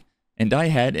me, and I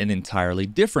had an entirely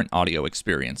different audio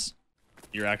experience.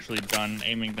 You're actually done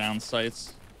aiming down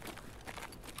sights?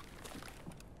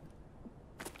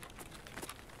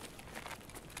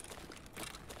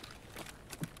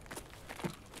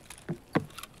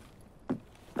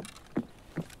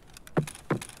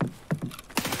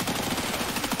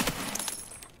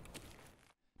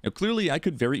 Now, clearly, I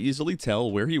could very easily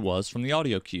tell where he was from the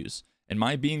audio cues, and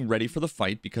my being ready for the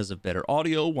fight because of better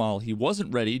audio while he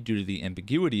wasn't ready due to the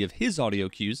ambiguity of his audio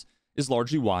cues is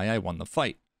largely why I won the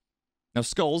fight. Now,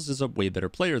 Skulls is a way better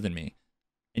player than me,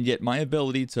 and yet my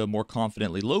ability to more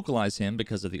confidently localize him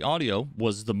because of the audio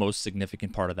was the most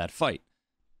significant part of that fight.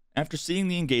 After seeing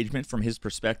the engagement from his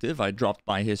perspective, I dropped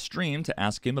by his stream to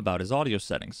ask him about his audio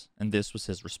settings, and this was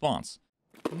his response.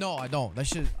 No, I don't. That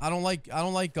shit. I don't like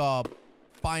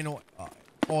binaural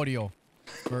audio.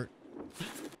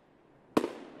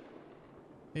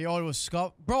 The audio was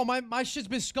scuffed. Bro, my shit's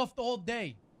been scuffed all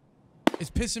day. It's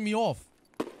pissing me off.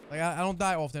 Like, I don't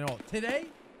die often at all. Today,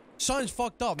 something's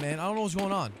fucked up, man. I don't know what's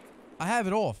going on. I have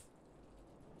it off.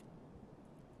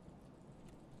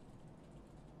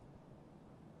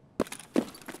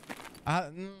 Nah,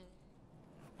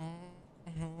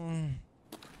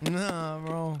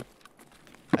 bro.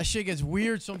 That shit gets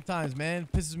weird sometimes, man.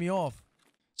 Pisses me off.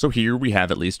 So here we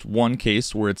have at least one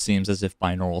case where it seems as if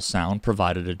binaural sound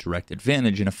provided a direct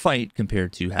advantage in a fight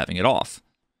compared to having it off.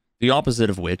 The opposite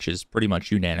of which is pretty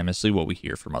much unanimously what we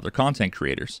hear from other content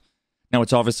creators. Now,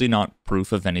 it's obviously not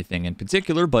proof of anything in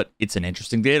particular, but it's an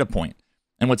interesting data point.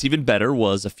 And what's even better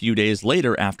was a few days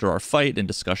later after our fight and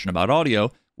discussion about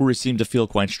audio, where he seemed to feel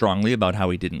quite strongly about how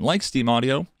he didn't like Steam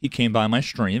Audio, he came by my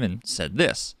stream and said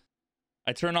this.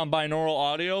 I turn on binaural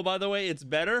audio, by the way, it's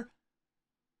better.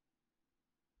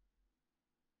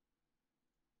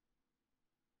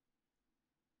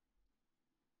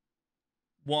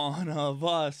 One of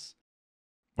us.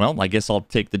 Well, I guess I'll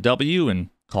take the W and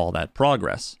call that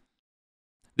progress.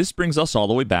 This brings us all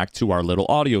the way back to our little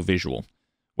audio visual.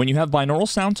 When you have binaural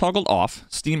sound toggled off,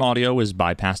 Steam Audio is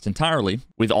bypassed entirely,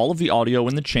 with all of the audio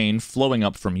in the chain flowing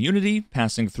up from Unity,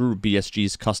 passing through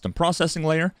BSG's custom processing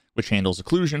layer, which handles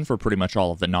occlusion for pretty much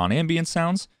all of the non-ambient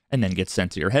sounds, and then gets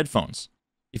sent to your headphones.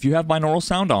 If you have binaural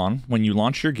sound on, when you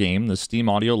launch your game, the Steam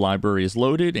Audio library is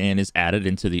loaded and is added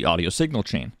into the audio signal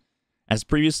chain. As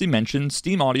previously mentioned,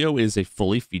 Steam Audio is a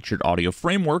fully featured audio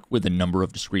framework with a number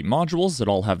of discrete modules that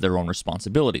all have their own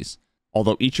responsibilities,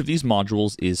 although each of these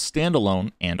modules is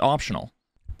standalone and optional.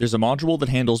 There's a module that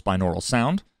handles binaural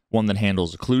sound, one that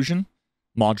handles occlusion,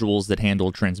 modules that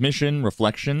handle transmission,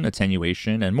 reflection,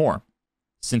 attenuation, and more.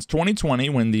 Since 2020,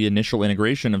 when the initial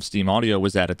integration of Steam Audio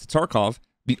was added to Tarkov,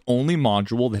 the only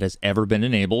module that has ever been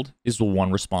enabled is the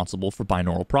one responsible for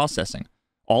binaural processing.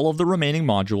 All of the remaining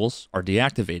modules are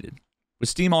deactivated. With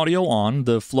Steam Audio on,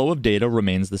 the flow of data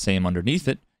remains the same underneath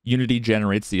it. Unity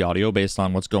generates the audio based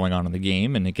on what's going on in the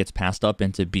game, and it gets passed up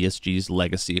into BSG's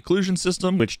legacy occlusion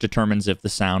system, which determines if the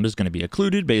sound is going to be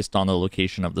occluded based on the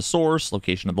location of the source,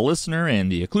 location of the listener,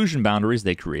 and the occlusion boundaries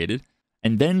they created.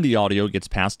 And then the audio gets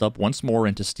passed up once more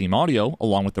into Steam Audio,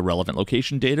 along with the relevant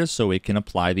location data, so it can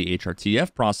apply the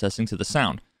HRTF processing to the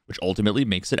sound, which ultimately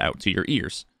makes it out to your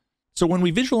ears. So when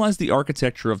we visualize the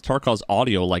architecture of Tarkov's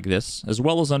audio like this, as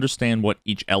well as understand what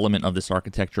each element of this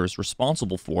architecture is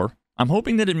responsible for, I'm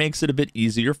hoping that it makes it a bit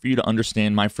easier for you to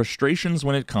understand my frustrations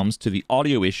when it comes to the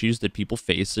audio issues that people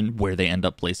face and where they end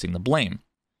up placing the blame.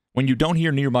 When you don't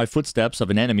hear nearby footsteps of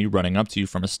an enemy running up to you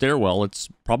from a stairwell, it's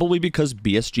probably because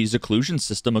BSG's occlusion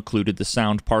system occluded the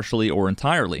sound partially or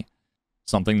entirely,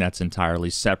 something that's entirely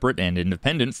separate and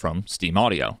independent from Steam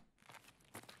Audio.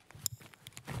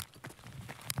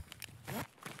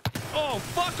 Oh,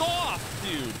 fuck off,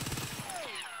 dude!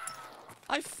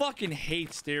 I fucking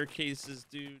hate staircases,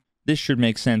 dude. This should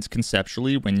make sense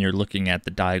conceptually when you're looking at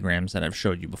the diagrams that I've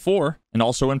showed you before, and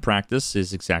also in practice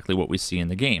is exactly what we see in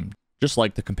the game. Just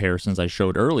like the comparisons I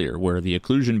showed earlier, where the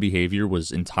occlusion behavior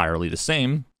was entirely the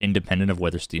same, independent of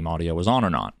whether Steam Audio was on or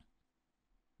not.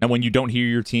 Now, when you don't hear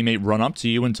your teammate run up to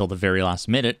you until the very last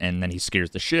minute, and then he scares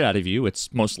the shit out of you,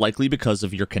 it's most likely because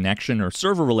of your connection or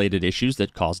server-related issues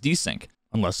that cause desync.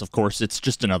 Unless, of course, it's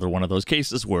just another one of those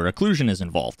cases where occlusion is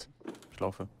involved.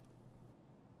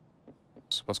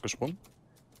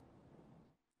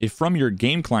 If from your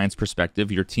game client's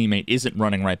perspective, your teammate isn't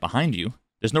running right behind you,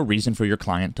 there's no reason for your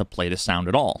client to play the sound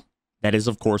at all. That is,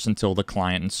 of course, until the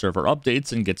client and server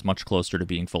updates and gets much closer to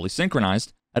being fully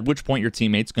synchronized, at which point your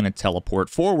teammate's going to teleport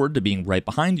forward to being right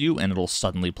behind you and it'll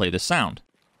suddenly play the sound.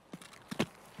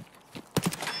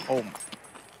 Oh.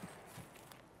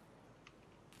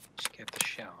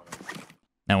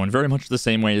 Now, in very much the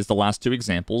same way as the last two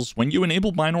examples, when you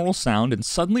enable binaural sound and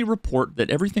suddenly report that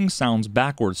everything sounds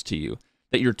backwards to you,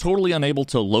 that you're totally unable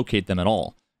to locate them at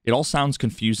all, it all sounds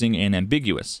confusing and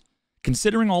ambiguous.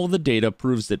 Considering all of the data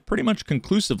proves that pretty much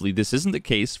conclusively this isn't the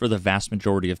case for the vast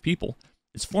majority of people,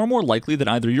 it's far more likely that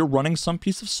either you're running some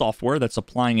piece of software that's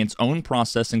applying its own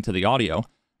processing to the audio,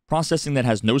 processing that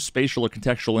has no spatial or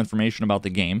contextual information about the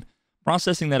game,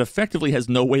 processing that effectively has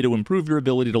no way to improve your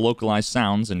ability to localize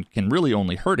sounds and can really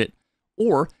only hurt it,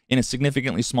 or, in a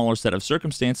significantly smaller set of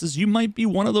circumstances, you might be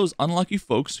one of those unlucky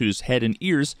folks whose head and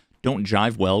ears don't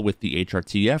jive well with the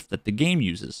HRTF that the game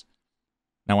uses.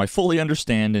 Now, I fully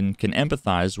understand and can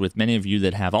empathize with many of you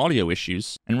that have audio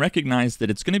issues, and recognize that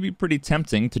it's going to be pretty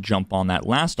tempting to jump on that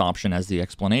last option as the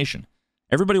explanation.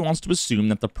 Everybody wants to assume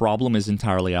that the problem is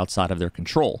entirely outside of their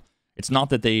control. It's not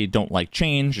that they don't like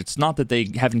change, it's not that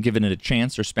they haven't given it a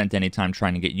chance or spent any time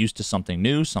trying to get used to something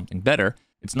new, something better.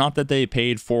 It's not that they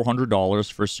paid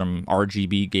 $400 for some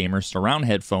RGB gamer surround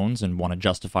headphones and want to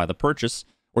justify the purchase,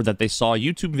 or that they saw a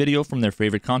YouTube video from their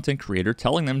favorite content creator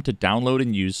telling them to download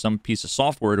and use some piece of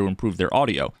software to improve their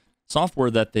audio.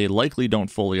 Software that they likely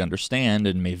don't fully understand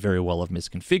and may very well have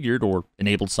misconfigured or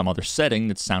enabled some other setting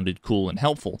that sounded cool and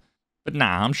helpful. But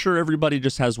nah, I'm sure everybody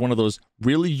just has one of those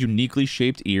really uniquely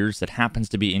shaped ears that happens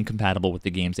to be incompatible with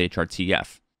the game's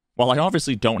HRTF. While I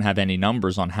obviously don't have any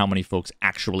numbers on how many folks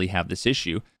actually have this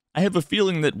issue, I have a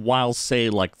feeling that while, say,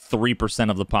 like 3%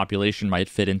 of the population might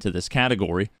fit into this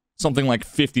category, something like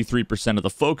 53% of the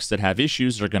folks that have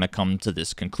issues are going to come to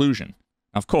this conclusion.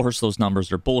 Of course, those numbers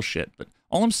are bullshit, but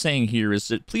all I'm saying here is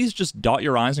that please just dot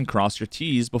your I's and cross your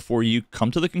T's before you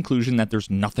come to the conclusion that there's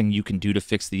nothing you can do to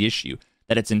fix the issue,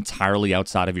 that it's entirely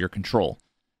outside of your control.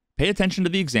 Pay attention to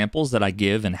the examples that I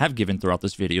give and have given throughout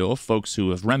this video of folks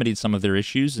who have remedied some of their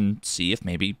issues and see if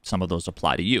maybe some of those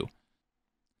apply to you.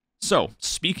 So,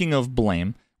 speaking of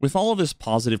blame, with all of this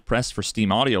positive press for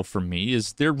Steam Audio for me,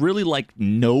 is there really like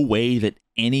no way that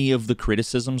any of the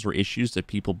criticisms or issues that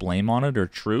people blame on it are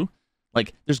true?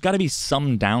 Like, there's got to be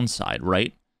some downside,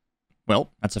 right?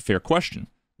 Well, that's a fair question.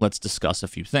 Let's discuss a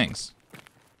few things.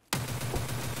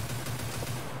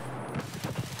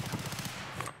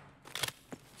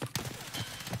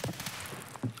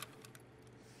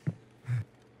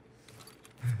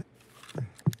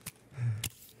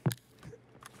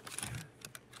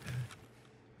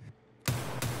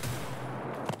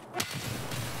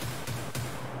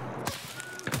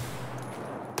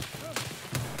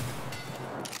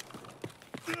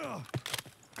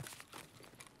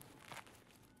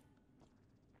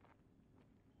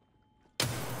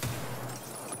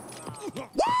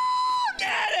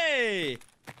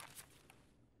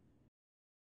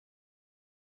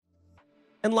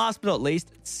 And last but not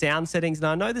least, sound settings.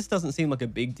 Now, I know this doesn't seem like a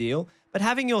big deal, but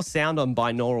having your sound on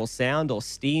binaural sound or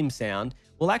Steam sound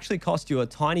will actually cost you a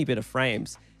tiny bit of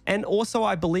frames. And also,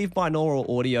 I believe binaural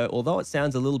audio, although it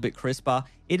sounds a little bit crisper,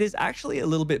 it is actually a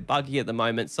little bit buggy at the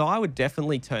moment, so I would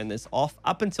definitely turn this off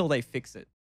up until they fix it.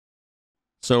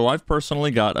 So I've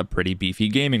personally got a pretty beefy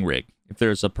gaming rig. If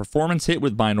there's a performance hit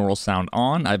with binaural sound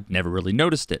on, I've never really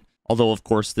noticed it. Although, of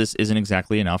course, this isn't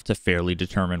exactly enough to fairly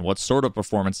determine what sort of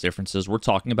performance differences we're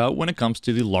talking about when it comes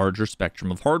to the larger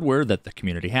spectrum of hardware that the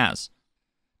community has.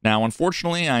 Now,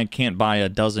 unfortunately, I can't buy a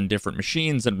dozen different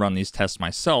machines and run these tests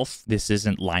myself. This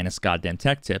isn't Linus Goddamn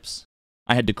Tech Tips.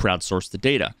 I had to crowdsource the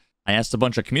data. I asked a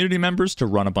bunch of community members to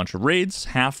run a bunch of raids,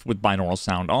 half with binaural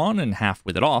sound on and half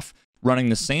with it off, running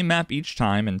the same map each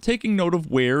time and taking note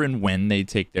of where and when they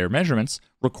take their measurements,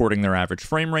 recording their average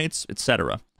frame rates,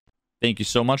 etc. Thank you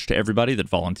so much to everybody that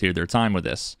volunteered their time with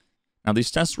this. Now, these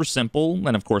tests were simple,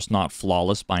 and of course not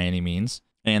flawless by any means,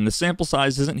 and the sample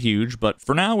size isn't huge, but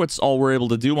for now it's all we're able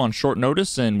to do on short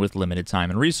notice and with limited time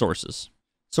and resources.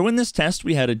 So in this test,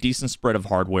 we had a decent spread of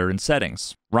hardware and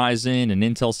settings. Ryzen and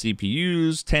Intel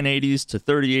CPUs, 1080s to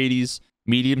 3080s,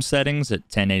 medium settings at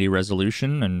 1080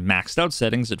 resolution, and maxed out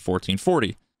settings at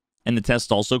 1440. And the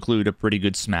test also included a pretty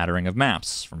good smattering of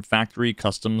maps, from factory,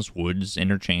 customs, woods,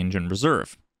 interchange, and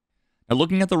reserve. Now,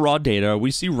 looking at the raw data,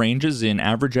 we see ranges in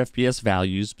average FPS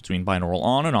values between binaural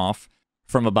on and off,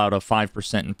 from about a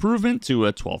 5% improvement to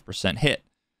a 12% hit.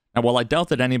 Now, while I doubt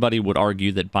that anybody would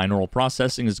argue that binaural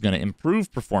processing is going to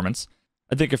improve performance,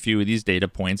 I think a few of these data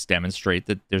points demonstrate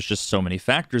that there's just so many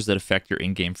factors that affect your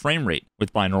in-game frame rate,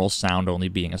 with binaural sound only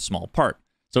being a small part.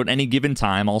 So at any given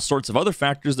time, all sorts of other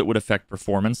factors that would affect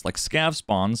performance, like scav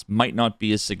spawns, might not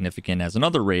be as significant as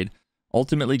another raid,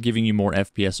 ultimately giving you more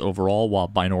FPS overall while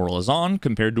binaural is on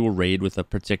compared to a raid with a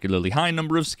particularly high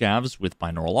number of scavs with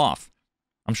binaural off.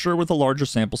 I'm sure with a larger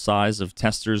sample size of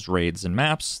testers, raids, and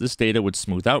maps, this data would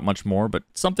smooth out much more, but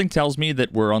something tells me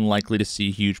that we're unlikely to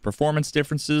see huge performance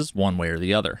differences one way or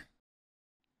the other.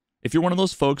 If you're one of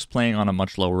those folks playing on a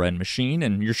much lower end machine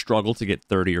and you struggle to get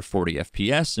 30 or 40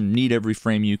 FPS and need every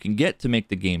frame you can get to make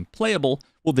the game playable,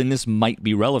 well then this might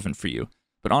be relevant for you.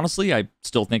 But honestly, I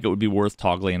still think it would be worth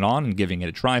toggling it on and giving it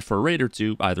a try for a raid or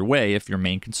two either way if your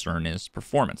main concern is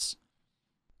performance.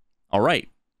 Alright,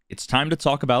 it's time to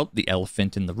talk about the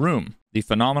elephant in the room, the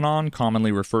phenomenon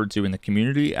commonly referred to in the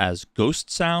community as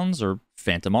ghost sounds or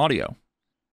phantom audio.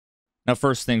 Now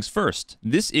first things first,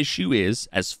 this issue is,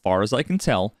 as far as I can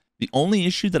tell, the only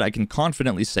issue that I can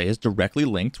confidently say is directly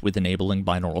linked with enabling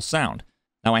binaural sound.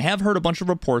 Now I have heard a bunch of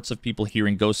reports of people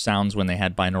hearing ghost sounds when they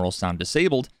had binaural sound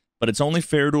disabled, but it's only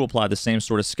fair to apply the same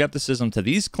sort of skepticism to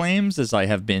these claims as I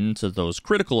have been to those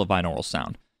critical of binaural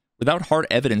sound. Without hard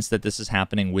evidence that this is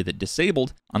happening with it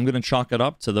disabled, I'm going to chalk it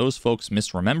up to those folks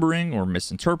misremembering or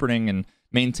misinterpreting and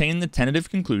maintain the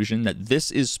tentative conclusion that this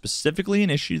is specifically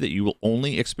an issue that you will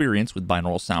only experience with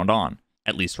binaural sound on,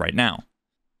 at least right now.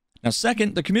 Now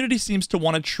second, the community seems to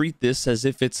want to treat this as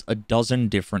if it's a dozen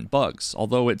different bugs,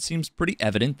 although it seems pretty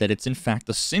evident that it's in fact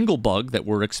a single bug that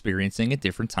we're experiencing at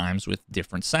different times with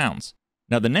different sounds.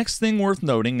 Now the next thing worth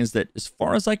noting is that as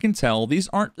far as I can tell, these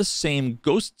aren't the same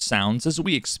ghost sounds as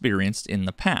we experienced in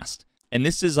the past. And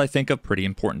this is, I think, a pretty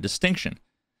important distinction.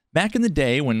 Back in the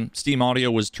day, when Steam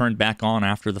Audio was turned back on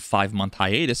after the 5-month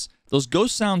hiatus, those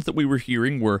ghost sounds that we were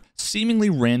hearing were seemingly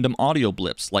random audio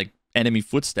blips, like enemy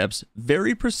footsteps,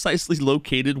 very precisely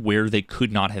located where they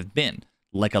could not have been,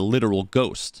 like a literal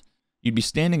ghost. You'd be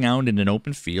standing out in an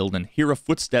open field and hear a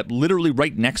footstep literally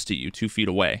right next to you 2 feet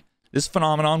away. This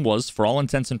phenomenon was, for all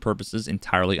intents and purposes,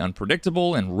 entirely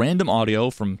unpredictable and random audio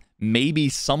from maybe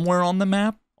somewhere on the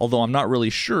map, although I'm not really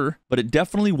sure, but it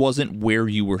definitely wasn't where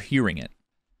you were hearing it.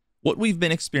 What we've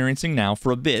been experiencing now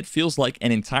for a bit feels like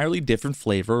an entirely different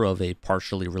flavor of a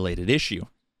partially related issue.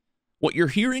 What you're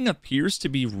hearing appears to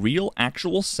be real,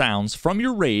 actual sounds from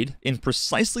your raid in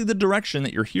precisely the direction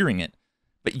that you're hearing it,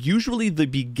 but usually the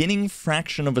beginning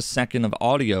fraction of a second of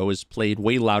audio is played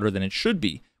way louder than it should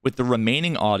be, with the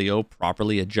remaining audio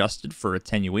properly adjusted for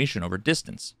attenuation over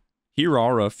distance. Here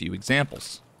are a few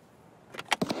examples.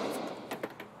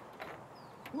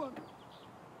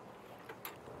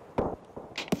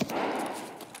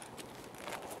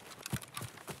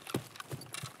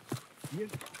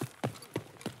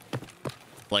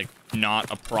 Like,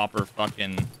 not a proper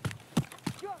fucking...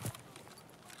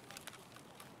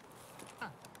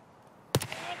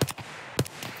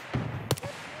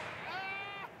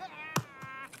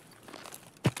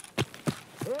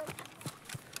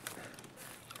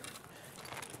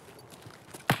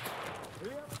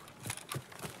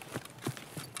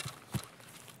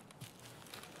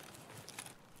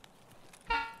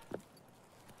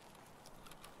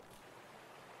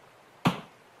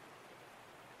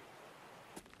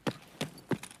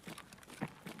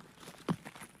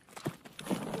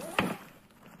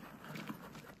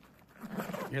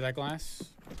 You hear that glass?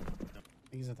 No.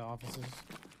 He's at the offices.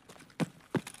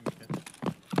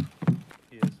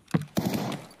 He is.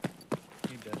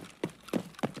 He dead.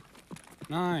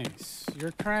 Nice.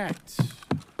 You're cracked.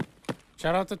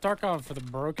 Shout out to Tarkov for the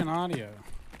broken audio.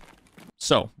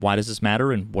 So, why does this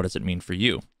matter and what does it mean for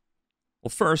you? Well,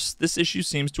 first, this issue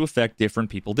seems to affect different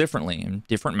people differently, and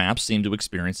different maps seem to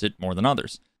experience it more than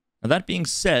others. Now, that being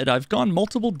said, I've gone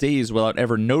multiple days without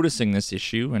ever noticing this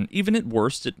issue, and even at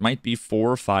worst, it might be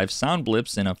 4 or 5 sound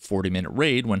blips in a 40-minute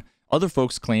raid when other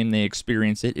folks claim they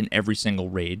experience it in every single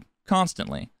raid,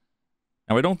 constantly.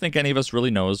 Now, I don't think any of us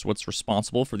really knows what's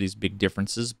responsible for these big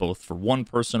differences, both for one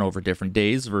person over different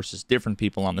days versus different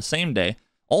people on the same day.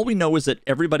 All we know is that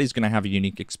everybody's going to have a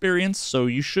unique experience, so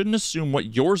you shouldn't assume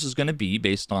what yours is going to be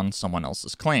based on someone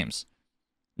else's claims.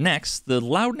 Next, the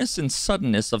loudness and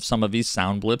suddenness of some of these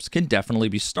sound blips can definitely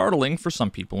be startling for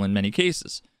some people in many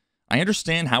cases. I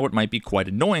understand how it might be quite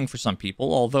annoying for some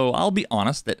people, although I'll be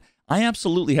honest that I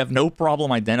absolutely have no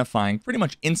problem identifying pretty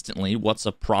much instantly what's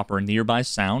a proper nearby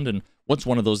sound and what's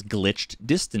one of those glitched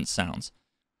distant sounds.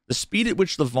 The speed at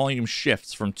which the volume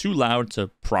shifts from too loud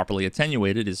to properly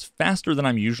attenuated is faster than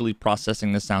I'm usually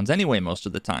processing the sounds anyway most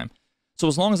of the time. So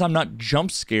as long as I'm not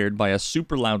jump scared by a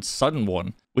super loud sudden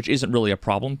one, which isn't really a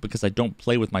problem because I don't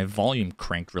play with my volume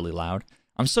cranked really loud,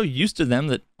 I'm so used to them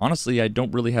that honestly I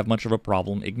don't really have much of a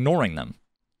problem ignoring them.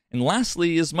 And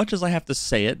lastly, as much as I have to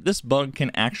say it, this bug can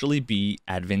actually be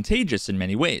advantageous in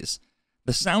many ways.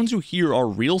 The sounds you hear are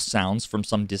real sounds from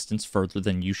some distance further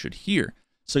than you should hear,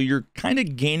 so you're kind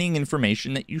of gaining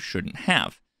information that you shouldn't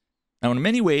have. Now in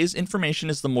many ways, information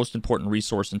is the most important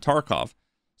resource in Tarkov,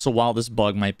 so while this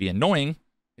bug might be annoying,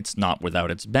 it's not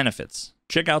without its benefits.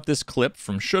 Check out this clip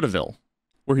from Shootaville,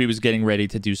 where he was getting ready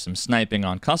to do some sniping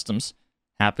on customs,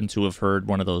 happened to have heard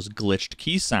one of those glitched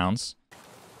key sounds,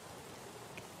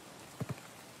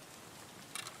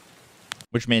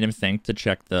 which made him think to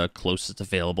check the closest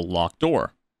available locked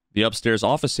door, the upstairs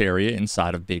office area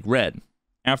inside of Big Red.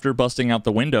 After busting out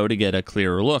the window to get a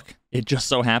clearer look, it just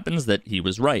so happens that he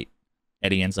was right.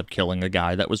 Eddie ends up killing a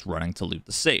guy that was running to loot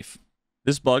the safe.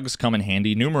 This bug's come in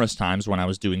handy numerous times when I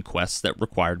was doing quests that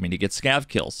required me to get scav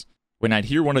kills. When I'd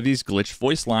hear one of these glitched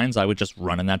voice lines, I would just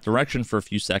run in that direction for a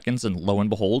few seconds, and lo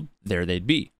and behold, there they'd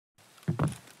be.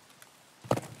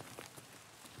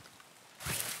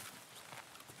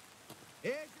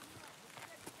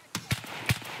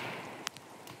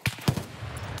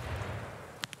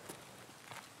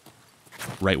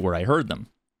 Right where I heard them.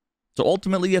 So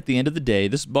ultimately, at the end of the day,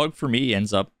 this bug for me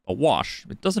ends up a wash.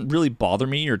 It doesn't really bother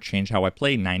me or change how I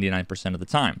play 99% of the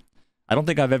time. I don't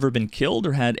think I've ever been killed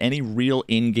or had any real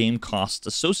in-game costs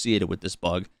associated with this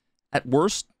bug. At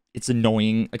worst, it's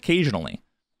annoying occasionally.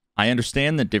 I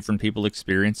understand that different people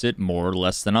experience it more or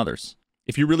less than others.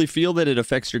 If you really feel that it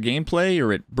affects your gameplay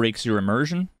or it breaks your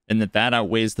immersion, and that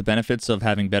outweighs the benefits of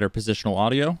having better positional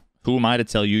audio, who am I to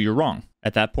tell you you're wrong?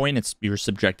 At that point, it's your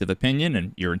subjective opinion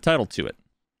and you're entitled to it.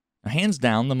 Now, hands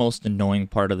down, the most annoying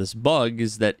part of this bug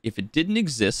is that if it didn't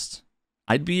exist,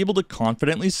 I'd be able to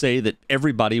confidently say that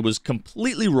everybody was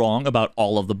completely wrong about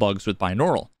all of the bugs with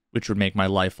binaural, which would make my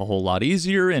life a whole lot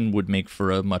easier and would make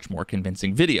for a much more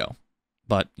convincing video.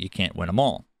 But you can't win them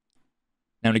all.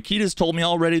 Now, Nikita's told me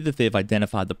already that they've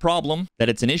identified the problem, that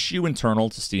it's an issue internal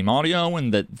to Steam Audio,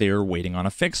 and that they're waiting on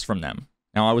a fix from them.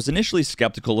 Now, I was initially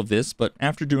skeptical of this, but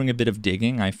after doing a bit of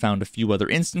digging, I found a few other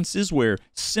instances where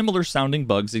similar sounding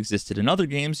bugs existed in other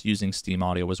games using Steam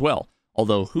Audio as well,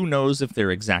 although who knows if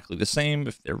they're exactly the same,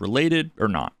 if they're related, or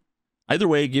not. Either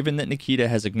way, given that Nikita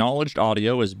has acknowledged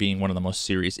audio as being one of the most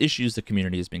serious issues the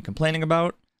community has been complaining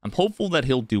about, I'm hopeful that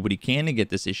he'll do what he can to get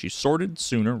this issue sorted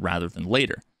sooner rather than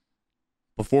later.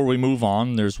 Before we move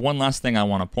on, there's one last thing I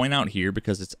want to point out here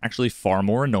because it's actually far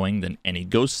more annoying than any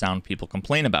ghost sound people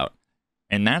complain about.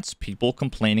 And that's people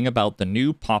complaining about the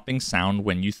new popping sound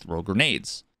when you throw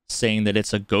grenades, saying that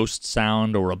it's a ghost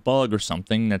sound or a bug or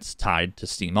something that's tied to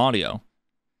Steam Audio.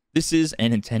 This is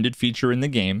an intended feature in the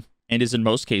game and is in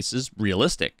most cases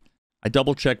realistic. I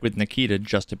double-checked with Nikita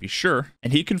just to be sure,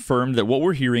 and he confirmed that what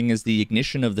we're hearing is the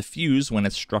ignition of the fuse when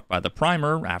it's struck by the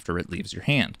primer after it leaves your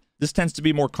hand. This tends to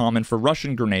be more common for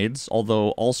Russian grenades, although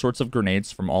all sorts of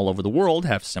grenades from all over the world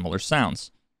have similar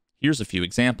sounds. Here's a few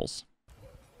examples.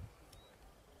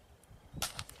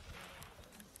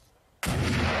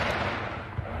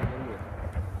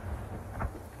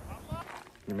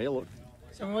 You may look.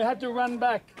 So we have to run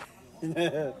back.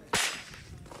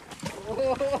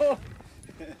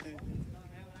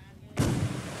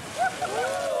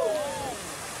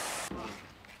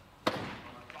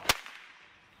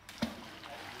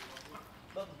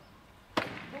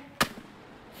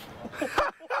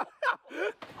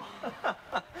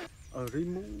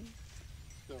 Remove.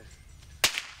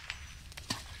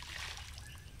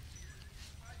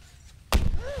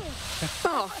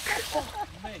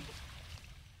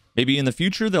 Maybe in the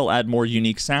future they'll add more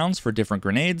unique sounds for different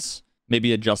grenades,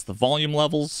 maybe adjust the volume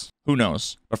levels, who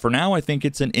knows. But for now I think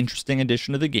it's an interesting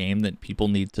addition to the game that people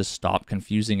need to stop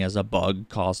confusing as a bug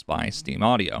caused by Steam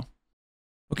Audio.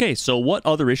 Okay, so what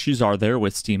other issues are there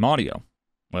with Steam Audio?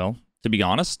 Well, to be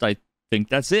honest, I think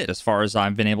that's it as far as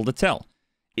I've been able to tell.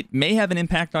 It may have an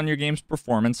impact on your game's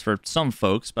performance for some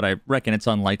folks, but I reckon it's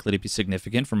unlikely to be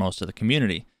significant for most of the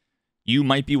community. You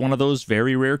might be one of those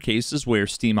very rare cases where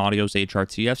Steam Audio's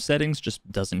HRTF settings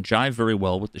just doesn't jive very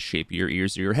well with the shape of your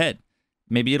ears or your head.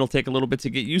 Maybe it'll take a little bit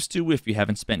to get used to if you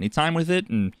haven't spent any time with it,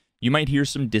 and you might hear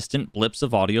some distant blips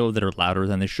of audio that are louder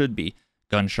than they should be.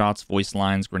 Gunshots, voice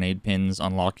lines, grenade pins,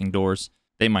 unlocking doors.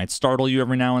 They might startle you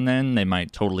every now and then, they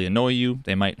might totally annoy you,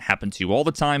 they might happen to you all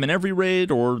the time in every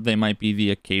raid, or they might be the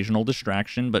occasional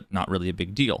distraction, but not really a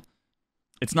big deal.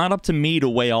 It's not up to me to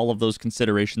weigh all of those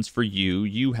considerations for you.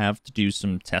 You have to do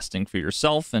some testing for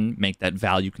yourself and make that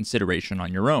value consideration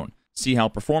on your own. See how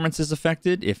performance is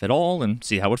affected, if at all, and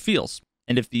see how it feels.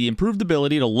 And if the improved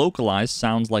ability to localize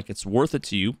sounds like it's worth it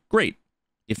to you, great.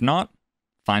 If not,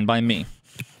 fine by me.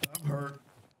 I'm hurt.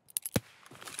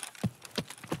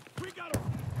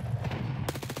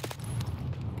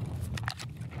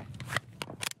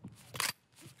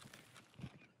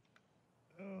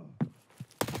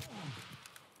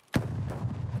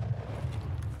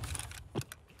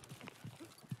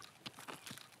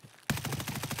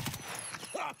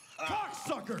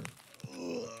 Cocksucker!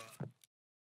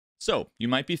 So, you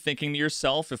might be thinking to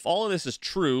yourself, if all of this is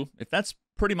true, if that's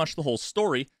pretty much the whole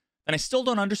story, then I still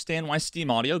don't understand why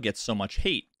Steam Audio gets so much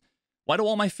hate. Why do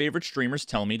all my favorite streamers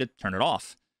tell me to turn it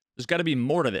off? There's got to be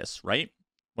more to this, right?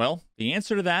 Well, the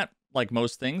answer to that, like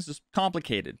most things, is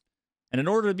complicated. And in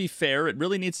order to be fair, it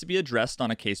really needs to be addressed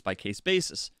on a case-by-case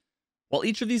basis. While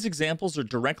each of these examples are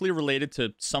directly related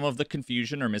to some of the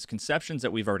confusion or misconceptions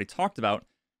that we've already talked about,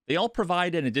 they all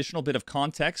provide an additional bit of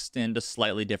context and a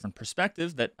slightly different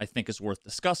perspective that I think is worth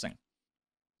discussing.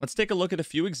 Let's take a look at a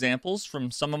few examples from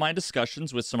some of my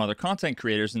discussions with some other content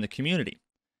creators in the community.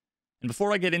 And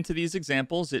before I get into these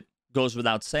examples, it goes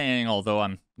without saying, although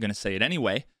I'm going to say it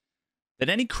anyway, that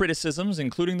any criticisms,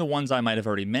 including the ones I might have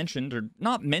already mentioned, are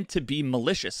not meant to be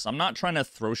malicious. I'm not trying to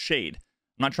throw shade.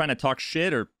 I'm not trying to talk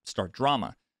shit or start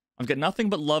drama. I've got nothing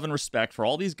but love and respect for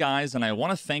all these guys, and I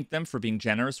want to thank them for being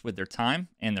generous with their time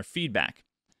and their feedback.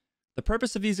 The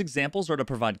purpose of these examples are to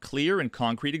provide clear and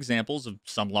concrete examples of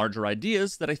some larger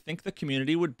ideas that I think the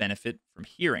community would benefit from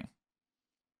hearing.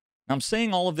 Now, I'm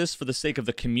saying all of this for the sake of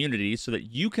the community so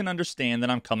that you can understand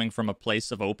that I'm coming from a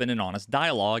place of open and honest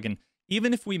dialogue, and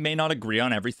even if we may not agree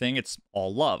on everything, it's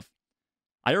all love.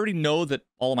 I already know that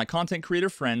all of my content creator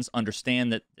friends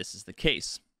understand that this is the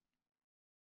case.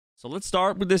 So let's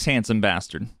start with this handsome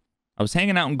bastard. I was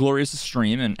hanging out in Glorious's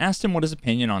stream and asked him what his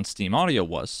opinion on Steam Audio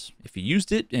was, if he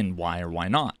used it, and why or why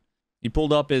not. He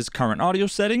pulled up his current audio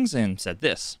settings and said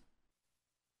this.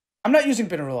 I'm not using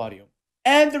binaural audio.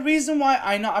 And the reason why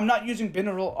I'm not using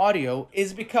binaural audio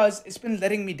is because it's been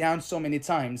letting me down so many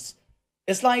times.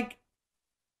 It's like,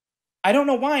 I don't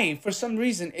know why, for some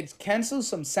reason, it cancels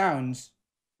some sounds.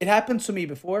 It happened to me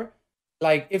before.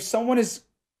 Like, if someone is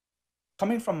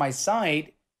coming from my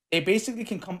side, they basically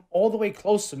can come all the way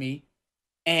close to me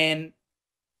and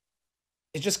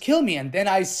it just kill me. And then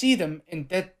I see them in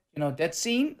that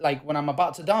scene, like when I'm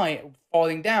about to die,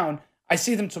 falling down, I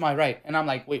see them to my right. And I'm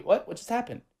like, wait, what? What just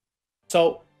happened?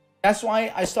 So that's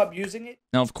why I stopped using it.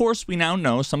 Now, of course, we now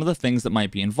know some of the things that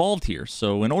might be involved here.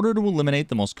 So in order to eliminate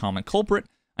the most common culprit,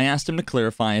 I asked him to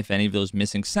clarify if any of those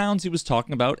missing sounds he was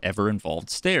talking about ever involved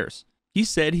stairs. He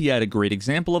said he had a great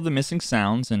example of the missing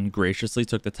sounds and graciously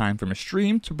took the time from his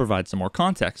stream to provide some more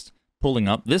context, pulling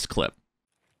up this clip.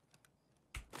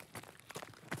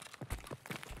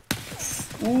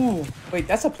 Ooh, wait,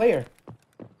 that's a player.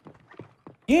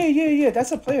 Yeah,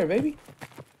 that's a player, baby.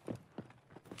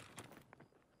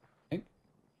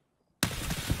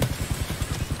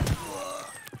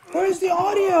 Where's the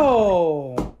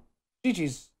audio?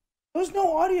 GG's. There's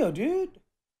no audio, dude.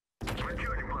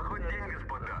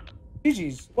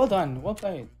 GG's. Well done. Well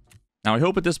played. Now, I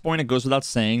hope at this point it goes without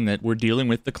saying that we're dealing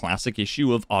with the classic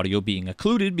issue of audio being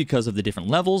occluded because of the different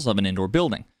levels of an indoor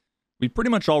building. We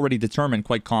pretty much already determined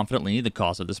quite confidently the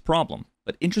cause of this problem,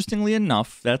 but interestingly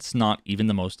enough, that's not even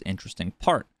the most interesting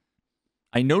part.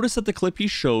 I noticed that the clip he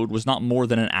showed was not more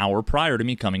than an hour prior to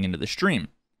me coming into the stream.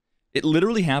 It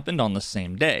literally happened on the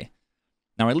same day.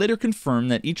 Now, I later confirmed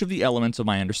that each of the elements of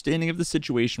my understanding of the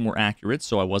situation were accurate,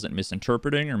 so I wasn't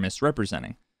misinterpreting or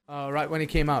misrepresenting. Right when it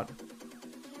came out.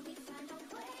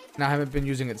 And I haven't been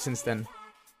using it since then.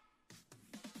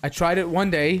 I tried it one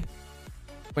day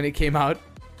when it came out.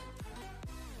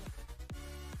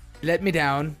 It let me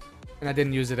down, and I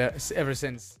didn't use it ever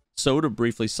since. So, to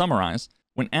briefly summarize,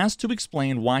 when asked to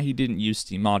explain why he didn't use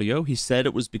Steam Audio, he said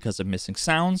it was because of missing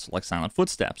sounds, like silent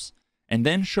footsteps, and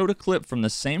then showed a clip from the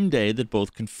same day that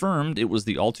both confirmed it was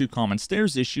the all-too-common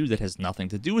stairs issue that has nothing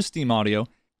to do with Steam Audio,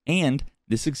 and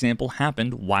this example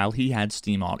happened while he had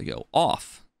Steam Audio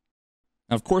off.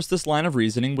 Now, of course, this line of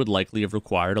reasoning would likely have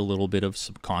required a little bit of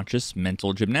subconscious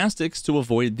mental gymnastics to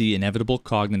avoid the inevitable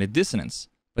cognitive dissonance,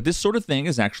 but this sort of thing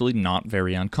is actually not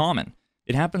very uncommon.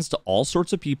 It happens to all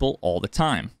sorts of people all the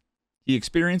time. He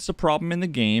experienced a problem in the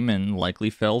game and likely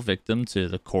fell victim to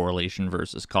the correlation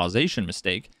versus causation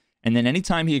mistake, and then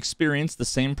anytime he experienced the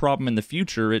same problem in the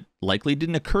future, it likely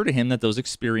didn't occur to him that those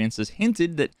experiences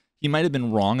hinted that he might have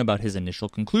been wrong about his initial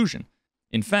conclusion.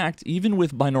 In fact, even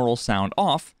with binaural sound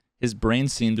off, his brain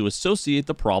seemed to associate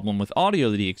the problem with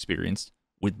audio that he experienced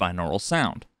with binaural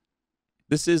sound.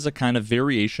 This is a kind of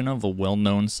variation of a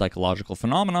well-known psychological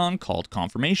phenomenon called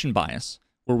confirmation bias,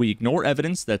 where we ignore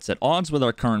evidence that's at odds with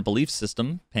our current belief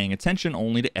system, paying attention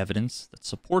only to evidence that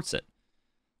supports it.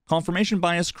 Confirmation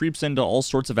bias creeps into all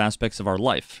sorts of aspects of our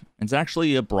life. It's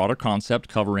actually a broader concept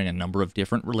covering a number of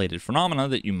different related phenomena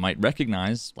that you might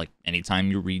recognize, like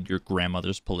anytime you read your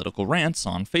grandmother's political rants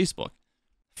on Facebook.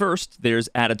 First, there's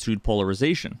attitude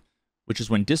polarization, which is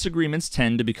when disagreements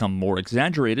tend to become more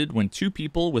exaggerated when two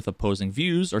people with opposing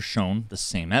views are shown the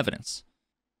same evidence.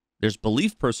 There's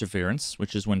belief perseverance,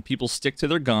 which is when people stick to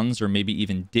their guns or maybe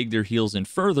even dig their heels in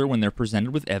further when they're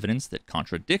presented with evidence that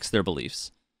contradicts their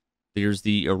beliefs. There's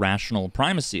the irrational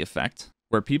primacy effect,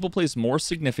 where people place more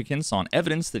significance on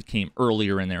evidence that came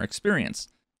earlier in their experience,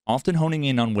 often honing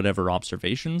in on whatever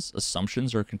observations,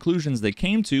 assumptions, or conclusions they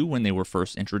came to when they were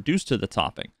first introduced to the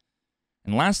topic.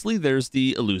 And lastly, there's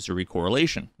the illusory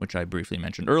correlation, which I briefly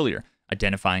mentioned earlier,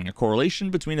 identifying a correlation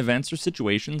between events or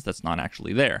situations that's not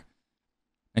actually there.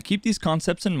 Now keep these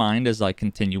concepts in mind as I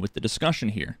continue with the discussion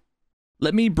here.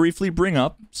 Let me briefly bring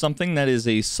up something that is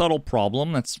a subtle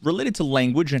problem that's related to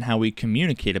language and how we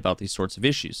communicate about these sorts of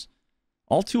issues.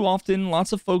 All too often,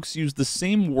 lots of folks use the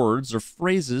same words or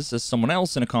phrases as someone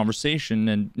else in a conversation,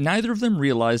 and neither of them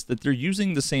realize that they're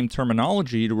using the same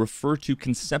terminology to refer to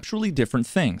conceptually different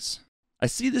things. I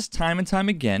see this time and time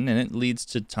again, and it leads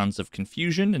to tons of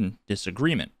confusion and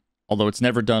disagreement, although it's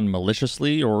never done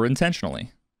maliciously or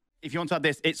intentionally. If you want to add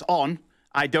this, it's on.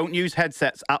 I don't use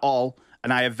headsets at all,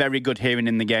 and I have very good hearing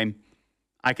in the game.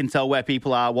 I can tell where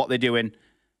people are, what they're doing,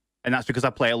 and that's because I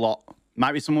play a lot.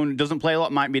 Might be someone who doesn't play a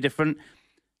lot, might be different.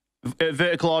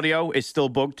 Vertical audio is still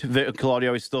bugged. Vertical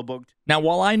audio is still bugged. Now,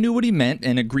 while I knew what he meant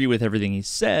and agree with everything he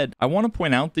said, I want to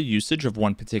point out the usage of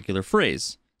one particular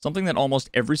phrase, something that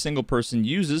almost every single person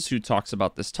uses who talks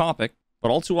about this topic, but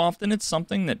all too often it's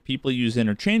something that people use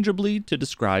interchangeably to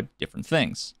describe different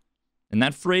things. And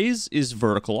that phrase is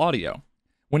vertical audio.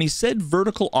 When he said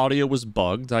vertical audio was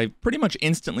bugged, I pretty much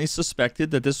instantly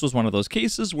suspected that this was one of those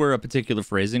cases where a particular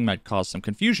phrasing might cause some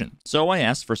confusion, so I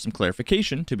asked for some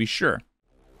clarification to be sure.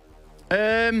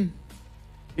 You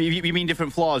mean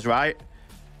different floors, right?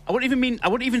 I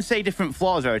wouldn't even say different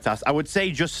floors, Veritas. I would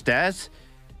say just stairs.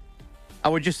 I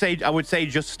would say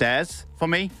just stairs for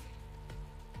me.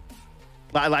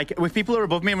 Like if people are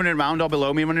above me running around or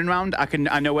below me running around,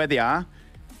 I know where they are.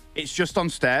 It's just on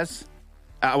stairs.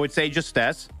 I would say just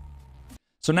stairs.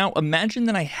 So now imagine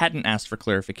that I hadn't asked for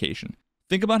clarification.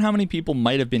 Think about how many people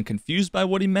might have been confused by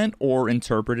what he meant or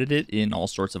interpreted it in all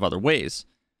sorts of other ways.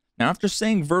 Now, after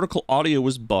saying vertical audio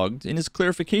was bugged, in his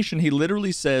clarification, he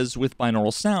literally says with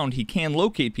binaural sound, he can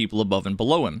locate people above and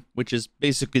below him, which is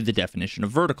basically the definition of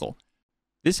vertical.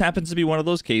 This happens to be one of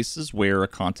those cases where a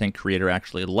content creator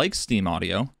actually likes Steam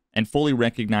audio and fully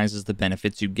recognizes the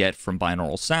benefits you get from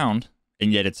binaural sound,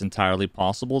 and yet it's entirely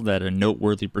possible that a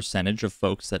noteworthy percentage of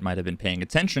folks that might have been paying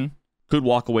attention could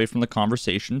walk away from the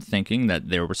conversation thinking that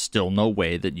there was still no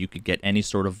way that you could get any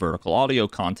sort of vertical audio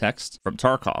context from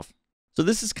Tarkov. So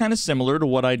this is kind of similar to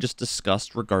what I just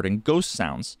discussed regarding ghost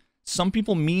sounds. Some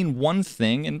people mean one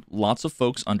thing and lots of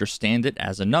folks understand it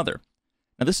as another.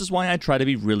 Now this is why I try to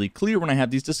be really clear when I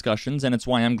have these discussions, and it's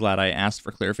why I'm glad I asked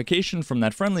for clarification from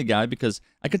that friendly guy, because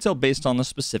I could tell based on the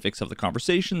specifics of the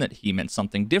conversation that he meant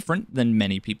something different than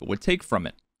many people would take from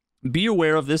it. Be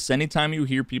aware of this anytime you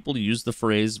hear people use the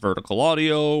phrase vertical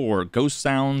audio or ghost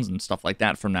sounds and stuff like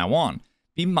that from now on.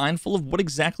 Be mindful of what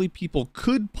exactly people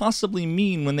could possibly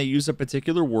mean when they use a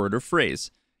particular word or phrase.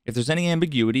 If there's any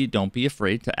ambiguity, don't be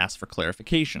afraid to ask for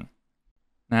clarification.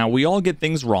 Now, we all get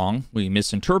things wrong. We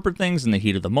misinterpret things in the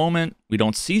heat of the moment. We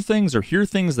don't see things or hear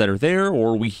things that are there,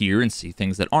 or we hear and see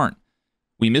things that aren't.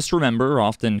 We misremember,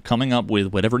 often coming up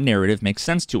with whatever narrative makes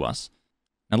sense to us.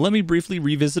 Now, let me briefly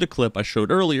revisit a clip I showed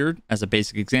earlier as a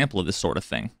basic example of this sort of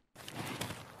thing.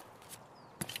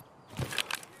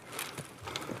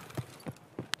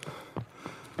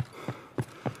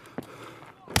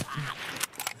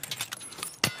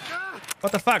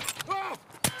 What the fuck?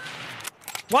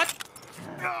 What?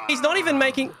 He's not even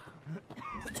making...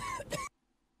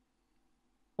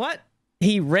 What?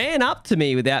 He ran up to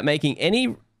me without making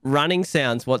any running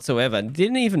sounds whatsoever.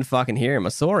 Didn't even fucking hear him. I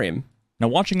saw him. Now,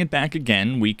 watching it back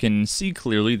again, we can see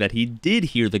clearly that he did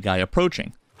hear the guy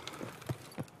approaching.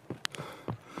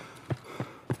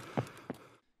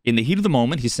 In the heat of the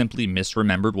moment, he simply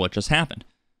misremembered what just happened.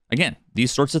 Again,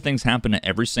 these sorts of things happen to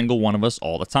every single one of us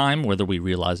all the time, whether we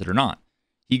realize it or not.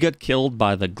 He got killed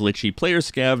by the glitchy player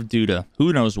scav due to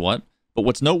who knows what, but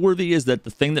what's noteworthy is that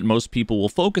the thing that most people will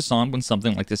focus on when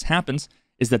something like this happens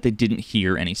is that they didn't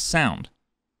hear any sound.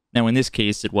 Now, in this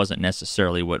case, it wasn't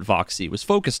necessarily what Voxy was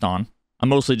focused on. I'm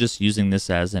mostly just using this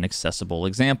as an accessible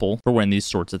example for when these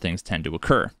sorts of things tend to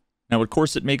occur. Now, of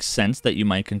course, it makes sense that you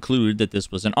might conclude that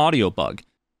this was an audio bug.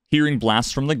 Hearing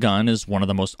blasts from the gun is one of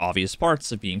the most obvious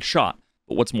parts of being shot.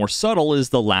 But what's more subtle is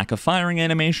the lack of firing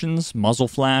animations, muzzle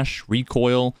flash,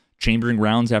 recoil, chambering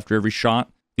rounds after every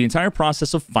shot. The entire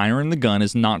process of firing the gun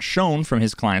is not shown from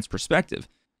his client's perspective.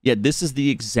 Yet this is the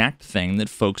exact thing that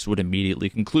folks would immediately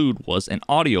conclude was an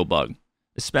audio bug,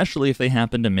 especially if they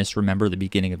happen to misremember the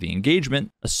beginning of the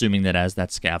engagement, assuming that as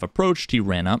that scav approached, he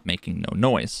ran up making no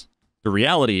noise. The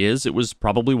reality is, it was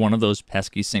probably one of those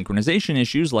pesky synchronization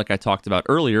issues like I talked about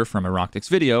earlier from Eroctic's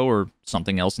video, or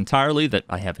something else entirely that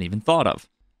I haven't even thought of.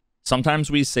 Sometimes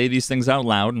we say these things out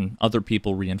loud and other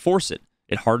people reinforce it.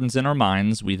 It hardens in our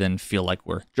minds, we then feel like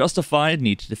we're justified,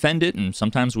 need to defend it, and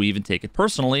sometimes we even take it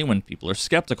personally when people are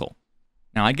skeptical.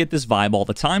 Now, I get this vibe all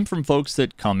the time from folks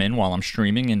that come in while I'm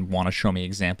streaming and want to show me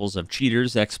examples of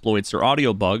cheaters, exploits, or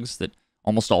audio bugs that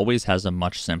almost always has a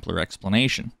much simpler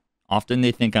explanation. Often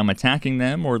they think I'm attacking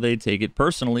them, or they take it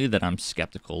personally that I'm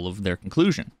skeptical of their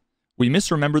conclusion. We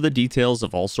misremember the details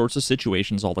of all sorts of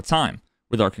situations all the time,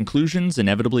 with our conclusions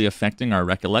inevitably affecting our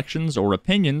recollections or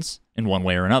opinions in one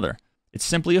way or another. It's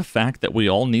simply a fact that we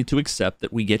all need to accept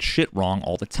that we get shit wrong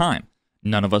all the time.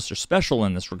 None of us are special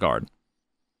in this regard.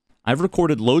 I've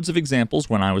recorded loads of examples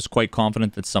when I was quite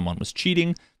confident that someone was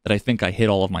cheating, that I think I hit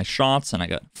all of my shots and I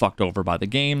got fucked over by the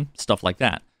game, stuff like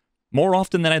that. More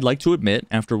often than I'd like to admit,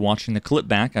 after watching the clip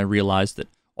back, I realized that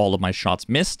all of my shots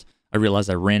missed. I realized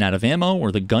I ran out of ammo,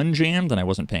 or the gun jammed and I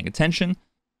wasn't paying attention.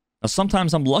 Now,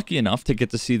 sometimes I'm lucky enough to get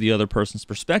to see the other person's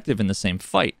perspective in the same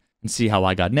fight, and see how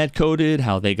I got netcoded,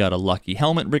 how they got a lucky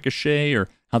helmet ricochet, or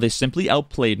how they simply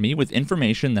outplayed me with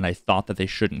information that I thought that they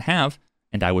shouldn't have,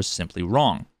 and I was simply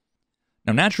wrong.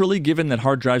 Now, naturally, given that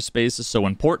hard drive space is so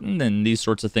important and these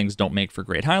sorts of things don't make for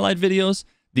great highlight videos,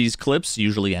 these clips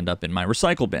usually end up in my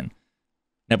recycle bin.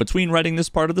 Now, between writing this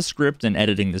part of the script and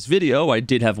editing this video, I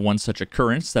did have one such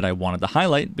occurrence that I wanted to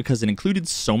highlight because it included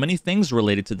so many things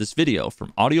related to this video,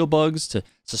 from audio bugs to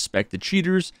suspected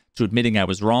cheaters to admitting I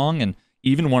was wrong, and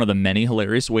even one of the many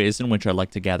hilarious ways in which I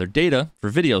like to gather data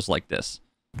for videos like this.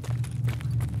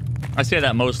 I say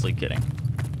that mostly kidding.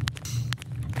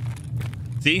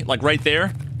 See, like right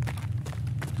there,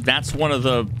 that's one of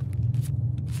the...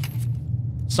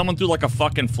 Someone threw like a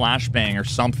fucking flashbang or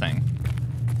something.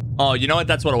 Oh, you know what?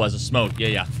 That's what it was. A smoke. Yeah,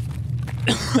 yeah.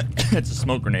 It's a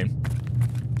smoke grenade.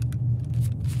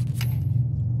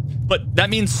 But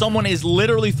that means someone is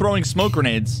literally throwing smoke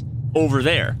grenades over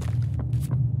there.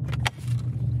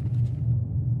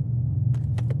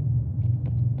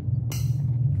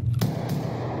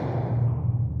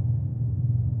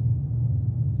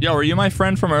 Yo, are you my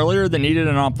friend from earlier that needed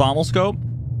an ophthalmoscope?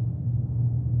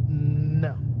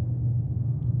 No.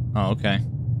 Oh, okay.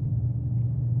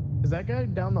 Is that guy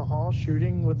down the hall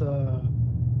shooting with a...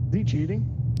 Is he cheating?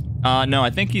 No, I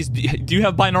think he's... Do you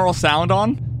have binaural sound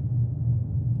on?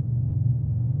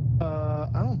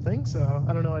 I don't think so.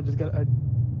 I don't know. I just got... I'm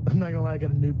not gonna lie, I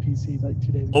got a new PC like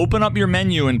 2 days ago. Open up your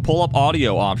menu and pull up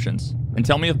audio options. And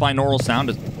tell me if binaural sound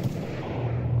is...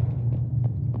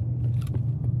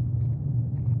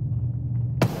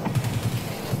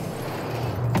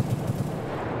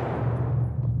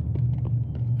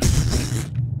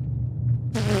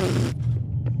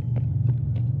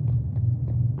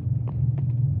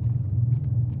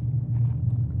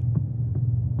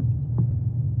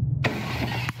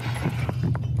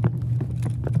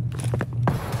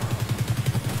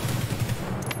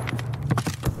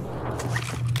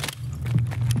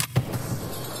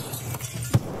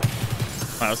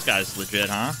 Wow, this guy's legit,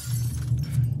 huh?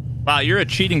 Wow, you're a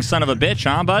cheating son of a bitch,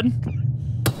 huh, bud?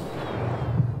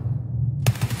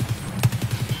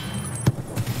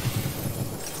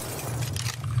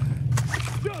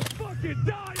 Just fucking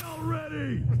die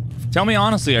already! Tell me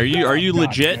honestly, are you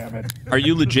legit? Are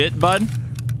you legit, bud?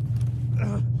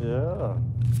 Yeah,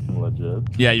 I'm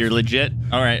legit. Yeah, you're legit.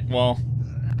 All right, well.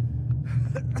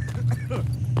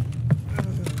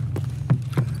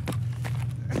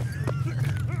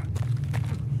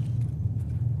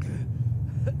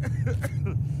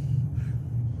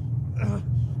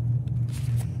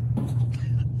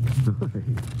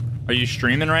 Are you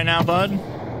streaming right now, bud?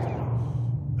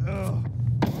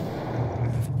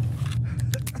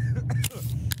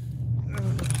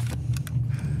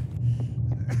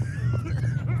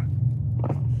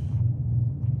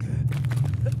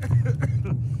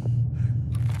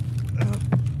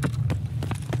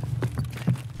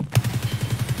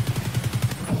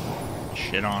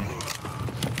 Shit on.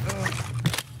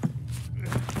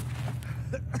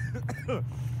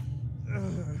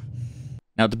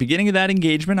 Now, at the beginning of that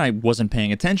engagement, I wasn't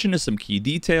paying attention to some key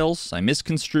details. I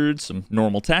misconstrued some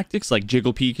normal tactics like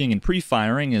jiggle peeking and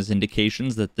pre-firing as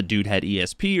indications that the dude had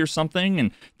ESP or something,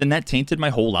 and then that tainted my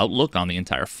whole outlook on the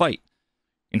entire fight.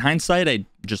 In hindsight, I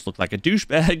just looked like a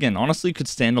douchebag and honestly could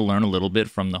stand to learn a little bit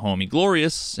from the homie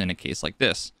Glorious in a case like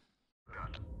this.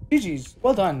 GG's.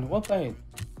 Well done. Well played.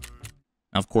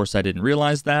 Now, of course, I didn't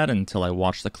realize that until I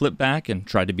watched the clip back and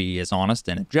tried to be as honest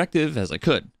and objective as I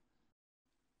could.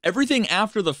 Everything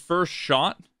after the first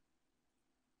shot,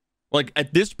 like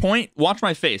at this point, watch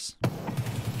my face.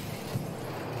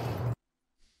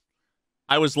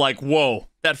 I was like, whoa,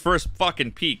 that first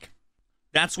fucking peek.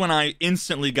 That's when I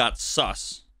instantly got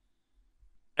sus.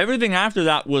 Everything after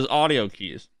that was audio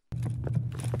keys.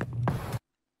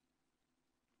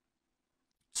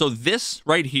 So this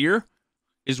right here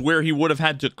is where he would have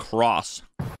had to cross.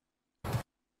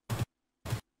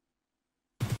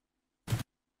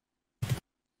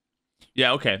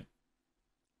 Yeah, okay.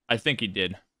 I think he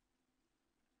did.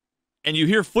 And you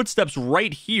hear footsteps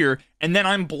right here, and then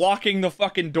I'm blocking the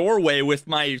fucking doorway with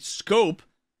my scope,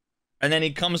 and then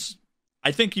he comes...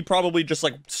 I think he probably just,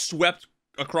 like, swept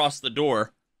across the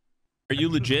door. Are you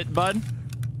legit, bud?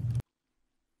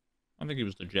 I think he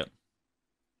was legit.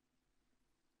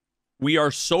 We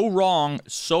are so wrong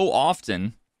so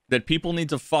often that people need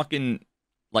to fucking,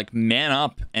 like, man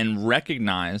up and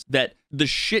recognize that the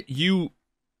shit you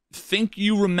think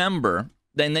you remember,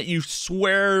 then that you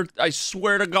swear, I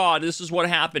swear to God, this is what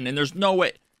happened, and there's no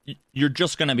way, you're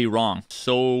just gonna be wrong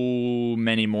so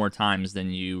many more times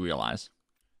than you realize.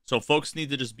 So folks need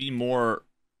to just be more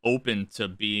open to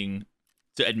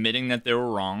admitting that they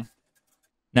were wrong.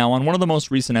 Now, on one of the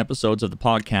most recent episodes of the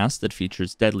podcast that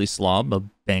features Deadly Slob, a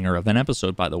banger of an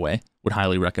episode, by the way, would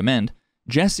highly recommend,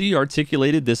 Jesse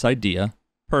articulated this idea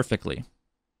perfectly.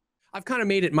 I've kind of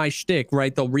made it my shtick,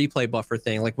 right? The replay buffer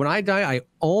thing. Like when I die, I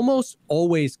almost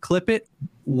always clip it,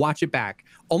 watch it back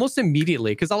almost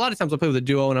immediately. Because a lot of times I'll play with a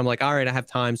duo and I'm like, all right, I have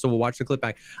time, so we'll watch the clip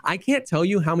back. I can't tell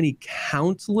you how many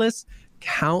countless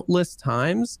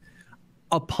times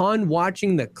upon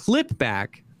watching the clip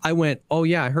back, I went, oh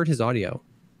yeah, I heard his audio.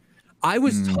 I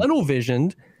was tunnel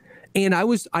visioned. And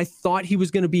I thought he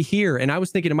was going to be here. And I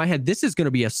was thinking in my head, this is going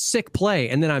to be a sick play.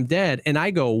 And then I'm dead. And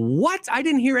I go, what? I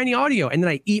didn't hear any audio. And then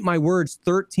I eat my words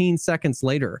 13 seconds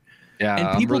later. Yeah.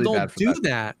 And people don't do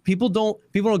that. People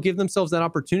don't give themselves that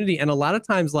opportunity. And a lot of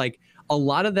times, like a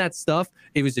lot of that stuff,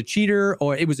 it was a cheater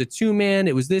or it was a 2-man.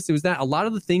 It was this, it was that. A lot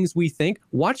of the things we think,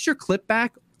 watch your clip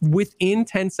back within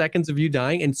 10 seconds of you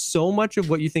dying, and so much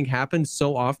of what you think happened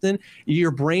so often,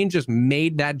 your brain just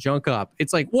made that junk up.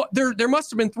 It's like, what? There must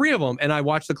have been 3 of them. And I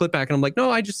watched the clip back and I'm like, no,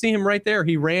 I just see him right there.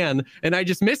 He ran and I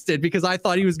just missed it because I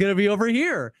thought he was going to be over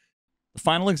here. The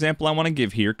final example I want to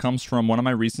give here comes from one of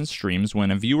my recent streams when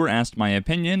a viewer asked my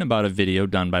opinion about a video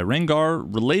done by Rengar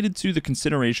related to the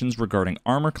considerations regarding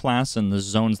armor class and the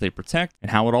zones they protect,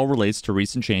 and how it all relates to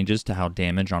recent changes to how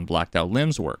damage on blacked out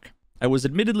limbs work. I was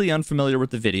admittedly unfamiliar with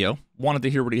the video, wanted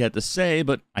to hear what he had to say,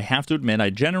 but I have to admit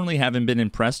I generally haven't been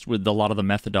impressed with a lot of the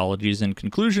methodologies and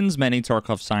conclusions many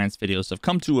Tarkov science videos have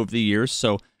come to over the years,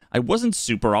 so I wasn't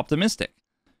super optimistic.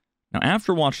 Now,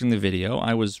 after watching the video,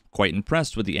 I was quite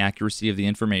impressed with the accuracy of the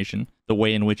information, the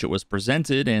way in which it was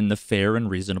presented, and the fair and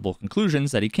reasonable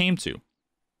conclusions that he came to.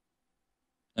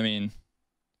 I mean,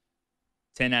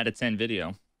 10 out of 10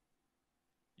 video.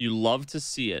 You love to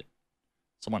see it.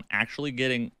 Someone actually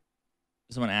getting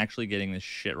this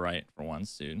shit right for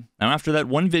once, dude. Now, after that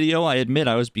one video, I admit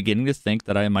I was beginning to think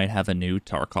that I might have a new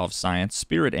Tarkov science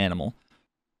spirit animal.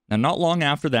 Now, not long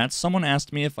after that, someone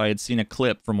asked me if I had seen a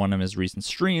clip from one of his recent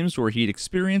streams where he'd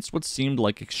experienced what seemed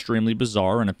like extremely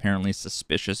bizarre and apparently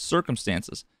suspicious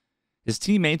circumstances. His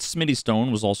teammate, Smitty Stone,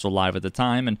 was also live at the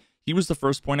time, and he was the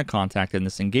first point of contact in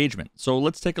this engagement. So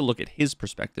let's take a look at his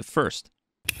perspective first.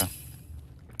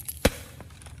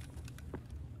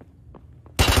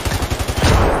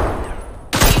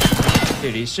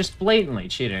 Dude, he's just blatantly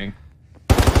cheating.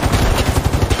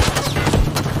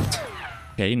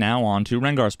 Okay, now on to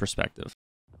Rengar's perspective.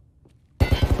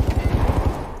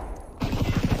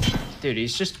 Dude,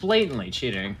 he's just blatantly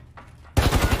cheating.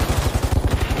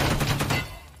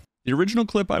 The original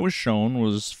clip I was shown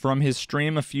was from his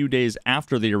stream a few days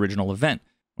after the original event,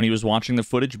 when he was watching the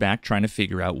footage back trying to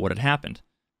figure out what had happened.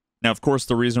 Now, of course,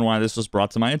 the reason why this was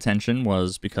brought to my attention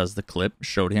was because the clip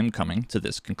showed him coming to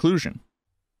this conclusion.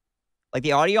 Like,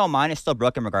 the audio on mine is still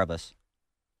broken regardless.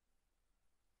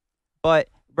 But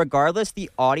regardless,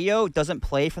 the audio doesn't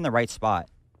play from the right spot.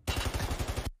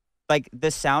 Like,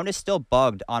 the sound is still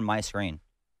bugged on my screen.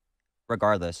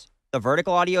 Regardless. The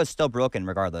vertical audio is still broken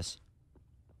regardless.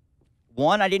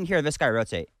 1, I didn't hear this guy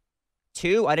rotate.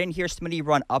 2, I didn't hear Smitty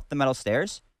run up the metal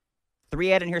stairs.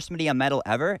 3, I didn't hear Smitty on metal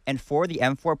ever. And 4, the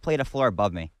M4 played a floor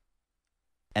above me.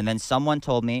 And then someone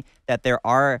told me that there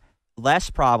are less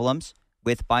problems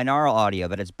with binaural audio,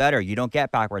 that it's better. You don't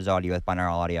get backwards audio with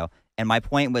binaural audio. And my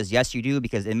point was, yes, you do,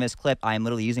 because in this clip, I am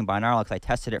literally using binaural because I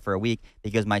tested it for a week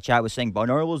because my chat was saying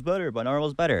binaural is better, binaural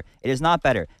is better. It is not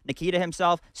better. Nikita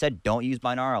himself said, don't use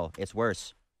binaural. It's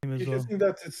worse. You think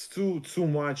that it's too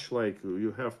much, like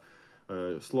you have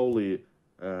slowly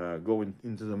going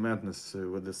into the madness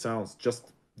with the sounds.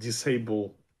 Just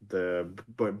disable the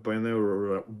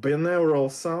binaural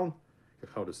sound.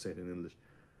 How to say it in English?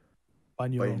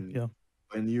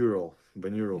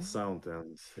 Binaural sound,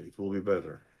 and it will be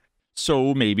better.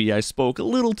 So maybe I spoke a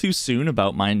little too soon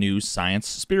about my new science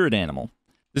spirit animal.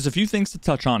 There's a few things to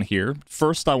touch on here.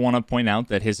 First, I want to point out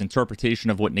that his interpretation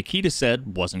of what Nikita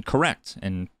said wasn't correct,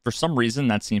 and for some reason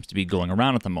that seems to be going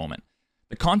around at the moment.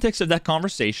 The context of that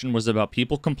conversation was about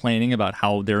people complaining about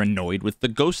how they're annoyed with the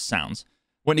ghost sounds.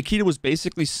 What Nikita was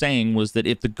basically saying was that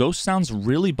if the ghost sounds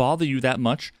really bother you that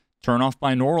much, turn off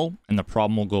binaural and the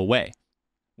problem will go away.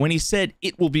 When he said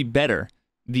it will be better,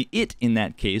 the it in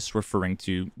that case referring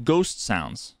to ghost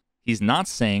sounds. He's not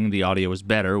saying the audio is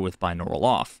better with binaural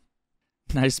off.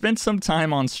 I spent some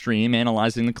time on stream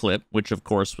analyzing the clip, which of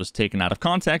course was taken out of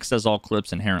context, as all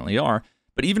clips inherently are,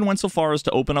 but even went so far as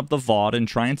to open up the VOD and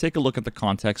try and take a look at the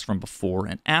context from before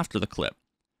and after the clip.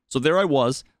 So there I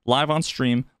was, live on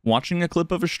stream, watching a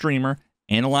clip of a streamer,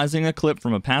 analyzing a clip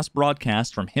from a past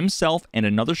broadcast from himself and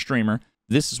another streamer.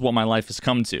 This is what my life has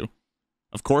come to.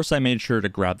 Of course, I made sure to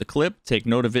grab the clip, take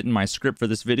note of it in my script for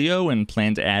this video, and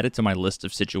plan to add it to my list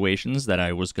of situations that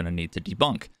I was going to need to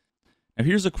debunk. Now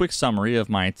here's a quick summary of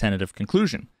my tentative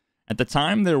conclusion. At the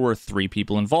time, there were 3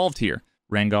 people involved here: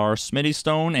 Rengar, Smitty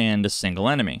Stone, and a single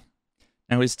enemy.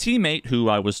 Now his teammate, who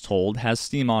I was told has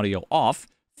Steam audio off,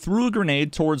 threw a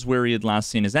grenade towards where he had last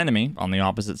seen his enemy, on the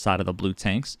opposite side of the blue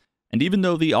tanks, and even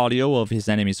though the audio of his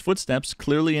enemy's footsteps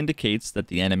clearly indicates that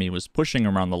the enemy was pushing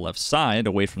around the left side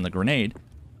away from the grenade,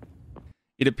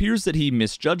 it appears that he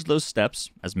misjudged those steps,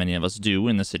 as many of us do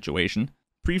in this situation,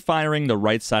 pre-firing the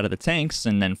right side of the tanks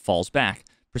and then falls back,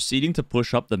 proceeding to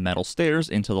push up the metal stairs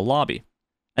into the lobby.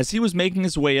 As he was making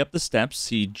his way up the steps,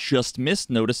 he just missed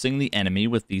noticing the enemy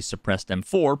with the suppressed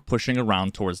M4 pushing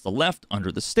around towards the left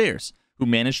under the stairs, who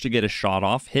managed to get a shot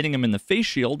off, hitting him in the face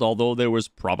shield, although there was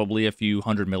probably a few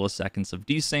hundred milliseconds of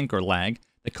desync or lag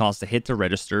that caused the hit to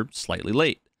register slightly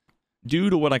late. Due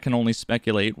to what I can only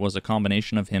speculate was a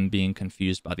combination of him being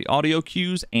confused by the audio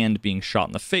cues and being shot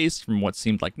in the face from what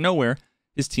seemed like nowhere,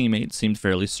 his teammate seemed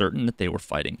fairly certain that they were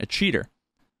fighting a cheater.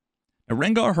 Now,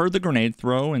 Rengar heard the grenade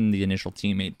throw and the initial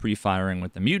teammate pre-firing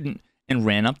with the mutant and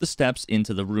ran up the steps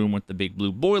into the room with the big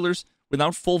blue boilers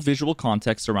without full visual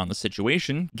context around the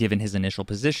situation, given his initial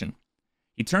position.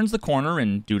 He turns the corner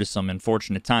and, due to some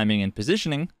unfortunate timing and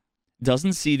positioning,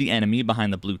 doesn't see the enemy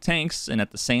behind the blue tanks and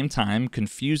at the same time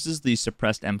confuses the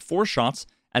suppressed M4 shots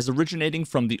as originating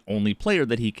from the only player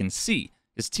that he can see,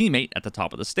 his teammate at the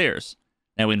top of the stairs.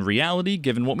 Now in reality,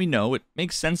 given what we know, it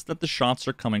makes sense that the shots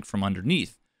are coming from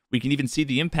underneath. We can even see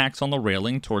the impacts on the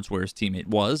railing towards where his teammate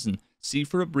was, and see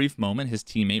for a brief moment his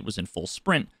teammate was in full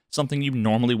sprint, something you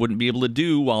normally wouldn't be able to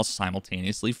do while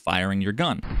simultaneously firing your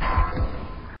gun.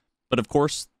 But of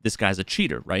course, this guy's a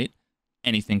cheater, right?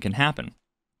 Anything can happen.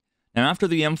 Now after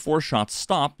the M4 shots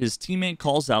stop, his teammate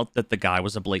calls out that the guy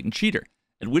was a blatant cheater,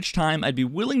 at which time I'd be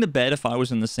willing to bet if I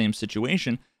was in the same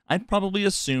situation, I'd probably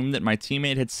assume that my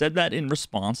teammate had said that in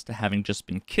response to having just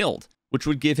been killed, which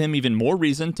would give him even more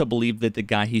reason to believe that the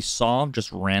guy he saw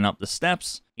just ran up the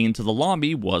steps into the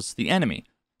lobby was the enemy.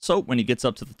 So when he gets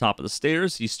up to the top of the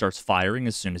stairs, he starts firing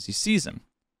as soon as he sees him.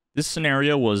 This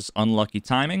scenario was unlucky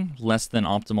timing, less than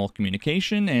optimal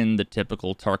communication, and the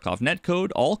typical Tarkov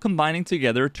netcode all combining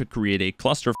together to create a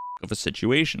clusterfuck of a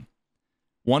situation.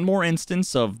 One more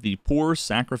instance of the poor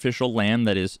sacrificial lamb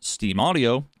that is Steam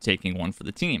Audio taking one for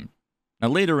the team. Now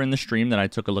later in the stream that I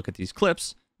took a look at these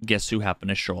clips, guess who happened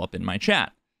to show up in my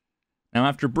chat? Now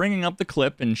after bringing up the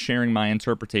clip and sharing my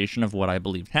interpretation of what I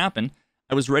believed happened,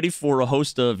 I was ready for a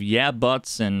host of yeah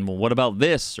buts and well, what about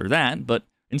this or that, but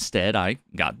instead I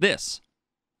got this.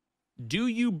 Do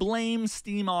you blame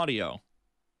Steam Audio?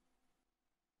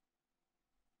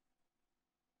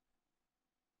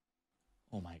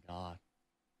 Oh my god.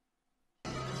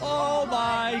 Oh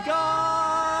my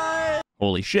god!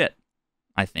 Holy shit.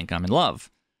 I think I'm in love.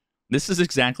 This is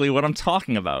exactly what I'm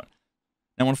talking about.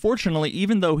 Now, unfortunately,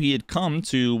 even though he had come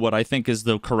to what I think is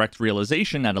the correct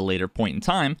realization at a later point in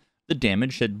time, the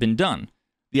damage had been done.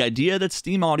 The idea that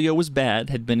Steam Audio was bad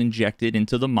had been injected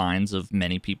into the minds of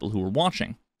many people who were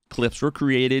watching. Clips were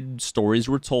created, stories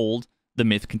were told, the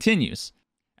myth continues.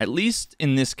 At least,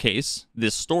 in this case,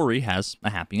 this story has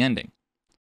a happy ending.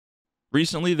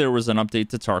 Recently, there was an update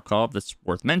to Tarkov that's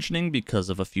worth mentioning because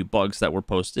of a few bugs that were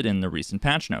posted in the recent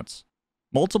patch notes.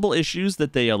 Multiple issues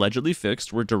that they allegedly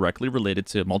fixed were directly related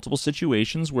to multiple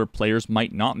situations where players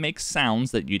might not make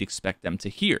sounds that you'd expect them to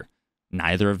hear,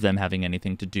 neither of them having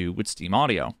anything to do with Steam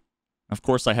Audio. Of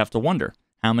course, I have to wonder,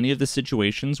 how many of the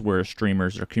situations where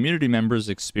streamers or community members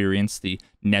experience the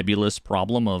nebulous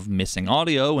problem of missing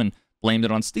audio and blamed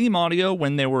it on Steam Audio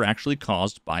when they were actually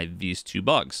caused by these two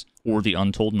bugs, or the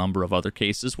untold number of other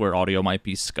cases where audio might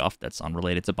be scuffed that's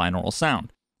unrelated to binaural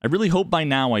sound. I really hope by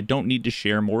now I don't need to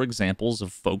share more examples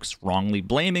of folks wrongly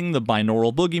blaming the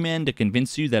binaural boogeyman to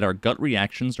convince you that our gut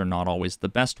reactions are not always the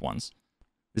best ones.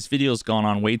 This video's gone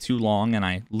on way too long, and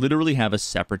I literally have a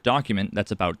separate document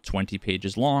that's about 20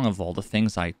 pages long of all the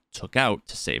things I took out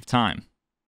to save time.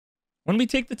 When we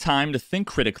take the time to think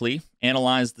critically,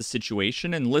 analyze the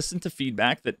situation, and listen to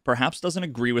feedback that perhaps doesn't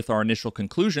agree with our initial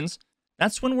conclusions,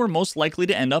 that's when we're most likely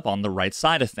to end up on the right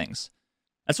side of things.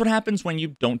 That's what happens when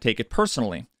you don't take it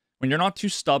personally, when you're not too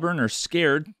stubborn or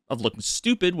scared of looking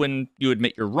stupid when you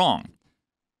admit you're wrong.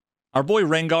 Our boy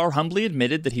Rengar humbly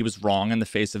admitted that he was wrong in the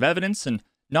face of evidence, and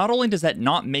not only does that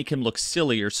not make him look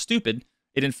silly or stupid,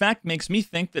 it in fact makes me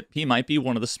think that he might be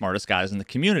one of the smartest guys in the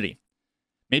community.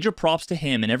 Major props to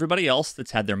him and everybody else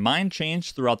that's had their mind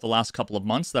changed throughout the last couple of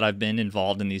months that I've been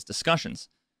involved in these discussions.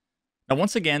 Now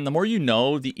once again, the more you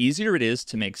know, the easier it is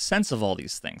to make sense of all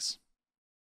these things.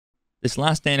 This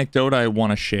last anecdote I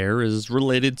want to share is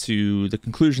related to the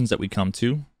conclusions that we come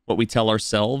to, what we tell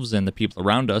ourselves and the people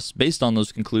around us based on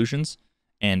those conclusions,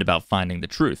 and about finding the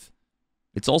truth.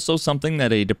 It's also something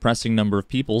that a depressing number of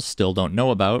people still don't know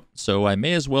about, so I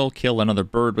may as well kill another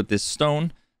bird with this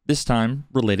stone this time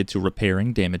related to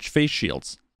repairing damaged face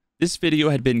shields. This video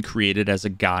had been created as a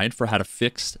guide for how to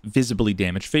fix visibly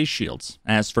damaged face shields,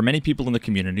 as for many people in the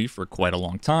community for quite a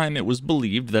long time, it was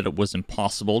believed that it was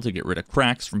impossible to get rid of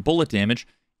cracks from bullet damage,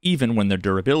 even when their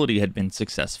durability had been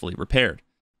successfully repaired.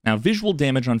 Now, visual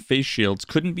damage on face shields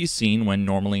couldn't be seen when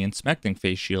normally inspecting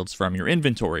face shields from your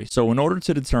inventory, so in order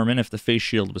to determine if the face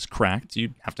shield was cracked,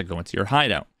 you'd have to go into your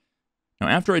hideout. Now,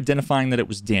 after identifying that it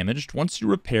was damaged, once you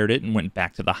repaired it and went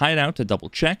back to the hideout to double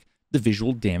check, the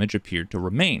visual damage appeared to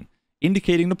remain,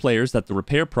 indicating to players that the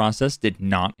repair process did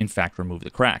not, in fact, remove the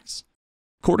cracks.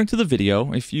 According to the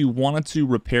video, if you wanted to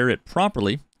repair it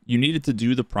properly, you needed to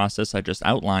do the process I just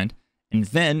outlined, and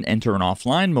then enter an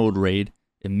offline mode raid,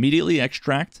 immediately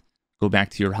extract, go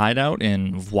back to your hideout,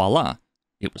 and voila,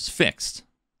 it was fixed.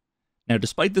 Now,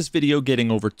 despite this video getting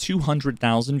over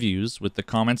 200,000 views, with the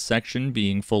comments section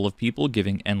being full of people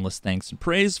giving endless thanks and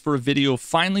praise for a video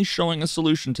finally showing a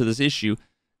solution to this issue,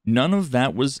 none of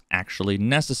that was actually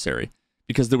necessary,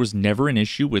 because there was never an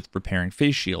issue with repairing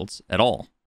face shields at all.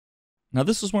 Now,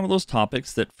 this was one of those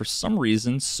topics that for some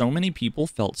reason so many people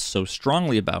felt so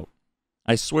strongly about.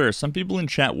 I swear, some people in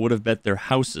chat would have bet their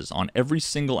houses on every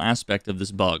single aspect of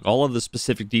this bug, all of the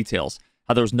specific details,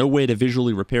 how there was no way to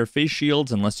visually repair face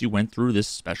shields unless you went through this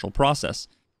special process.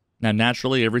 Now,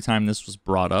 naturally, every time this was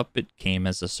brought up, it came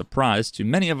as a surprise to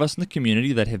many of us in the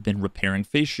community that have been repairing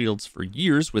face shields for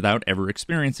years without ever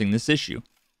experiencing this issue.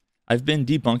 I've been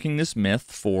debunking this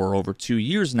myth for over 2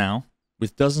 years now,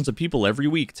 with dozens of people every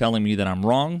week telling me that I'm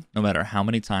wrong, no matter how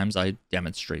many times I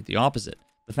demonstrate the opposite.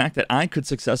 The fact that I could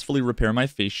successfully repair my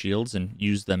face shields and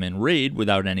use them in raid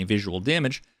without any visual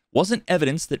damage wasn't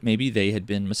evidence that maybe they had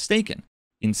been mistaken.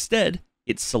 Instead,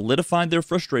 it solidified their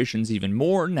frustrations even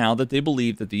more now that they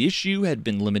believed that the issue had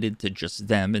been limited to just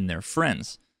them and their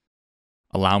friends.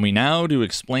 Allow me now to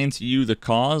explain to you the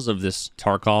cause of this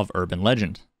Tarkov urban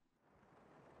legend.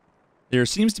 There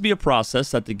seems to be a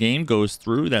process that the game goes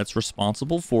through that's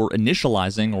responsible for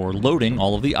initializing or loading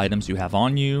all of the items you have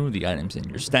on you, the items in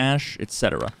your stash,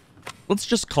 etc. Let's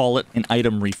just call it an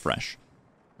item refresh.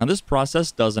 Now, this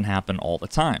process doesn't happen all the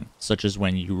time, such as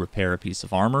when you repair a piece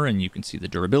of armor and you can see the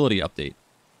durability update.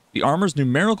 The armor's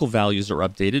numerical values are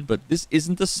updated, but this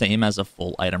isn't the same as a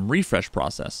full item refresh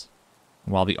process.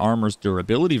 While the armor's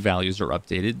durability values are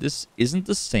updated, this isn't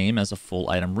the same as a full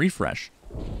item refresh,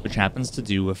 which happens to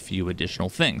do a few additional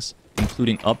things,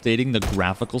 including updating the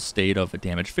graphical state of a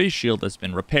damaged face shield that's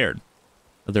been repaired.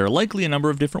 There are likely a number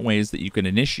of different ways that you can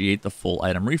initiate the full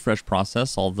item refresh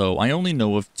process, although I only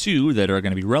know of 2 that are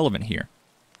going to be relevant here.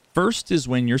 First is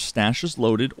when your stash is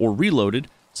loaded or reloaded,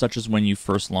 such as when you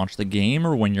first launch the game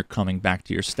or when you're coming back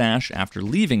to your stash after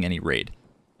leaving any raid,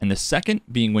 and the second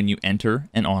being when you enter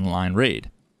an online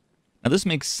raid. Now, this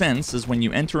makes sense, as when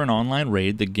you enter an online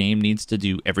raid, the game needs to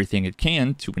do everything it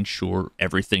can to ensure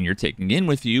everything you're taking in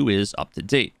with you is up to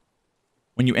date.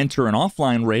 When you enter an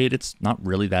offline raid, it's not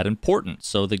really that important,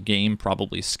 so the game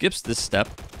probably skips this step,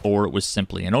 or it was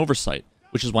simply an oversight,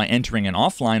 which is why entering an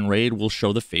offline raid will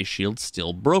show the face shield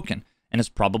still broken, and is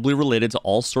probably related to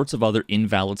all sorts of other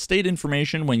invalid state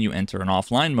information when you enter an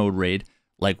offline mode raid,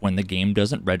 like when the game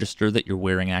doesn't register that you're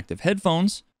wearing active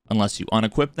headphones, unless you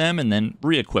unequip them and then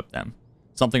re-equip them,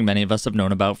 something many of us have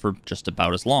known about for just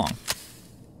about as long.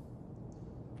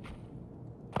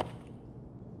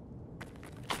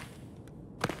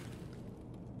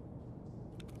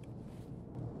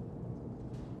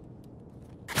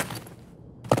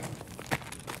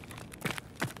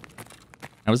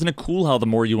 Now, isn't it cool how the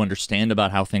more you understand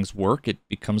about how things work, it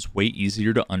becomes way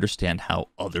easier to understand how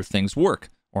other things work,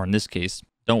 or in this case,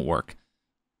 don't work.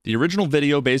 The original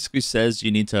video basically says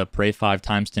you need to pray 5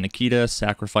 times to Nikita,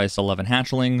 sacrifice 11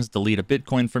 hatchlings, delete a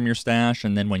Bitcoin from your stash,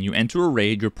 and then when you enter a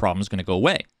raid, your problem's going to go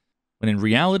away. When in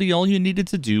reality, all you needed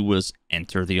to do was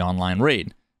enter the online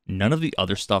raid. None of the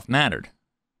other stuff mattered.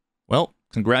 Well,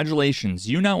 congratulations,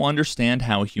 you now understand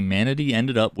how humanity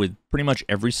ended up with pretty much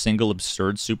every single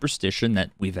absurd superstition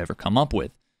that we've ever come up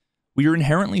with. We are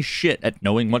inherently shit at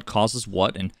knowing what causes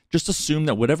what, and just assume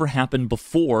that whatever happened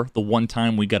before the one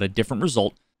time we got a different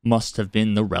result must have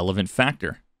been the relevant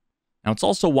factor. Now, it's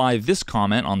also why this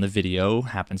comment on the video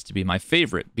happens to be my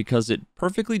favorite, because it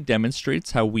perfectly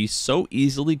demonstrates how we so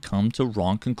easily come to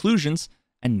wrong conclusions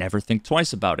and never think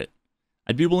twice about it.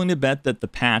 I'd be willing to bet that the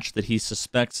patch that he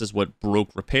suspects is what broke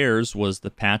repairs was the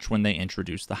patch when they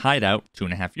introduced the hideout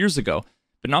 2.5 years ago,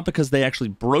 but not because they actually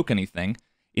broke anything,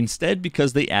 instead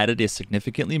because they added a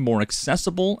significantly more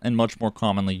accessible and much more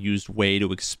commonly used way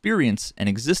to experience an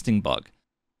existing bug.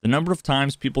 The number of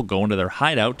times people go into their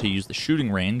hideout to use the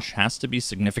shooting range has to be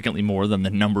significantly more than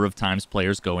the number of times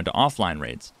players go into offline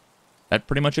raids. That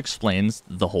pretty much explains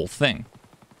the whole thing.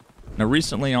 Now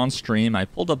recently on stream, I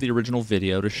pulled up the original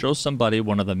video to show somebody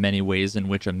one of the many ways in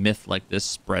which a myth like this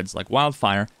spreads like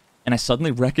wildfire, and I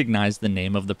suddenly recognized the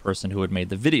name of the person who had made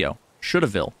the video,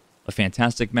 Shootaville, a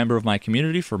fantastic member of my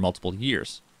community for multiple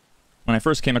years. When I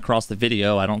first came across the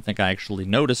video, I don't think I actually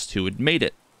noticed who had made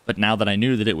it, but now that I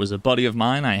knew that it was a buddy of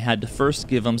mine, I had to first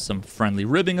give him some friendly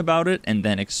ribbing about it and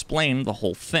then explain the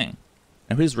whole thing.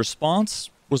 Now his response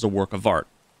was a work of art.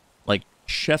 Like,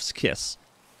 chef's kiss.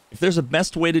 If there's a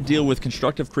best way to deal with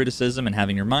constructive criticism and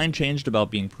having your mind changed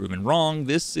about being proven wrong,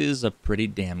 this is a pretty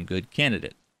damn good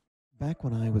candidate. Back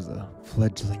when I was a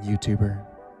fledgling YouTuber,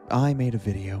 I made a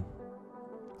video.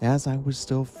 As I was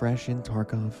still fresh in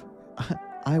Tarkov,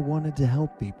 I wanted to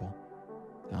help people.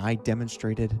 I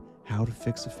demonstrated how to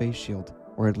fix a face shield,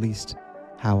 or at least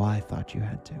how I thought you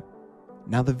had to.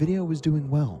 Now the video was doing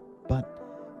well,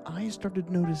 but I started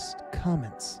to notice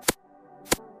comments.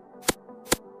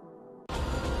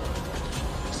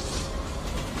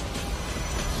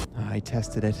 I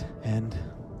tested it, and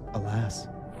alas,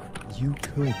 you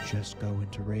could just go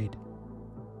into raid.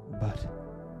 But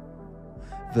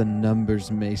the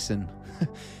numbers, Mason.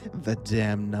 The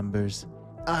damn numbers.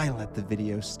 I let the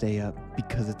video stay up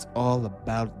because it's all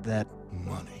about that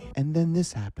money. And then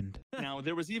this happened. Now,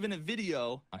 there was even a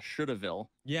video, Shootaville.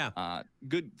 Yeah.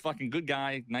 Good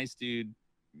guy, nice dude,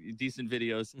 decent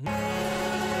videos.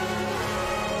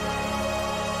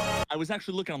 I was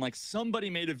actually looking, I'm like, somebody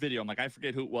made a video. I'm like, I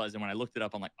forget who it was. And when I looked it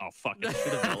up, I'm like, oh, fuck, it's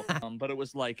Shootaville. But it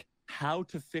was like, how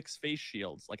to fix face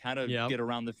shields, like how to get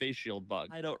around the face shield bug.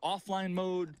 I don't, offline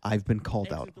mode. I've been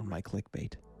called out on my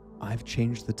clickbait. I've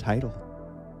changed the title.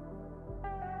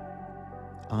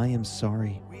 I am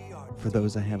sorry for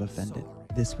those I have offended.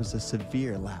 This was a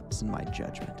severe lapse in my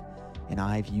judgment, and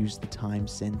I've used the time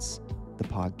since the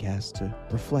podcast to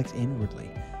reflect inwardly,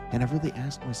 and I've really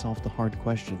asked myself the hard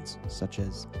questions, such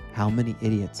as, how many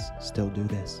idiots still do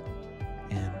this?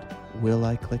 And will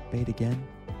I clickbait again?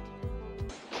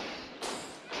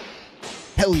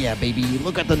 Hell yeah, baby.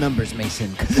 Look at the numbers,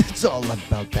 Mason, because it's all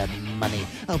about that money.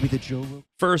 I'll be the Joe.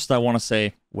 First, I want to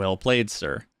say, well played,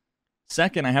 sir.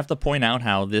 Second, I have to point out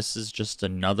how this is just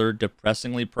another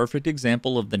depressingly perfect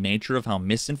example of the nature of how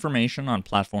misinformation on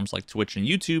platforms like Twitch and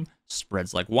YouTube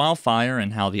spreads like wildfire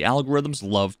and how the algorithms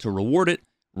love to reward it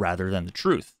rather than the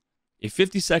truth. A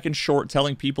 50-second short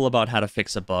telling people about how to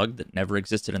fix a bug that never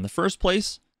existed in the first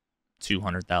place,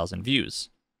 200,000 views.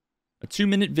 A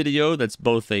 2-minute video that's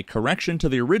both a correction to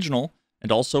the original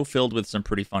and also filled with some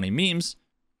pretty funny memes,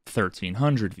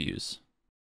 1,300 views.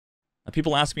 Now,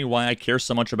 people ask me why I care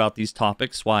so much about these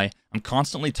topics, why I'm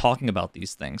constantly talking about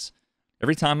these things.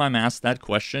 Every time I'm asked that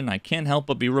question, I can't help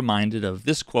but be reminded of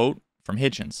this quote from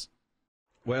Hitchens.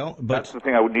 Well, but that's the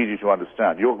thing I would need you to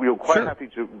understand. You're quite happy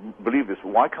to believe this.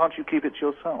 Why can't you keep it to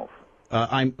yourself?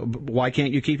 Why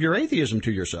can't you keep your atheism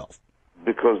to yourself?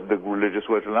 Because the religious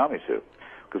won't allow me to.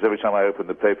 Because every time I open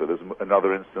the paper, there's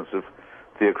another instance of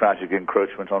theocratic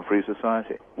encroachment on free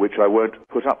society, which I won't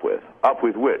put up with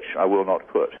which I will not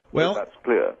put. Well, that's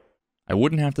clear. I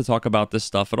wouldn't have to talk about this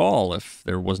stuff at all if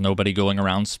there was nobody going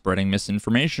around spreading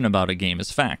misinformation about a game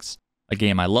as facts. A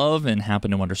game I love and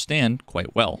happen to understand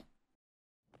quite well.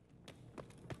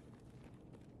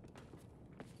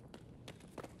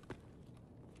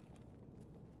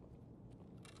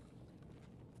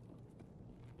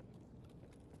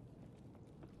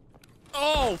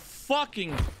 Oh,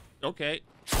 fucking... Okay.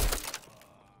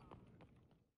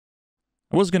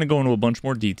 I was going to go into a bunch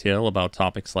more detail about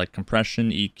topics like compression,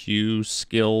 EQ,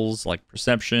 skills like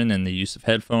perception, and the use of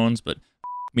headphones, but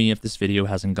me if this video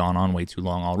hasn't gone on way too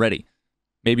long already.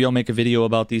 Maybe I'll make a video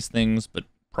about these things, but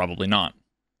probably not.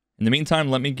 In the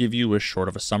meantime, let me give you as short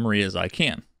of a summary as I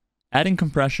can. Adding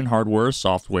compression hardware or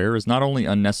software is not only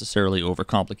unnecessarily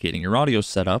overcomplicating your audio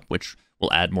setup, which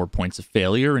will add more points of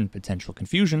failure and potential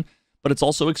confusion, but it's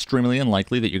also extremely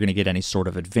unlikely that you're going to get any sort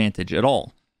of advantage at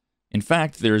all. In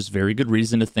fact, there's very good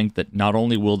reason to think that not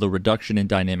only will the reduction in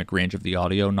dynamic range of the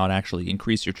audio not actually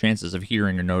increase your chances of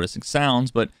hearing or noticing sounds,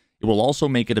 but it will also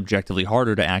make it objectively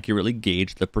harder to accurately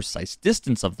gauge the precise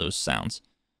distance of those sounds.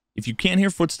 If you can't hear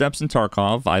footsteps in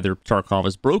Tarkov, either Tarkov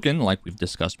is broken, like we've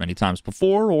discussed many times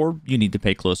before, or you need to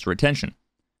pay closer attention.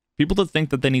 People that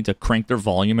think that they need to crank their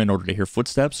volume in order to hear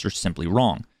footsteps are simply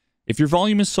wrong. If your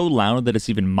volume is so loud that it's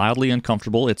even mildly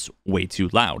uncomfortable, it's way too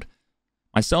loud.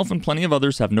 Myself and plenty of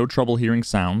others have no trouble hearing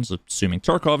sounds, assuming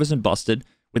Tarkov isn't busted,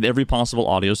 with every possible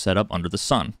audio setup under the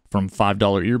sun, from $5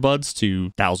 earbuds to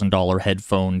 $1,000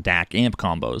 headphone DAC amp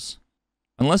combos.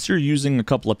 Unless you're using a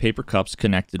couple of paper cups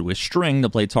connected with string to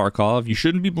play Tarkov, you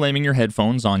shouldn't be blaming your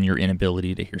headphones on your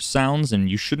inability to hear sounds, and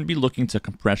you shouldn't be looking to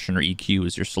compression or EQ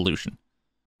as your solution.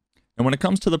 And when it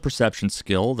comes to the perception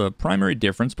skill, the primary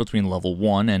difference between level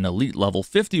 1 and elite level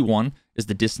 51 is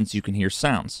the distance you can hear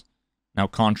sounds. Now,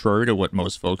 contrary to what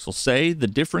most folks will say, the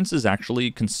difference is actually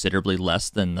considerably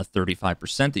less than the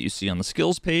 35% that you see on the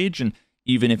skills page, and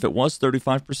even if it was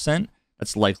 35%,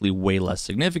 that's likely way less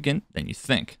significant than you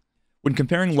think. When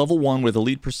comparing level 1 with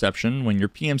elite perception, when your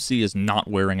PMC is not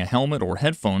wearing a helmet or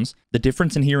headphones, the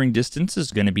difference in hearing distance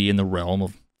is going to be in the realm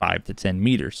of 5 to 10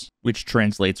 meters, which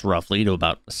translates roughly to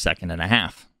about a second and a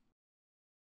half.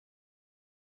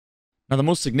 Now, the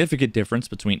most significant difference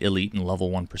between elite and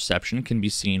level 1 perception can be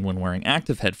seen when wearing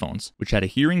active headphones, which had a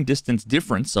hearing distance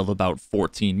difference of about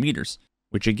 14 meters,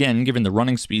 which again, given the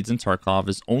running speeds in Tarkov,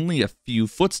 is only a few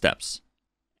footsteps.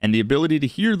 And the ability to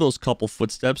hear those couple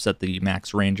footsteps at the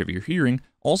max range of your hearing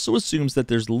also assumes that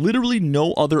there's literally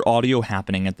no other audio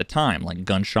happening at the time, like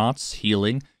gunshots,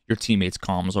 healing, your teammates'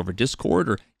 comms over Discord,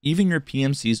 or even your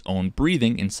PMC's own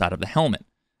breathing inside of the helmet,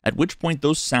 at which point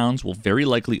those sounds will very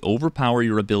likely overpower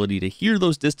your ability to hear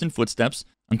those distant footsteps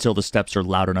until the steps are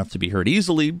loud enough to be heard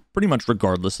easily, pretty much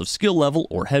regardless of skill level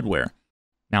or headwear.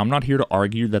 Now, I'm not here to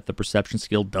argue that the perception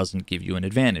skill doesn't give you an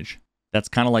advantage. That's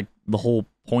kind of like the whole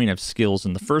point of skills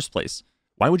in the first place.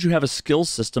 Why would you have a skill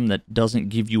system that doesn't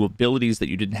give you abilities that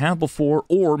you didn't have before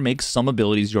or makes some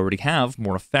abilities you already have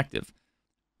more effective?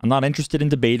 I'm not interested in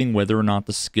debating whether or not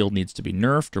the skill needs to be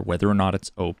nerfed or whether or not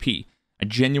it's OP. I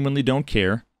genuinely don't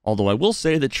care, although I will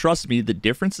say that, trust me, the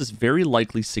difference is very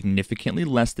likely significantly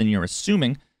less than you're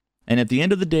assuming, and at the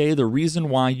end of the day, the reason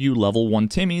why you level 1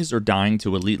 Timmies are dying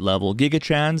to elite level Giga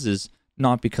Chads is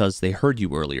not because they heard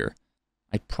you earlier.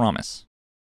 I promise.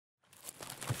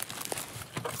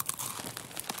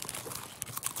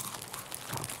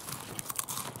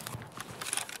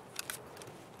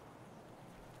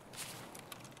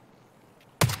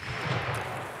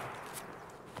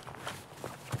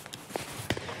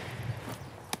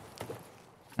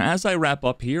 As I wrap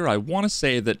up here, I want to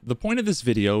say that the point of this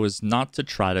video is not to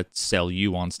try to sell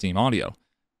you on Steam Audio.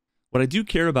 What I do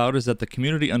care about is that the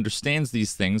community understands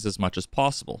these things as much as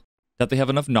possible, that they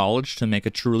have enough knowledge to make a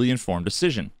truly informed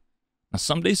decision. Now,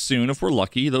 someday soon, if we're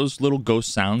lucky, those little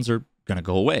ghost sounds are going to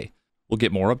go away. We'll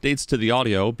get more updates to the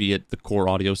audio, be it the core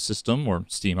audio system or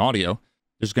Steam Audio.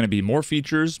 There's going to be more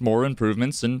features, more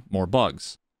improvements, and more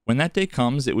bugs. When that day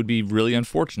comes, it would be really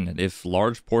unfortunate if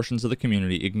large portions of the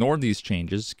community ignored these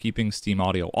changes, keeping Steam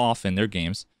Audio off in their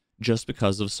games just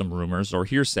because of some rumors or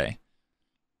hearsay.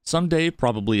 Someday,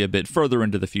 probably a bit further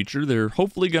into the future, they're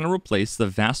hopefully going to replace the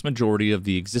vast majority of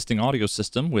the existing audio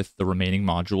system with the remaining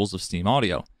modules of Steam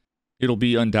Audio. It'll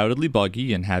be undoubtedly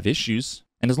buggy and have issues,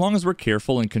 and as long as we're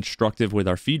careful and constructive with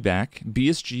our feedback,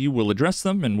 BSG will address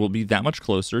them and will be that much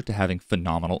closer to having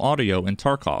phenomenal audio in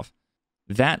Tarkov.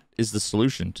 That is the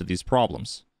solution to these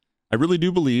problems. I really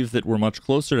do believe that we're much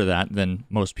closer to that than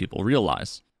most people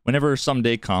realize. Whenever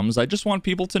someday comes, I just want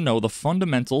people to know the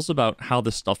fundamentals about how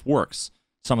this stuff works,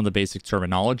 some of the basic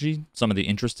terminology, some of the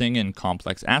interesting and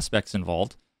complex aspects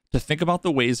involved, to think about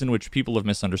the ways in which people have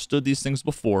misunderstood these things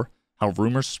before, how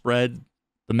rumors spread,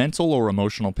 the mental or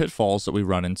emotional pitfalls that we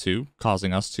run into,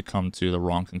 causing us to come to the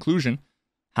wrong conclusion,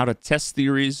 how to test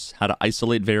theories, how to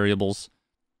isolate variables.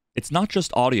 It's not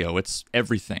just audio, it's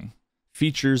everything.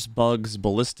 Features, bugs,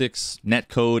 ballistics,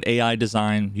 netcode, AI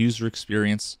design, user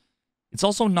experience. It's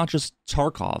also not just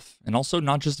Tarkov, and also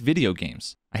not just video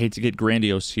games. I hate to get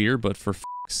grandiose here, but for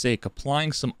f***'s sake,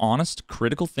 applying some honest,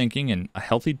 critical thinking and a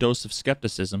healthy dose of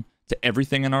skepticism to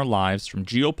everything in our lives, from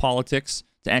geopolitics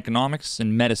to economics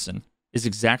and medicine, is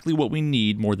exactly what we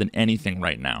need more than anything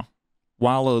right now.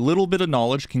 While a little bit of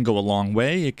knowledge can go a long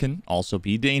way, it can also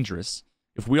be dangerous.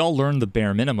 If we all learn the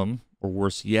bare minimum, or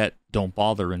worse yet, don't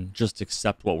bother and just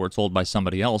accept what we're told by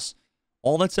somebody else,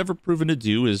 all that's ever proven to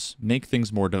do is make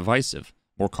things more divisive,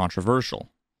 more controversial.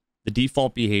 The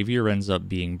default behavior ends up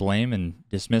being blame and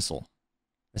dismissal.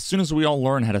 As soon as we all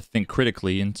learn how to think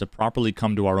critically and to properly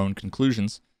come to our own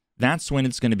conclusions, that's when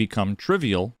it's going to become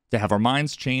trivial to have our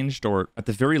minds changed, or at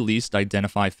the very least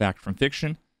identify fact from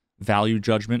fiction, value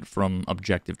judgment from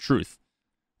objective truth.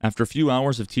 After a few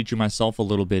hours of teaching myself a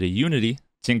little bit of Unity,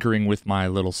 tinkering with my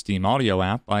little Steam Audio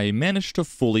app, I managed to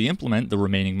fully implement the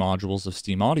remaining modules of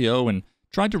Steam Audio and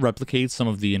tried to replicate some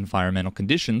of the environmental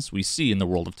conditions we see in the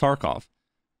world of Tarkov.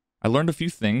 I learned a few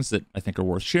things that I think are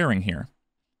worth sharing here.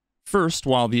 First,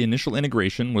 while the initial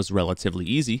integration was relatively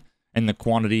easy, and the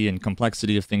quantity and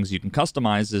complexity of things you can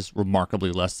customize is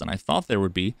remarkably less than I thought there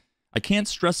would be, I can't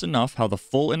stress enough how the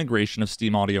full integration of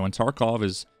Steam Audio and Tarkov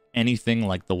is anything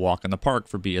like the walk in the park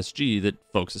for BSG that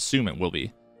folks assume it will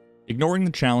be. Ignoring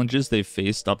the challenges they've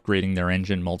faced upgrading their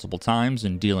engine multiple times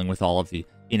and dealing with all of the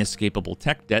inescapable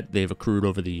tech debt they've accrued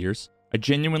over the years, I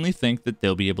genuinely think that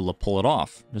they'll be able to pull it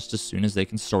off just as soon as they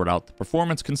can sort out the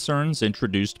performance concerns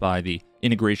introduced by the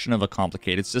integration of a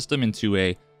complicated system into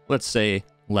a, let's say,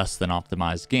 less than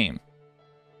optimized game.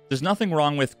 There's nothing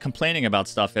wrong with complaining about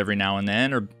stuff every now and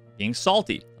then or being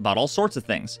salty about all sorts of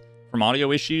things, from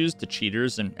audio issues to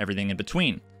cheaters and everything in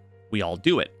between. We all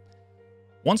do it.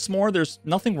 Once more, there's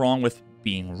nothing wrong with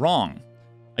being wrong.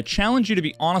 I challenge you to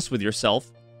be honest with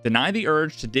yourself, deny the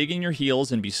urge to dig in your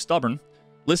heels and be stubborn,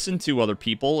 listen to other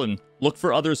people, and look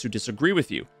for others who disagree with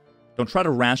you. Don't try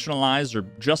to rationalize or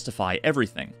justify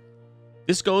everything.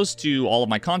 This goes to all of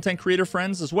my content creator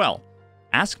friends as well.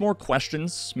 Ask more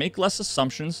questions, make less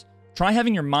assumptions, try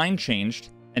having your mind changed,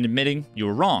 and admitting you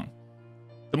were wrong.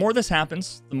 The more this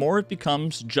happens, the more it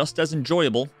becomes just as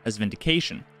enjoyable as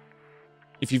vindication.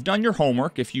 If you've done your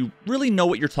homework, if you really know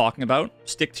what you're talking about,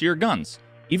 stick to your guns,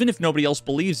 even if nobody else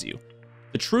believes you.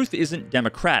 The truth isn't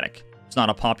democratic. It's not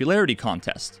a popularity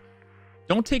contest.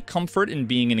 Don't take comfort in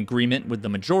being in agreement with the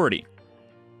majority.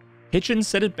 Hitchens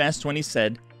said it best when he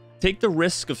said, "Take the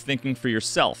risk of thinking for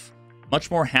yourself.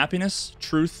 Much more happiness,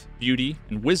 truth, beauty,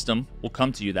 and wisdom will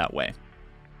come to you that way."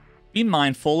 Be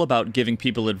mindful about giving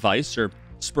people advice or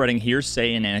spreading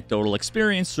hearsay and anecdotal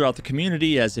experience throughout the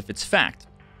community as if it's fact.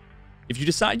 If you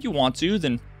decide you want to,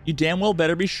 then you damn well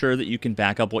better be sure that you can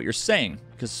back up what you're saying,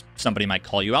 because somebody might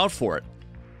call you out for it.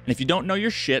 And if you don't know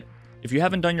your shit, if you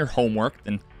haven't done your homework,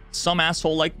 then some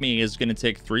asshole like me is going to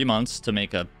take 3 months to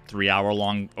make a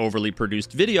 3-hour-long, overly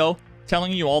produced video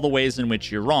telling you all the ways in which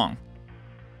you're wrong.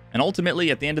 And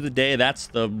ultimately, at the end of the day, that's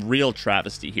the real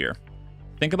travesty here.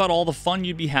 Think about all the fun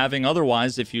you'd be having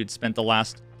otherwise if you'd spent the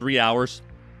last 3 hours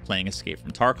playing Escape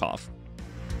from Tarkov.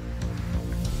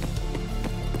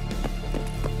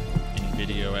 In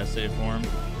video essay form.